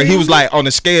told her. He was like, on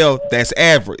the scale, that's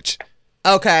average.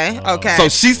 Okay. So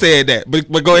she said that,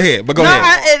 but go ahead.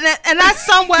 Ahead. I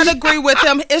somewhat agree with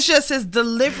him. It's just his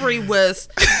delivery was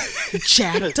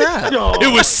jacked up.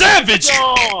 It was savage.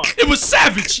 It was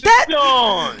savage. That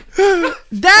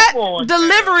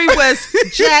delivery was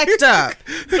jacked up.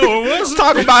 No, it wasn't.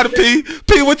 Talk about it, P.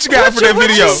 P, what you got for that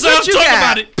video? What you got?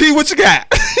 About it. P, what you got?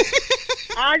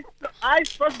 I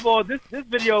first of all, this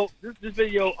video, it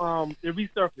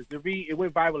resurfaced. It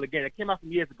went viral again. It came out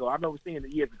from years ago. I remember seeing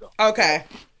it years ago. Okay.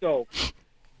 So,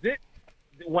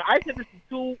 when I said this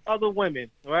to 2 other women,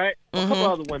 right, a couple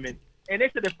other women, and they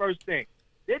said the first thing,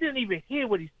 they didn't even hear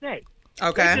what he said.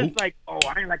 Okay. They just like, I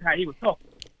didn't like how he was talking.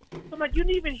 So I'm like, you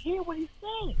didn't even hear what he's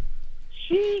saying.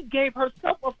 She gave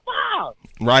herself a 5.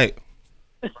 Right.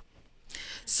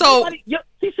 So,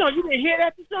 T-Sean, you didn't hear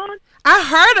that, T-Sean? I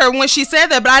heard her when she said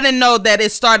that, but I didn't know that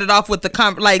it started off with the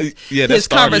his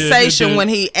conversation when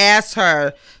he asked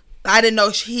her. I didn't know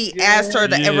he asked her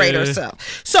to rate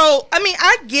herself. So, I mean,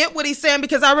 I get what he's saying,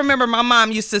 because I remember my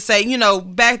mom used to say,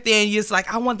 back then, you're just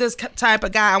like, I want this type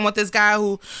of guy. I want this guy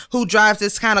who drives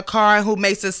this kind of car and who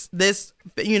makes this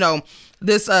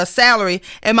salary.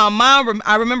 And my mom,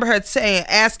 I remember her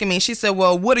asking me, she said,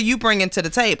 well, what are you bringing to the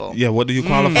table? Yeah, what do you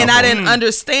qualify and for? I didn't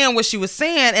understand what she was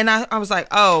saying. And I was like,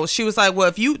 oh, she was like,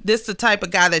 well, if this the type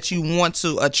of guy that you want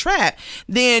to attract,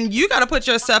 then you got to put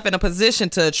yourself in a position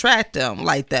to attract them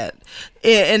like that.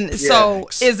 And so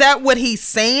is that what he's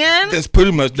saying? That's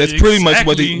pretty much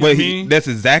what he that's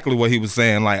exactly what he was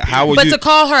saying. Like, how would you? But to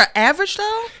call her average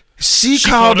though? She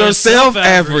called herself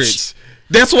average.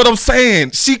 That's what I'm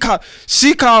saying. She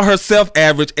called herself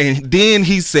average, and then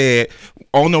he said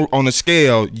on the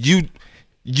scale, you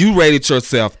rated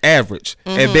yourself average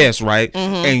at best, right?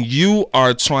 And you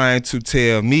are trying to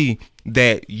tell me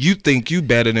that you think you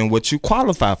better than what you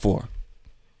qualify for.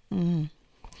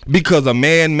 Because a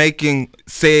man making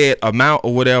said amount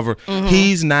or whatever,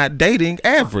 he's not dating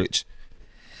average.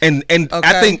 And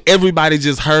I think everybody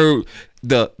just heard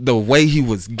the way he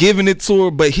was giving it to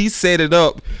her, but he set it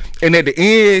up, and at the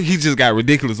end he just got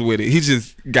ridiculous with it. He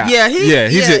just got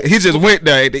he just went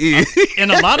there at the end.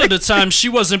 And a lot of the time she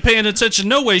wasn't paying attention.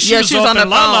 No way. She was off on in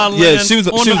La La Land. Yeah, she was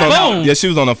on the phone. Yeah, she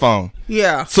was on the phone.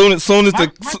 Yeah. Soon as my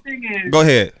thing is, go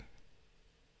ahead.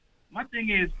 My thing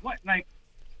is, what, like,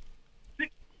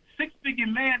 six-figure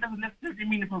man doesn't necessarily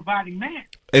mean a providing man.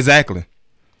 Exactly.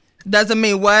 Doesn't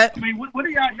mean what? I mean, what are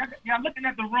y'all looking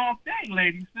at the wrong thing,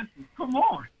 ladies, sisters? Come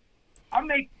on. I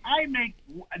make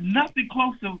nothing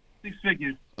close to 6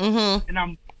 figures, and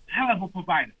I'm hell of a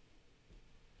provider.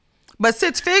 But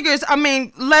 6 figures, I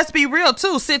mean, let's be real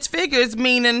too. 6 figures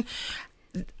meaning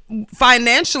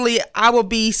financially I will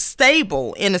be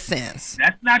stable in a sense.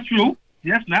 That's not true.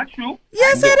 That's not true.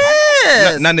 Yes,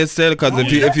 it is. Not necessarily, because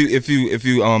if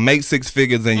you make 6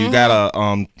 figures and you got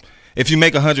a if you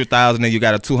make 100,000 and you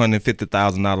got a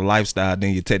 $250,000 lifestyle,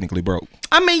 then you're technically broke.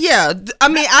 I mean, yeah. I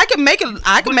mean, I can make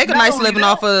a nice living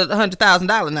off of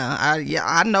 $100,000 now.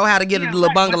 I know how to get a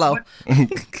little bungalow. But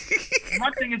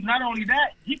my thing is, not only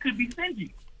that, he could be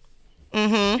stingy.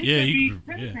 Mm-hmm.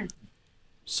 Yeah,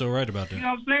 so right about that. You know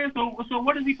what I'm saying? So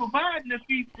what is he providing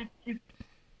if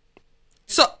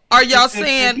So are y'all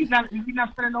saying he's not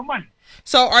spending no money?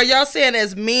 So are y'all saying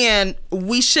as men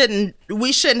we shouldn't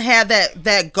have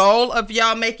that goal of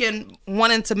y'all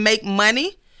wanting to make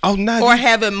money? Oh, no. Or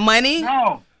having money?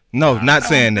 No, not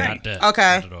saying that.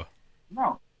 Okay.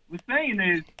 No, we're saying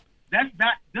is that's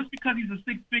not just because he's a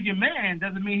 6-figure man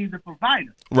doesn't mean he's a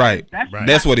provider. Right.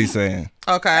 That's what he's saying.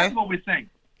 Okay. That's what we're saying.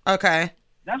 Okay.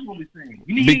 That's what we're saying.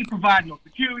 He ain't providing no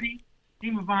security. He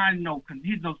ain't providing no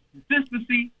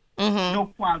consistency.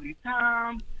 No quality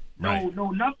time.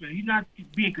 No nothing. He's not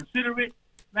being considerate.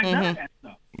 Like none of that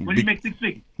stuff. But he makes 6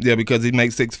 figures. Yeah, because he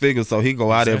makes 6 figures, so he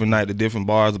go out every night to different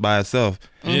bars by himself,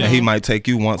 and he might take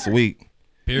you once a week.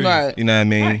 Period. Right. You know what I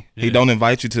mean? Right. He don't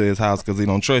invite you to his house because he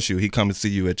don't trust you. He come and see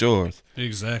you at yours.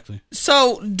 Exactly.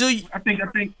 So do you? I think.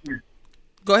 Yeah.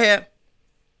 Go ahead.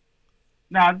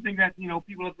 No, I think that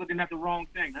people are looking at the wrong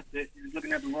thing. That's it. You're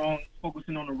looking at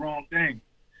focusing on the wrong thing.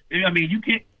 I mean, you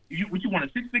can't. What you want, a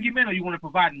 6-figure man or you want a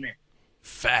providing man?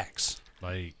 Facts.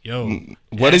 Like, yo,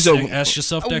 ask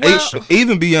yourself that question.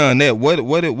 Even beyond that,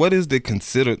 what is the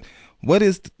considered? What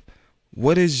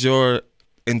is your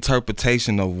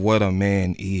interpretation of what a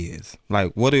man is?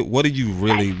 Like, what are you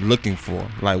really looking for?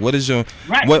 Like, what is your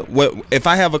what if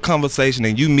I have a conversation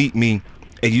and you meet me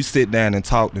and you sit down and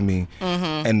talk to me,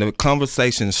 and the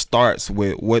conversation starts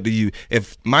with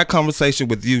if my conversation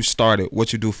with you started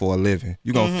what you do for a living,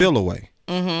 you're gonna feel away.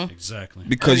 Exactly.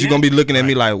 Because you're gonna be looking at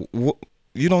me like, what?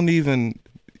 You don't even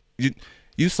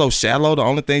you so shallow. The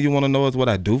only thing you want to know is what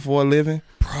I do for a living.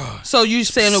 So you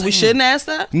saying that we shouldn't ask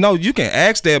that? No, you can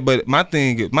ask that, but my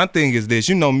thing is this.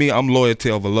 You know me, I'm loyalty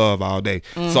over love all day.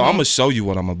 So I'm gonna show you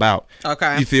what I'm about.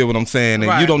 Okay. You feel what I'm saying?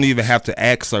 And you don't even have to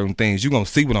ask certain things. You're gonna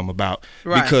see what I'm about.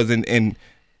 Right. Because in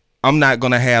I'm not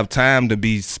gonna have time to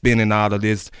be spending all of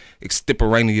this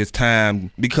extemporaneous time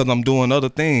because I'm doing other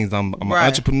things. I'm an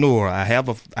entrepreneur. I have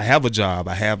a job.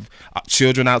 I have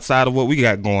children outside of what we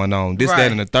got going on. This,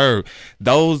 that, and the third.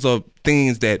 Those are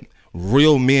things that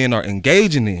real men are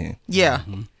engaging in. Yeah.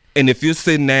 And if you're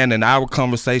sitting there and our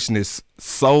conversation is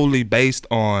solely based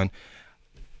on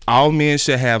all men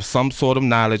should have some sort of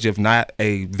knowledge, if not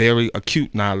a very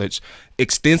acute knowledge,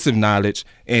 extensive knowledge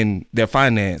in their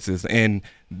finances and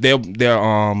their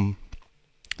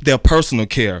personal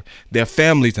care, their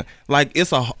family, like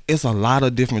it's a lot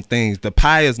of different things. The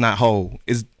pie is not whole;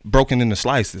 it's broken into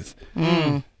slices.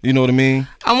 You know what I mean?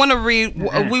 I want to read.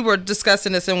 We were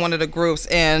discussing this in one of the groups,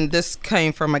 and this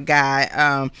came from a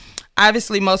guy.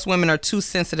 Obviously, most women are too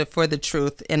sensitive for the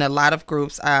truth. In a lot of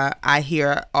groups, I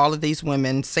hear all of these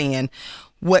women saying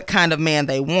what kind of man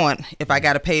they want. If I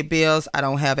got to pay bills, I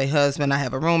don't have a husband, I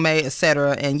have a roommate,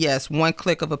 etc. And yes, one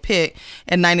click of a pic,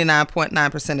 and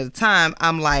 99.9% of the time,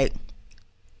 I'm like,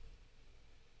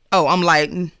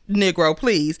 Negro,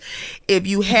 please. If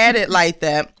you had it like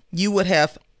that, you would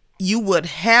have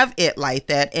it like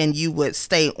that, and you would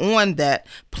stay on that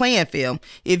playing field.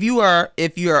 If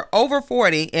you're over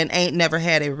 40 and ain't never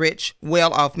had a rich,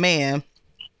 well-off man,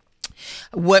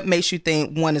 what makes you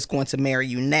think one is going to marry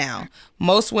you now?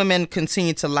 Most women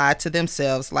continue to lie to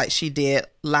themselves, like she did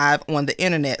live on the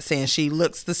internet, saying she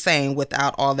looks the same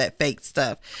without all that fake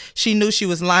stuff. She knew she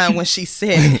was lying when she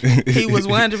said he was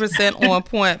 100% on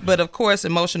point, but of course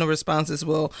emotional responses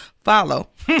will follow.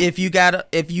 If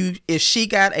she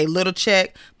got a little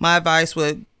check, my advice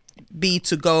would be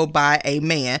to go buy a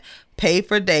man, pay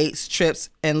for dates, trips,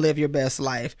 and live your best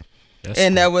life.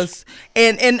 that was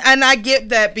and I get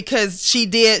that because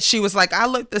she was like, I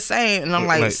look the same, and I'm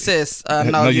like sis,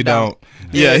 no you don't.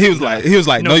 Yeah, he was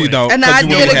like no you don't. And I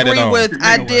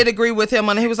did agree with him,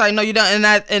 and he was like, no you don't.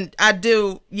 And I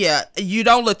do, yeah, you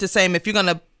don't look the same if you're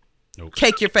gonna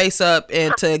cake your face up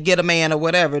and to get a man or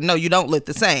whatever. No, you don't look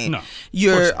the same. No,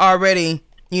 you're already,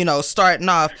 starting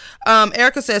off.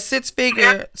 Erica says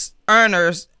 6-figure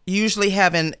earners usually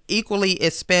have an equally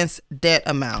expense debt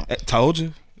amount. I told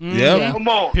you. Yeah. Come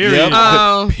on. Period.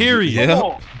 Period.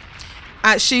 Come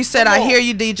on. She said, I hear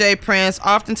you, DJ Prince.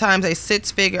 Oftentimes, a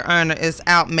 6-figure earner is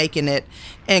out making it,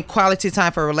 and quality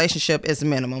time for a relationship is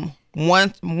minimum.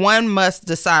 One must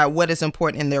decide what is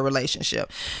important in their relationship.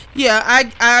 Yeah,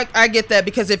 I get that,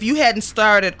 because if you hadn't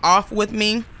started off with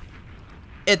me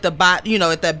at the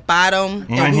bottom,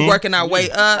 and we working our way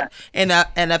up, and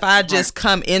if I just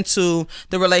come into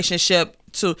the relationship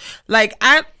to, like,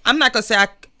 I'm not gonna say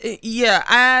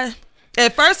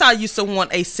at first I used to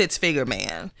want a 6-figure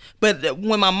man, but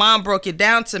when my mom broke it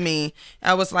down to me,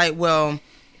 I was like, well,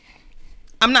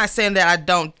 I'm not saying that I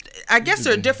don't. I guess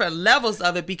there are different levels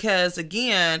of it, because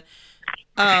again,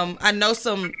 I know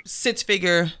some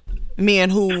 6-figure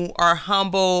men who are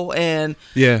humble and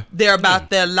they're about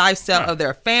their lifestyle of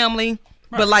their family.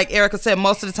 Right. But like Erica said,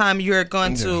 most of the time you're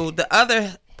going to the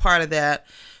other part of that,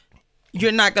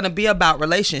 you're not going to be about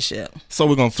relationship. So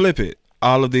we're going to flip it.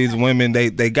 All of these women,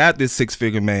 they got this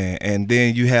 6-figure man, and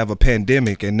then you have a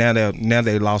pandemic, and now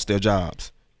they lost their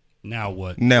jobs. Now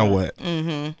what?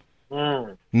 Mm-hmm.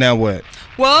 Now what?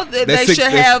 Well, they should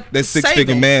have that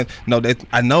 6-figure man. No,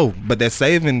 I know, but that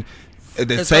saving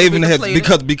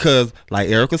has because like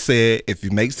Erica said, if you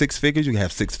make 6 figures, you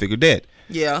have 6-figure debt.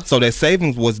 Yeah. So that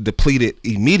savings was depleted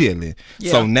immediately.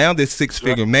 Yeah. So now this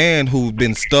 6-figure man who's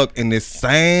been stuck in this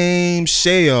same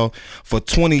shell for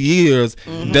 20 years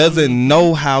doesn't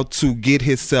know how to get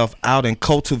himself out and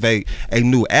cultivate a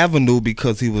new avenue,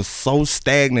 because he was so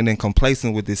stagnant and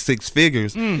complacent with his 6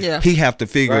 figures. He have to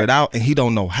figure it out, and he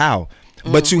don't know how.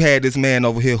 But you had this man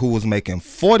over here who was making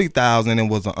 $40,000 and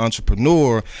was an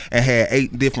entrepreneur and had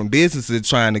 8 different businesses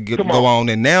trying to go on,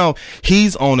 and now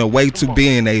he's on a way to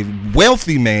being a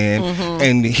wealthy man,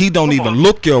 and he don't even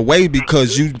look your way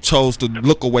because you chose to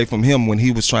look away from him when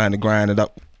he was trying to grind it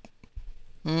up.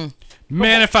 Man,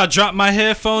 if I drop my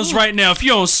headphones right now, if you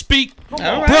don't speak,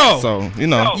 right. bro, so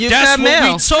that's what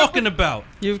we talking about.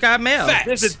 You've got mail. Facts.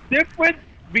 There's a difference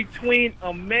between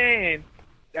a man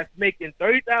that's making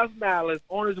 $30,000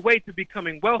 on his way to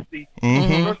becoming wealthy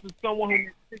versus someone who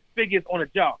makes 6 figures on a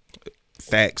job.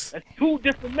 Facts. That's 2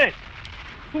 different men.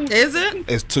 Is it?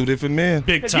 It's 2 different men.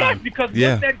 Big time. Because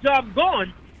once that job's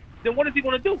gone, then what is he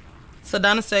going to do? So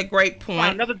Donna said, great point.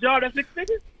 Find another job that's 6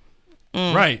 figures?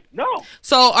 Right. No.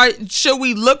 So should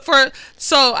we look for?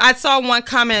 So I saw one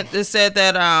comment that said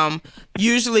that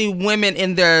usually women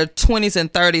in their 20s and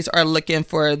 30s are looking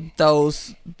for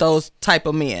those type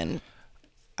of men.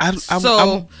 I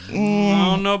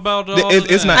don't know about all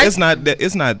it's not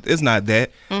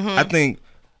that.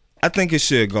 I think it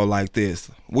should go like this.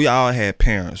 We all had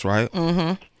parents, right?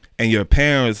 And your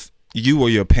parents, you were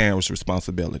your parents'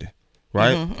 responsibility,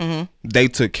 right? They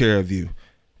took care of you.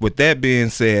 With that being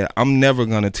said, I'm never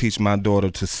going to teach my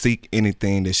daughter to seek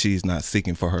anything that she's not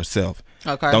seeking for herself.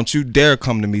 Okay. Don't you dare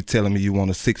come to me telling me you want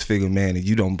a 6-figure man and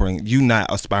you not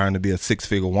aspiring to be a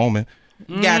 6-figure woman.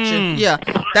 Gotcha. Yeah,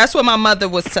 that's what my mother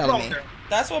was telling me.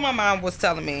 That's what my mom was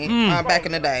telling me back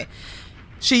in the day.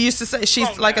 She used to say,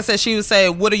 like I said, she would say,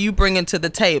 what are you bringing to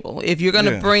the table? If you're going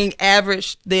to bring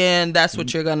average, then that's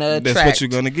what you're going to attract. That's what you're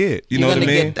going to get. You know what I mean?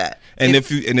 Get that. And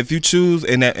if you choose,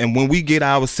 and when we get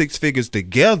our 6 figures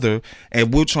together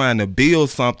and we're trying to build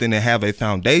something and have a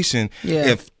foundation,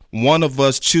 if one of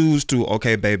us choose to,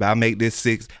 okay, baby, I make this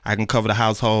 6, I can cover the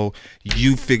household,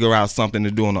 you figure out something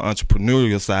to do on the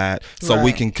entrepreneurial side, so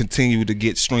we can continue to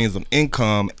get streams of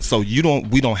income, so we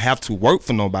don't have to work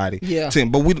for nobody.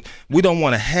 But we don't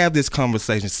want to have this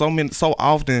conversation. So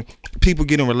often people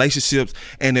get in relationships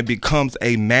and it becomes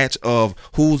a match of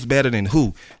who's better than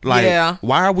who. Like,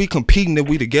 why are we competing if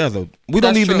we together? We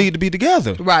don't even need to be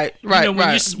together. Right.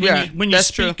 When you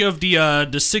speak of the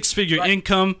 6-figure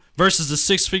income versus the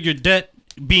 6-figure debt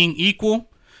being equal,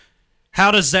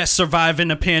 how does that survive in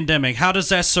a pandemic? How does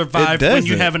that survive when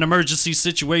you have an emergency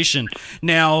situation?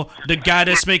 Now, the guy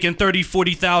that's making $30,000,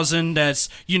 40,000, that's,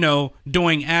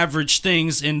 doing average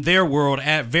things in their world,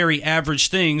 at very average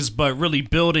things, but really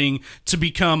building to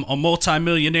become a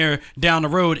multimillionaire down the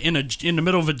road in the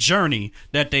middle of a journey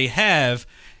that they have,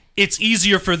 it's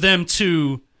easier for them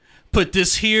to put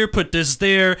this here, put this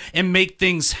there, and make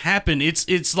things happen.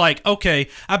 It's like, okay,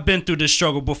 I've been through this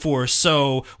struggle before,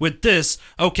 so with this,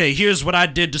 okay, here's what I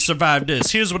did to survive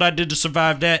this. Here's what I did to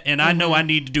survive that, and I know I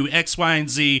need to do X, Y, and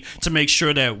Z to make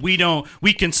sure that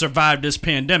we can survive this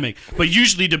pandemic. But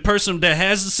usually the person that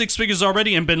has the 6 figures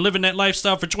already and been living that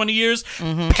lifestyle for 20 years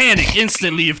panic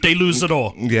instantly if they lose it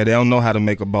all. Yeah, they don't know how to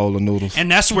make a bowl of noodles.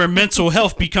 And that's where mental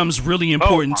health becomes really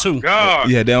important too. God.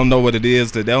 Yeah, they don't know what it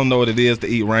is to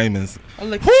eat ramen.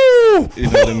 Like, woo! You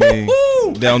know what I mean?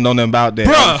 They don't know nothing about that.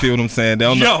 Bruh. You feel what I'm saying? They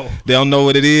don't know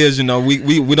what it is. You know,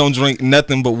 we don't drink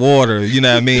nothing but water. You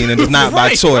know what I mean? And it's not by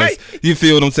choice. Right. You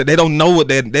feel what I'm saying? They don't know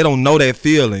they don't know that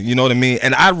feeling. You know what I mean?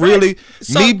 And I really,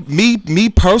 me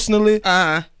personally,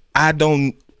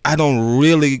 I don't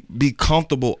really be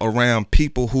comfortable around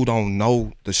people who don't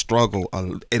know the struggle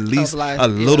at least a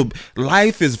little.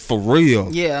 Life is for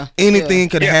real. Yeah. Anything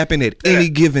could happen at any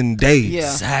given day.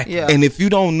 Yeah. Exactly. Yeah. And if you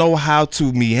don't know how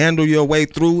to meander your way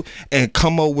through and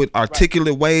come up with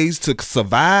articulate ways to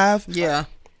survive,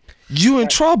 you in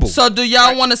trouble. So do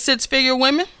y'all want a 6-figure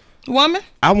woman?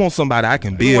 I want somebody I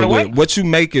can build with. What you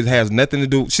make has nothing to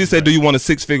do. She said, do you want a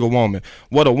 6-figure woman?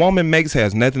 What a woman makes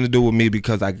has nothing to do with me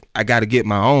because I got to get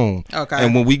my own. Okay.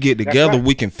 And when we get together,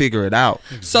 we can figure it out.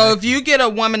 So if you get a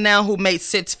woman now who makes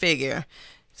 6-figure,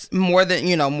 more than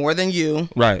you.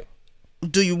 Right.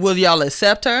 Will y'all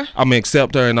accept her? I'm gonna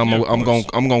accept her, and I'm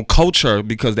gonna coach her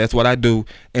because that's what I do.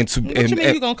 What you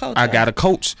mean you gonna coach her? I got to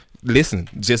coach.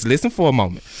 Just listen for a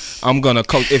moment. I'm gonna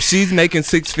coach. If she's making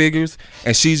 6 figures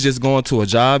and she's just going to a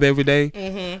job every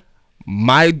day,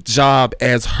 my job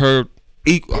as her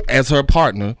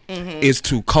partner is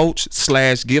to coach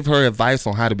 / give her advice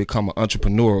on how to become an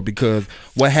entrepreneur, because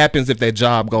what happens if that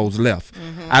job goes left?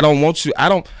 I don't want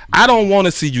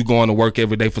to see you going to work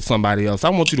every day for somebody else. I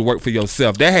want you to work for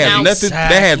yourself. That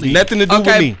has nothing to do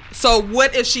with me. So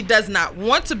what if she does not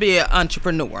want to be an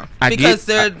entrepreneur? Because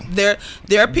there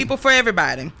are people for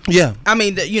everybody. Yeah. I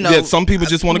mean, some people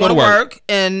just want to go to work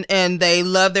and they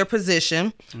love their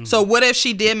position. So what if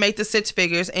she did make the 6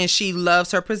 figures and she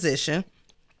loves her position?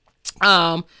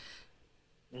 How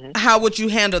would you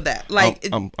handle that? Like,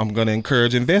 I'm gonna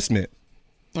encourage investment.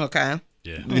 Okay.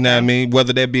 Yeah. You know what I mean?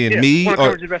 Whether that be in me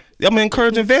or I'm gonna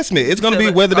encourage investment. It's gonna be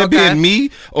whether that be in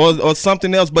me or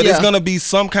something else, but it's gonna be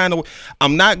some kind of.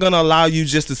 I'm not gonna allow you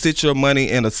just to sit your money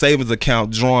in a savings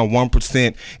account drawing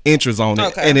 1% interest on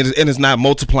it, and it's not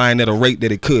multiplying at a rate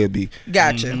that it could be.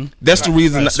 Gotcha. That's the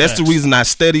reason. That's the reason I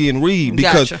study and read,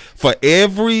 because for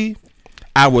every.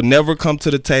 I would never come to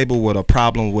the table with a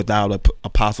problem without a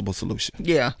possible solution.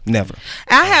 Yeah, never.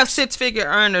 I have 6-figure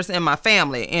earners in my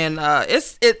family, and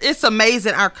it's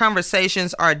amazing. Our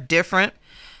conversations are different.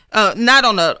 Not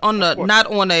on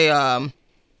a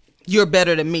you're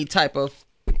better than me type of.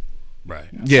 Right.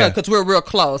 Yeah. Because we're real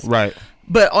close. Right.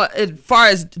 But as far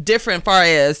as their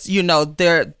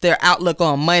outlook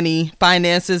on money,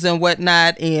 finances, and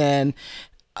whatnot, and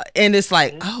it's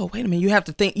like, oh, wait a minute, you have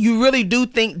to think. You really do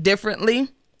think differently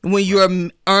when you're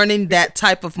earning that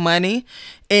type of money,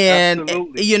 and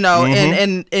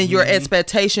and your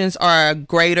expectations are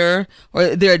greater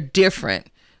or they're different.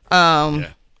 And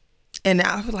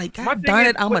I was like, God darn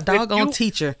it, I'm a doggone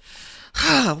teacher.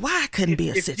 Why I couldn't be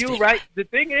a 6-figure? Right. The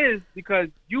thing is, because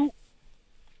you're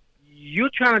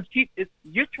trying to keep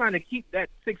that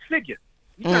 6-figure.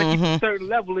 You're trying to keep a certain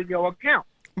level in your account.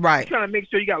 Right. You're trying to make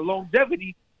sure you got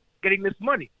longevity getting this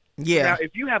money. Yeah. Now,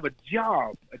 if you have a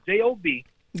job, a job,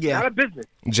 not a business,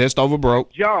 just over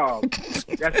broke job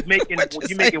that's making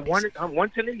you're making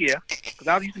 $110 a year, because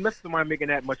I used to mess with somebody making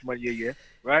that much money a year,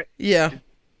 right? Yeah.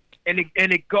 And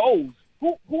it goes.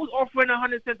 Who's offering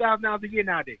 $110,000 a year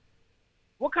nowadays?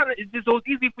 What kind of is this so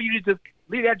easy for you to just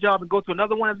leave that job and go to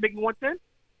another one that's making $110?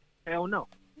 Hell no.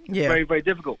 Yeah. Very, very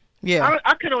difficult. Yeah.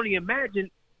 I can only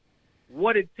imagine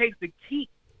what it takes to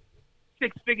keep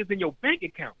 6 figures in your bank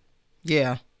account.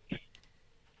 Yeah.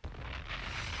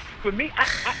 For me,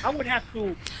 I would have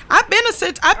to. I've been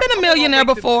a millionaire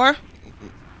before.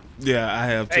 Yeah, I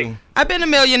have too. I've been a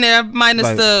millionaire minus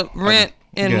the rent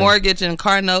and mortgage and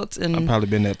car notes, and I've probably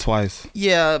been there twice.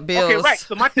 Yeah, bills. Okay, right.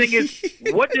 So my thing is,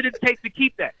 what did it take to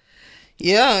keep that?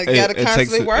 Yeah, you gotta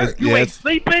constantly work. You ain't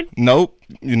sleeping. Nope,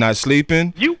 you're not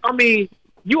sleeping.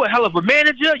 You a hell of a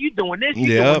manager. You doing this. You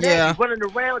doing that. You running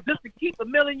around just to keep $1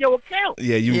 million in your account.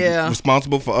 Yeah, you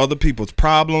responsible for other people's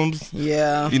problems.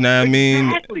 Yeah. You know what I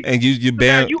mean? And you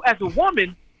bear. So you as a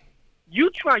woman,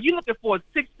 you looking for a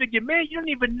 6-figure man. You don't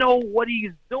even know what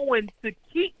he's doing to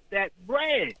keep that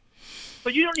bread.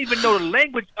 So you don't even know the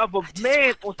language of a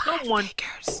man or someone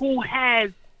who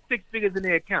has 6 figures in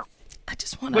their account. I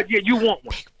just want. But yeah, you want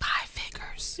one. Big 5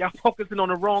 figures. Y'all focusing on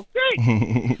the wrong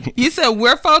thing. You said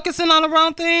we're focusing on the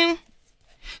wrong thing.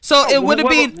 So it would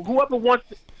be whoever wants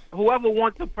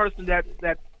a person that's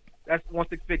wants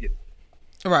 6 figures.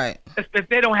 Right. If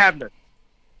they don't have nothing,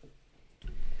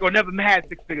 or never had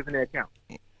 6 figures in their account.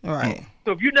 Right.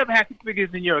 So if you never had 6 figures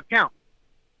in your account,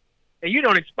 and you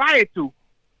don't aspire to,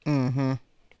 mm-hmm.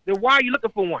 then why are you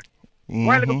looking for one? Mm-hmm.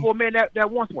 Why are you looking for a man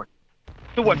that wants one?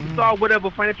 So what? To solve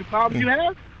whatever financial problems you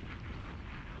have?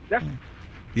 That's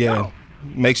no.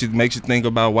 Makes you think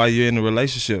about why you're in a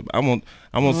relationship. I want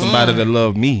somebody that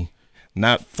love me,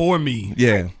 not for me.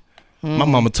 Yeah. My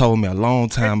mama told me a long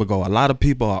time ago, a lot of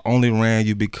people are only around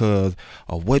you because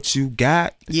of what you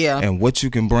got and what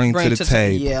you can bring to the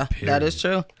table. Yeah, period. That is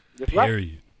true.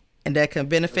 Period. And that can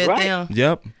benefit them.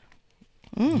 Yep.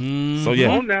 So yeah.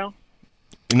 Come on now.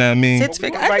 You know what I mean? I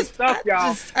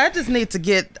just need to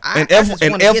get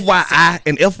FYI,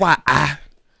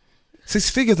 6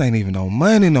 figures ain't even no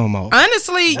money no more.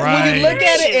 Honestly, when you look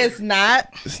at it, it's not.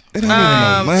 It ain't even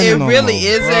no money it no really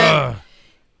more. isn't.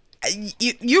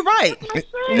 You're right.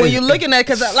 When you're looking at,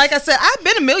 because like I said, I've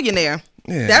been a millionaire.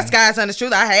 Yeah. That's God's honest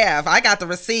truth. I have. I got the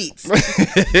receipts.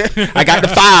 I got the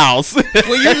files.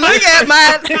 When you look at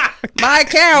my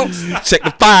accounts, check the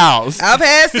files. I've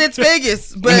had 6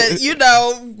 figures, but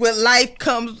with life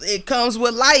comes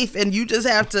with life, and you just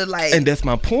have to And that's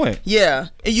my point. Yeah,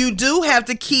 and you do have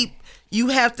to keep. You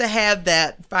have to have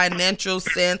that financial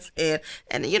sense, and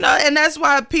that's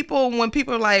why when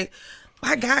people are like,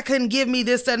 my God couldn't give me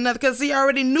this, that, and another, because he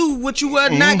already knew what you were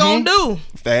not gonna do.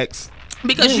 Facts.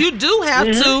 Because you do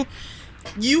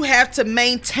have to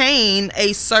maintain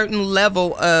a certain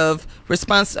level of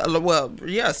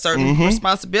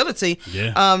responsibility.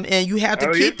 Yeah. And you have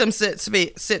to keep them 6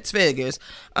 figures.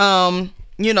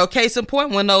 Case in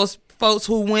point, when those folks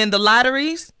who win the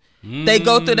lotteries, they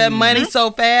go through that money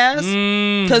so fast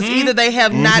because either they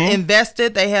have not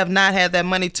invested, they have not had that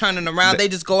money turning around. They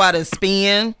just go out and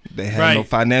spend. They have no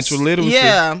financial literacy.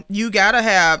 Yeah, you gotta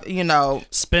have,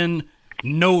 spend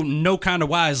no kind of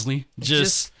wisely.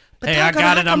 Just hey, I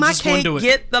got it. I'm just going to do it.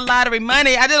 Get the lottery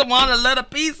money. I just want a little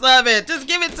piece of it. Just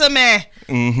give it to me.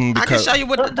 I can show you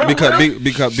what to do.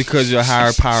 Because your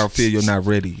higher power feel you're not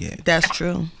ready yet. That's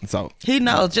true. So he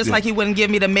knows, just like he wouldn't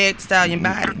give me the Meg Stallion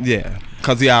body. Yeah,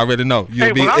 because he already know.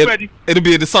 I'm ready. It'll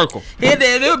be in the circle. It'll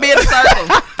be in the circle.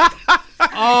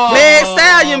 Meg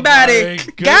Stallion body.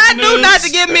 God knew not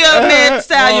to give me a Meg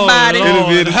Stallion body. It'll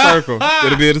be in the circle.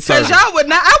 It'll be in the circle. Because y'all would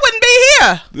not. I wouldn't be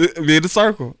here. It'll be in the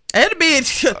circle. It'll be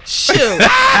shoot.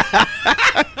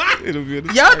 It'll be in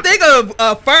the Y'all think of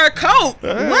a fur coat?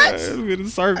 What? It'll be in the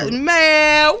circle.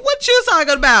 Man, what you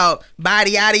talking about?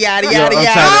 Body yada yada yada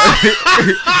yada.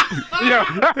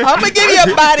 I'm gonna give you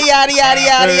a body yada yada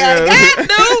yada yada.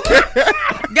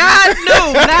 God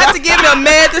knew not to give me a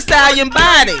Meg Thee Stallion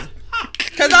body.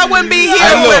 Cause I wouldn't be here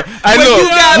when you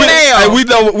got mail. Hey,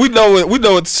 we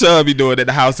know what Sean be doing at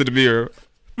the house in the mirror.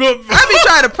 I be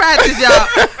trying to practice, y'all.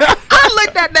 I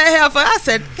looked at that heifer. I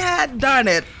said, God darn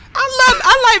it.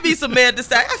 I like me some Meg Thee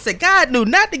Stallion. I said, God knew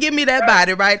not to give me that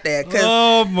body right there. Cause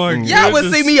y'all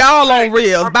would see me all on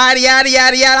reels. Body yada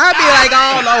yada yada. I'd be like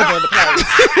all over the place.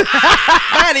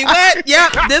 Body what?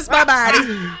 Yep, this my body.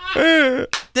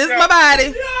 This my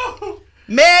body.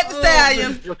 Meg Thee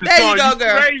Stallion. There you go,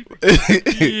 girl.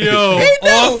 Yo,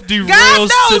 off the God rails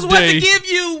knows today. what to give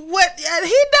you. What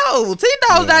he knows. He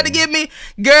knows not to give me.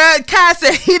 Girl, Kai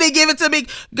said he didn't give it to me.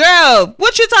 Girl,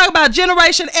 what you talking about?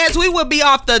 Generation X, we would be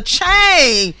off the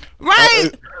chain,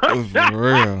 right? For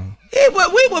real.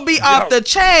 We would be off the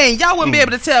chain. Y'all wouldn't be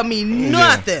able to tell me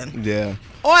nothing. Yeah.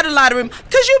 Or the lottery,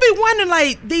 because you be wondering,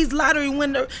 like, these lottery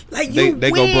winners, like, you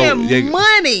they win go broke.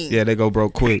 money. Yeah, they go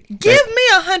broke quick. Give me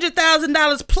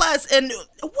 $100,000 plus, and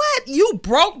what? You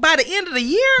broke by the end of the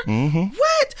year? Mm-hmm.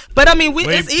 What? But I mean,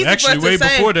 it's easy for us to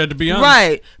say. Before that, to be honest.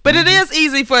 Right. But it is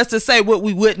easy for us to say what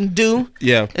we wouldn't do.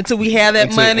 Yeah. Until we have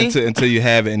that money. Until you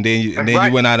have it, and then you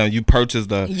went out and you purchased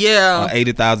the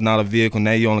 $80,000 vehicle.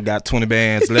 Now you only got 20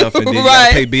 bands left, and then you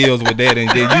gotta pay bills with that, and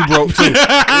then you broke too. You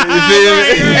feel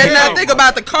me? And now think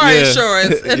about the car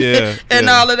insurance and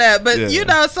all of that. But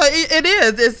so it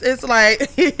is. It's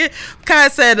like Kai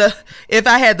said, if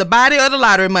I had the body or the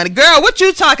lottery money, girl, what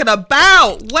you talking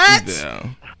about? What? Yeah.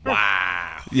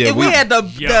 Wow. Yeah, if we had the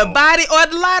body or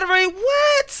the lottery,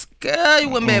 what? Girl, you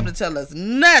wouldn't be able to tell us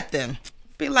nothing.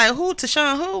 Be like, who?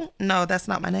 Tashawn who? No, that's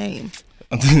not my name.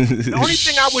 The only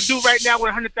thing I would do right now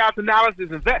with $100,000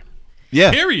 is invest.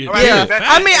 Yeah. Period. Right. Yeah,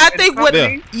 I mean, I think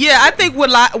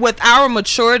with with our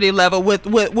maturity level, with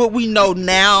what we know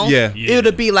now, Yeah.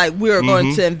 it'll be like we're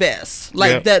going to invest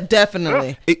like that,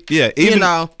 definitely.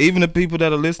 Even the people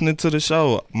that are listening to the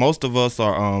show, most of us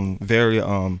are very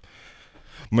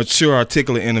mature,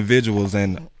 articulate individuals,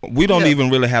 and we don't even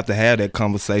really have to have that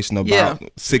conversation about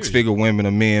six-figure women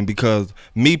or men, because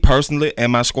me personally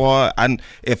and my squad,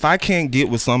 if I can't get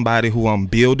with somebody who I'm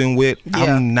building with,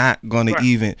 I'm not gonna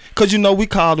even, because we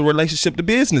call the relationship the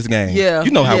business game. Yeah,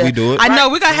 you know how we do it. I know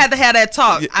we're gonna have to have that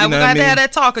talk. We're gonna have to have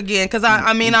that talk again, because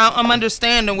I'm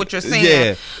understanding what you're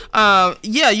saying.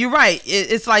 You're right.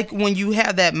 It's like when you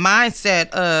have that mindset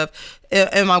of,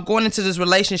 am I going into this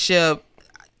relationship?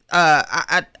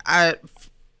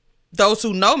 Those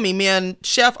who know me and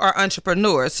Chef are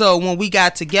entrepreneurs. So when we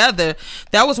got together,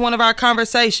 that was one of our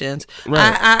conversations. Right.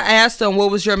 I asked him,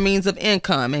 what was your means of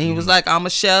income? And he was like, I'm a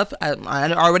chef.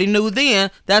 I already knew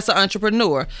then that's an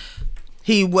entrepreneur.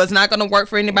 He was not going to work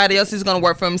for anybody else. He's going to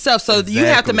work for himself. So you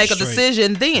have to make a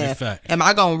decision then. Am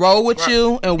I going to roll with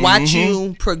you and watch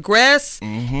you progress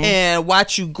and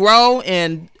watch you grow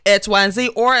and X, Y, and Z?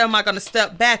 Or am I going to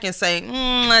step back and say,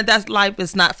 that life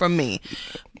is not for me?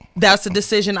 That's a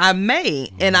decision I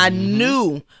made, and I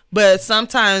knew. But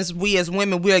sometimes we as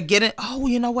women, we're getting,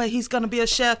 you know what, he's going to be a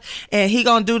chef and he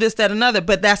going to do this, that, another.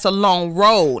 But that's a long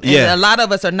road. And a lot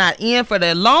of us are not in for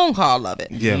the long haul of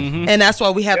it. Yeah. And that's why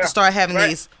we have to start having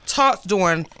these talks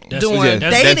during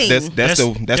dating. That's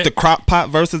the crock pot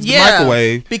versus the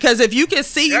microwave. Because if you can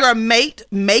see your mate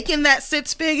making that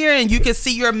six-figure and you can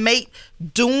see your mate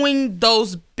doing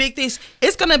those big things,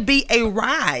 it's going to be a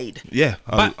ride. Yeah.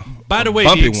 By the way,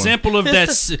 the example of that,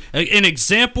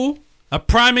 a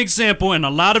prime example, and a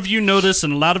lot of you know this,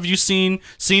 and a lot of you seen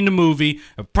the movie,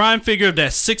 a prime figure of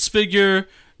that six-figure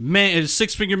man,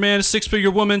 six-figure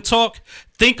woman talk.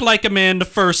 Think Like a Man, the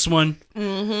first one.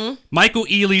 Michael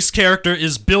Ealy's character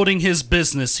is building his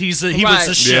business. He was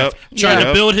a chef trying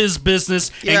to build his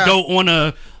business and go on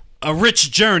a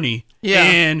rich journey. Yeah.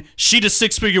 And she, the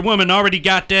six-figure woman, already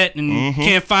got that and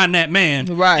can't find that man.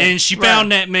 Right. And she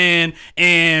found that man,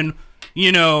 and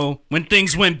when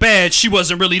things went bad, she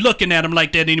wasn't really looking at him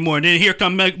like that anymore. And then here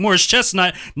come Morris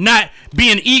Chestnut, not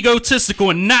being egotistical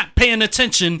and not paying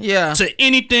attention to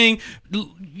anything.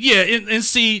 Yeah, and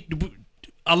see,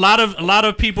 a lot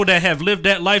of people that have lived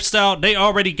that lifestyle, they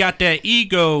already got that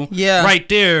ego right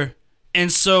there. And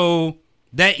so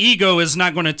that ego is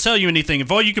not going to tell you anything.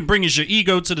 If all you can bring is your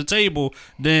ego to the table,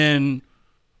 then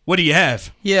what do you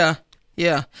have? Yeah.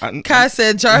 Yeah. Kai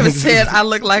said, Jarvis said, I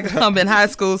look like I'm in high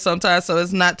school sometimes, so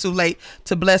it's not too late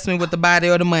to bless me with the body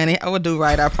or the money. I will do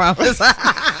right, I promise.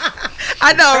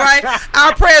 I know, right?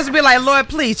 Our prayers will be like, Lord,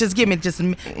 please just give me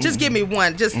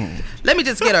one. Just let me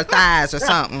just get her thighs or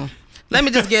something.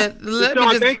 Thanks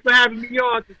for having me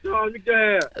on.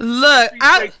 Look,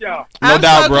 I'm so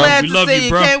glad to see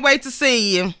you. Can't wait to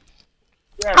see you.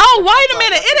 Oh, wait a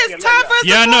minute. It is time for us to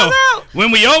close out. When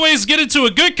we always get into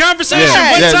a good conversation,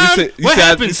 what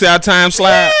happens? You see our time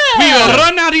slide? Yeah. We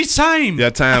run out of time. Yeah,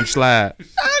 time slide.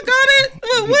 I got it.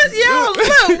 Look,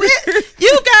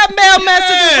 you got mail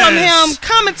messages from him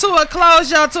coming to a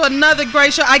close, y'all, to another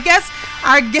great show. I guess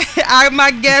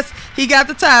my guess, he got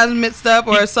the times mixed up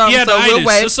or something, so we'll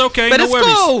wait. It's okay. But it's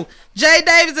cool. Jay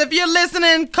Davis, if you're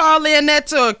listening, call in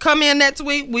come in next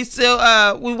week. We still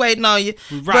we waiting on you.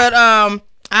 Right. But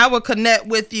I will connect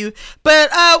with you. But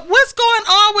what's going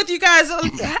on with you guys?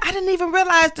 I didn't even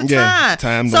realize the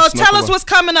time. So tell us what's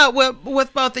coming up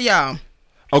with both of y'all.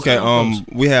 Okay,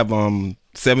 we have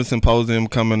 7 Symposium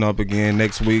coming up again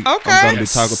next week. Okay. I'm going to be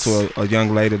talking to a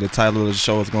young lady. The title of the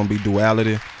show is going to be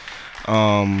Duality.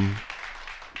 And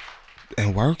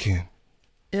working.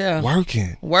 Yeah.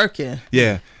 Working.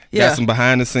 Yeah. Got some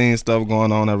behind the scenes stuff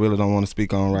going on I really don't want to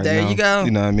speak on right now. There you go.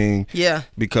 You know what I mean? Yeah.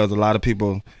 Because a lot of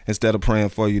people, instead of praying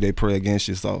for you, they pray against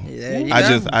you. So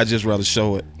I just rather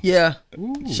show it. Yeah.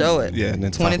 Show it. Yeah. And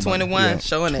then 2021,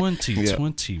 showing it.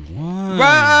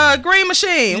 2021. Green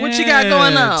Machine, what you got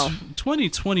going on?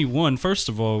 2021. First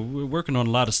of all, we're working on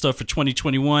a lot of stuff for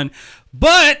 2021,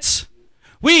 but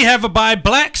we have a Buy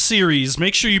Black series.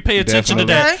 Make sure you pay attention to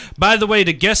that. By the way,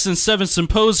 the guest in 7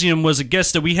 Symposium was a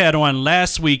guest that we had on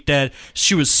last week. That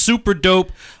she was super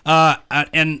dope.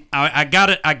 And I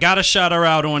gotta shout her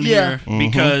out on here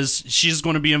because she's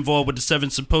going to be involved with the 7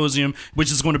 Symposium,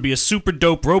 which is going to be a super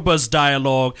dope, robust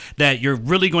dialogue that you're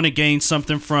really going to gain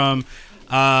something from.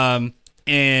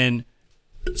 And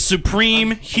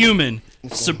Supreme Human,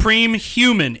 HUEMAN,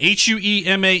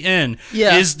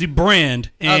 is the brand.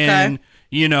 And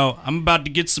I'm about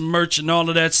to get some merch and all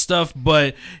of that stuff,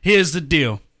 but here's the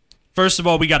deal. First of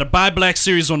all, we got a Buy Black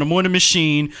series on the Morning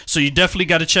Machine, so you definitely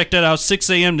got to check that out. 6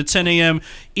 a.m. to 10 a.m.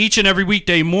 each and every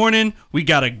weekday morning. We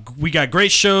got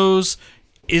great shows.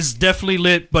 It's definitely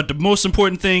lit, but the most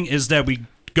important thing is that we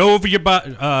go over your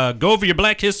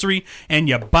Black history and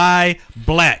you buy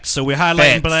black. So we're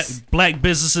highlighting black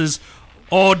businesses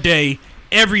all day,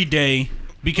 every day,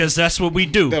 because that's what we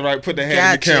do. That's right. Put the head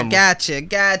in the camera. Gotcha.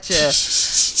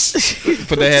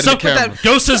 Put the head in the camera.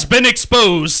 Ghost has been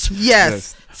exposed.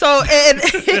 Yes. So, and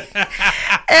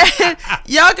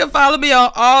y'all can follow me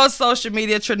on all social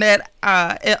media. Trinette,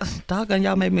 doggone,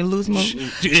 y'all made me lose my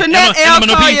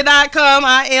TrinetteLCollier.com.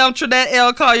 I am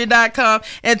TrinetteLCollier.com.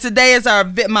 And today is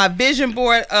my vision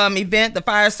board event, the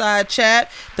Fireside Chat,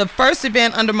 the first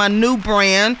event under my new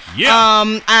brand. Yeah.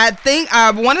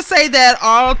 I want to say that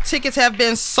all tickets have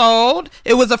been sold.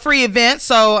 It was a free event,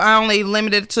 so I only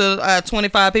limited it to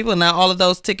 25 people. Now all of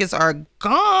those tickets are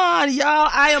gone, y'all.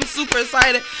 I am super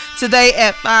excited. Today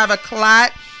at 5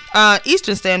 o'clock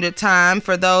Eastern Standard Time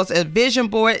for those at Vision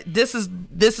Board. This is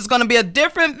going to be a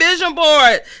different Vision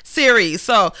Board series,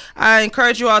 so I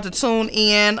encourage you all to tune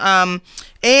in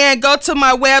and go to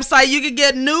my website. You can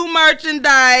get new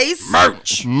merchandise.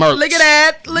 Merch. Look at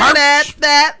that.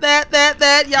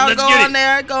 Y'all go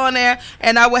on there,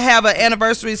 and I will have an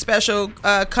anniversary special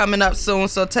coming up soon,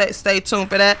 so stay tuned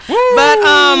for that. Woo! But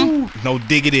no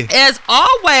diggity. As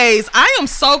always, I am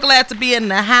so glad to be in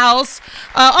the house.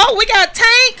 We got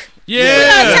Tank.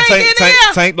 Yeah,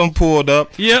 Tank done pulled up.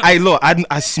 Yeah. Hey, look,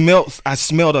 I smelled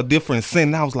a different scent.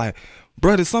 And I was like,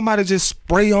 bro, did somebody just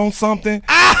spray on something?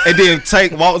 And then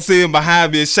Tank walks in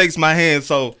behind me and shakes my hand.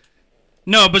 So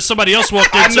no, but somebody else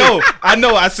walked in. I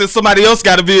know. I said somebody else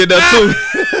got to be in there too. Look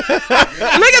at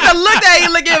the look that he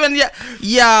giving.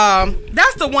 Yeah,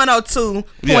 that's the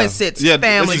 102.6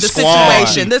 family. The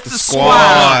situation. This is the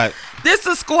squad. This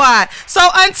is squad. So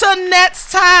until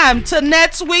next time, to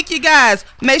next week, you guys,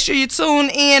 make sure you tune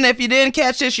in. If you didn't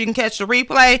catch this, you can catch the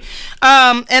replay.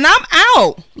 And I'm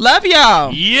out. Love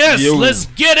y'all. Yes, let's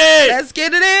get it. Let's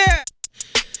get it in.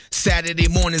 Saturday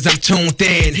mornings I'm tuned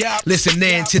in.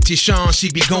 Listening to Tishawn, she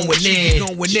be going in.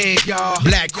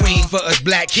 Black queen for us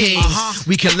black kings.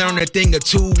 We can learn a thing or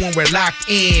two when we're locked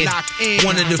in.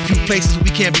 One of the few places we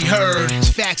can be heard.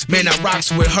 Man, I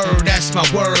rocks with her, that's my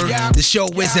word. The show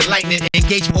is enlightening,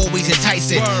 engagement always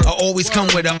enticing. I always come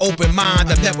with an open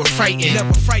mind, I'm never frightened.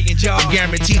 I'm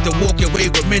guaranteed to walk away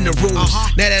with minerals.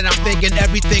 Now that I'm thinking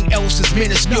everything else is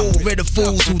minuscule. Rid of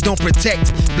fools who don't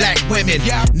protect black women.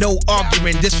 No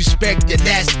arguing, disrespect, and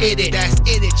that's it,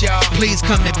 y'all. Please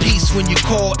come in peace when you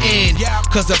call in,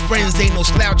 cause the friends ain't no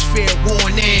slouch, fair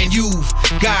warning. You've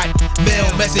got mail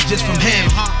messages from him.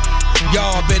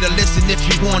 Y'all better listen if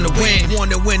you wanna win. In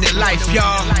life,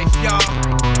 y'all.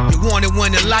 You wanna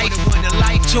win in life.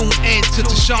 Tune in to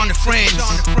Tishawn and Friends.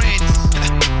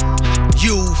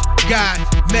 You've got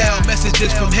mail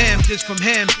messages from him.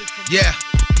 Yeah.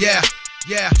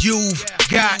 You've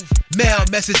got mail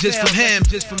messages from him.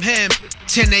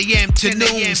 10 a.m. to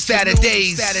noon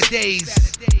Saturdays.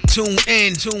 Tune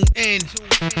in.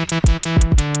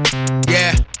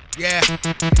 Yeah.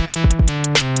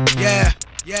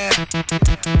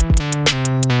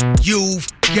 You've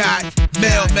got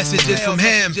mail messages from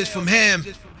him.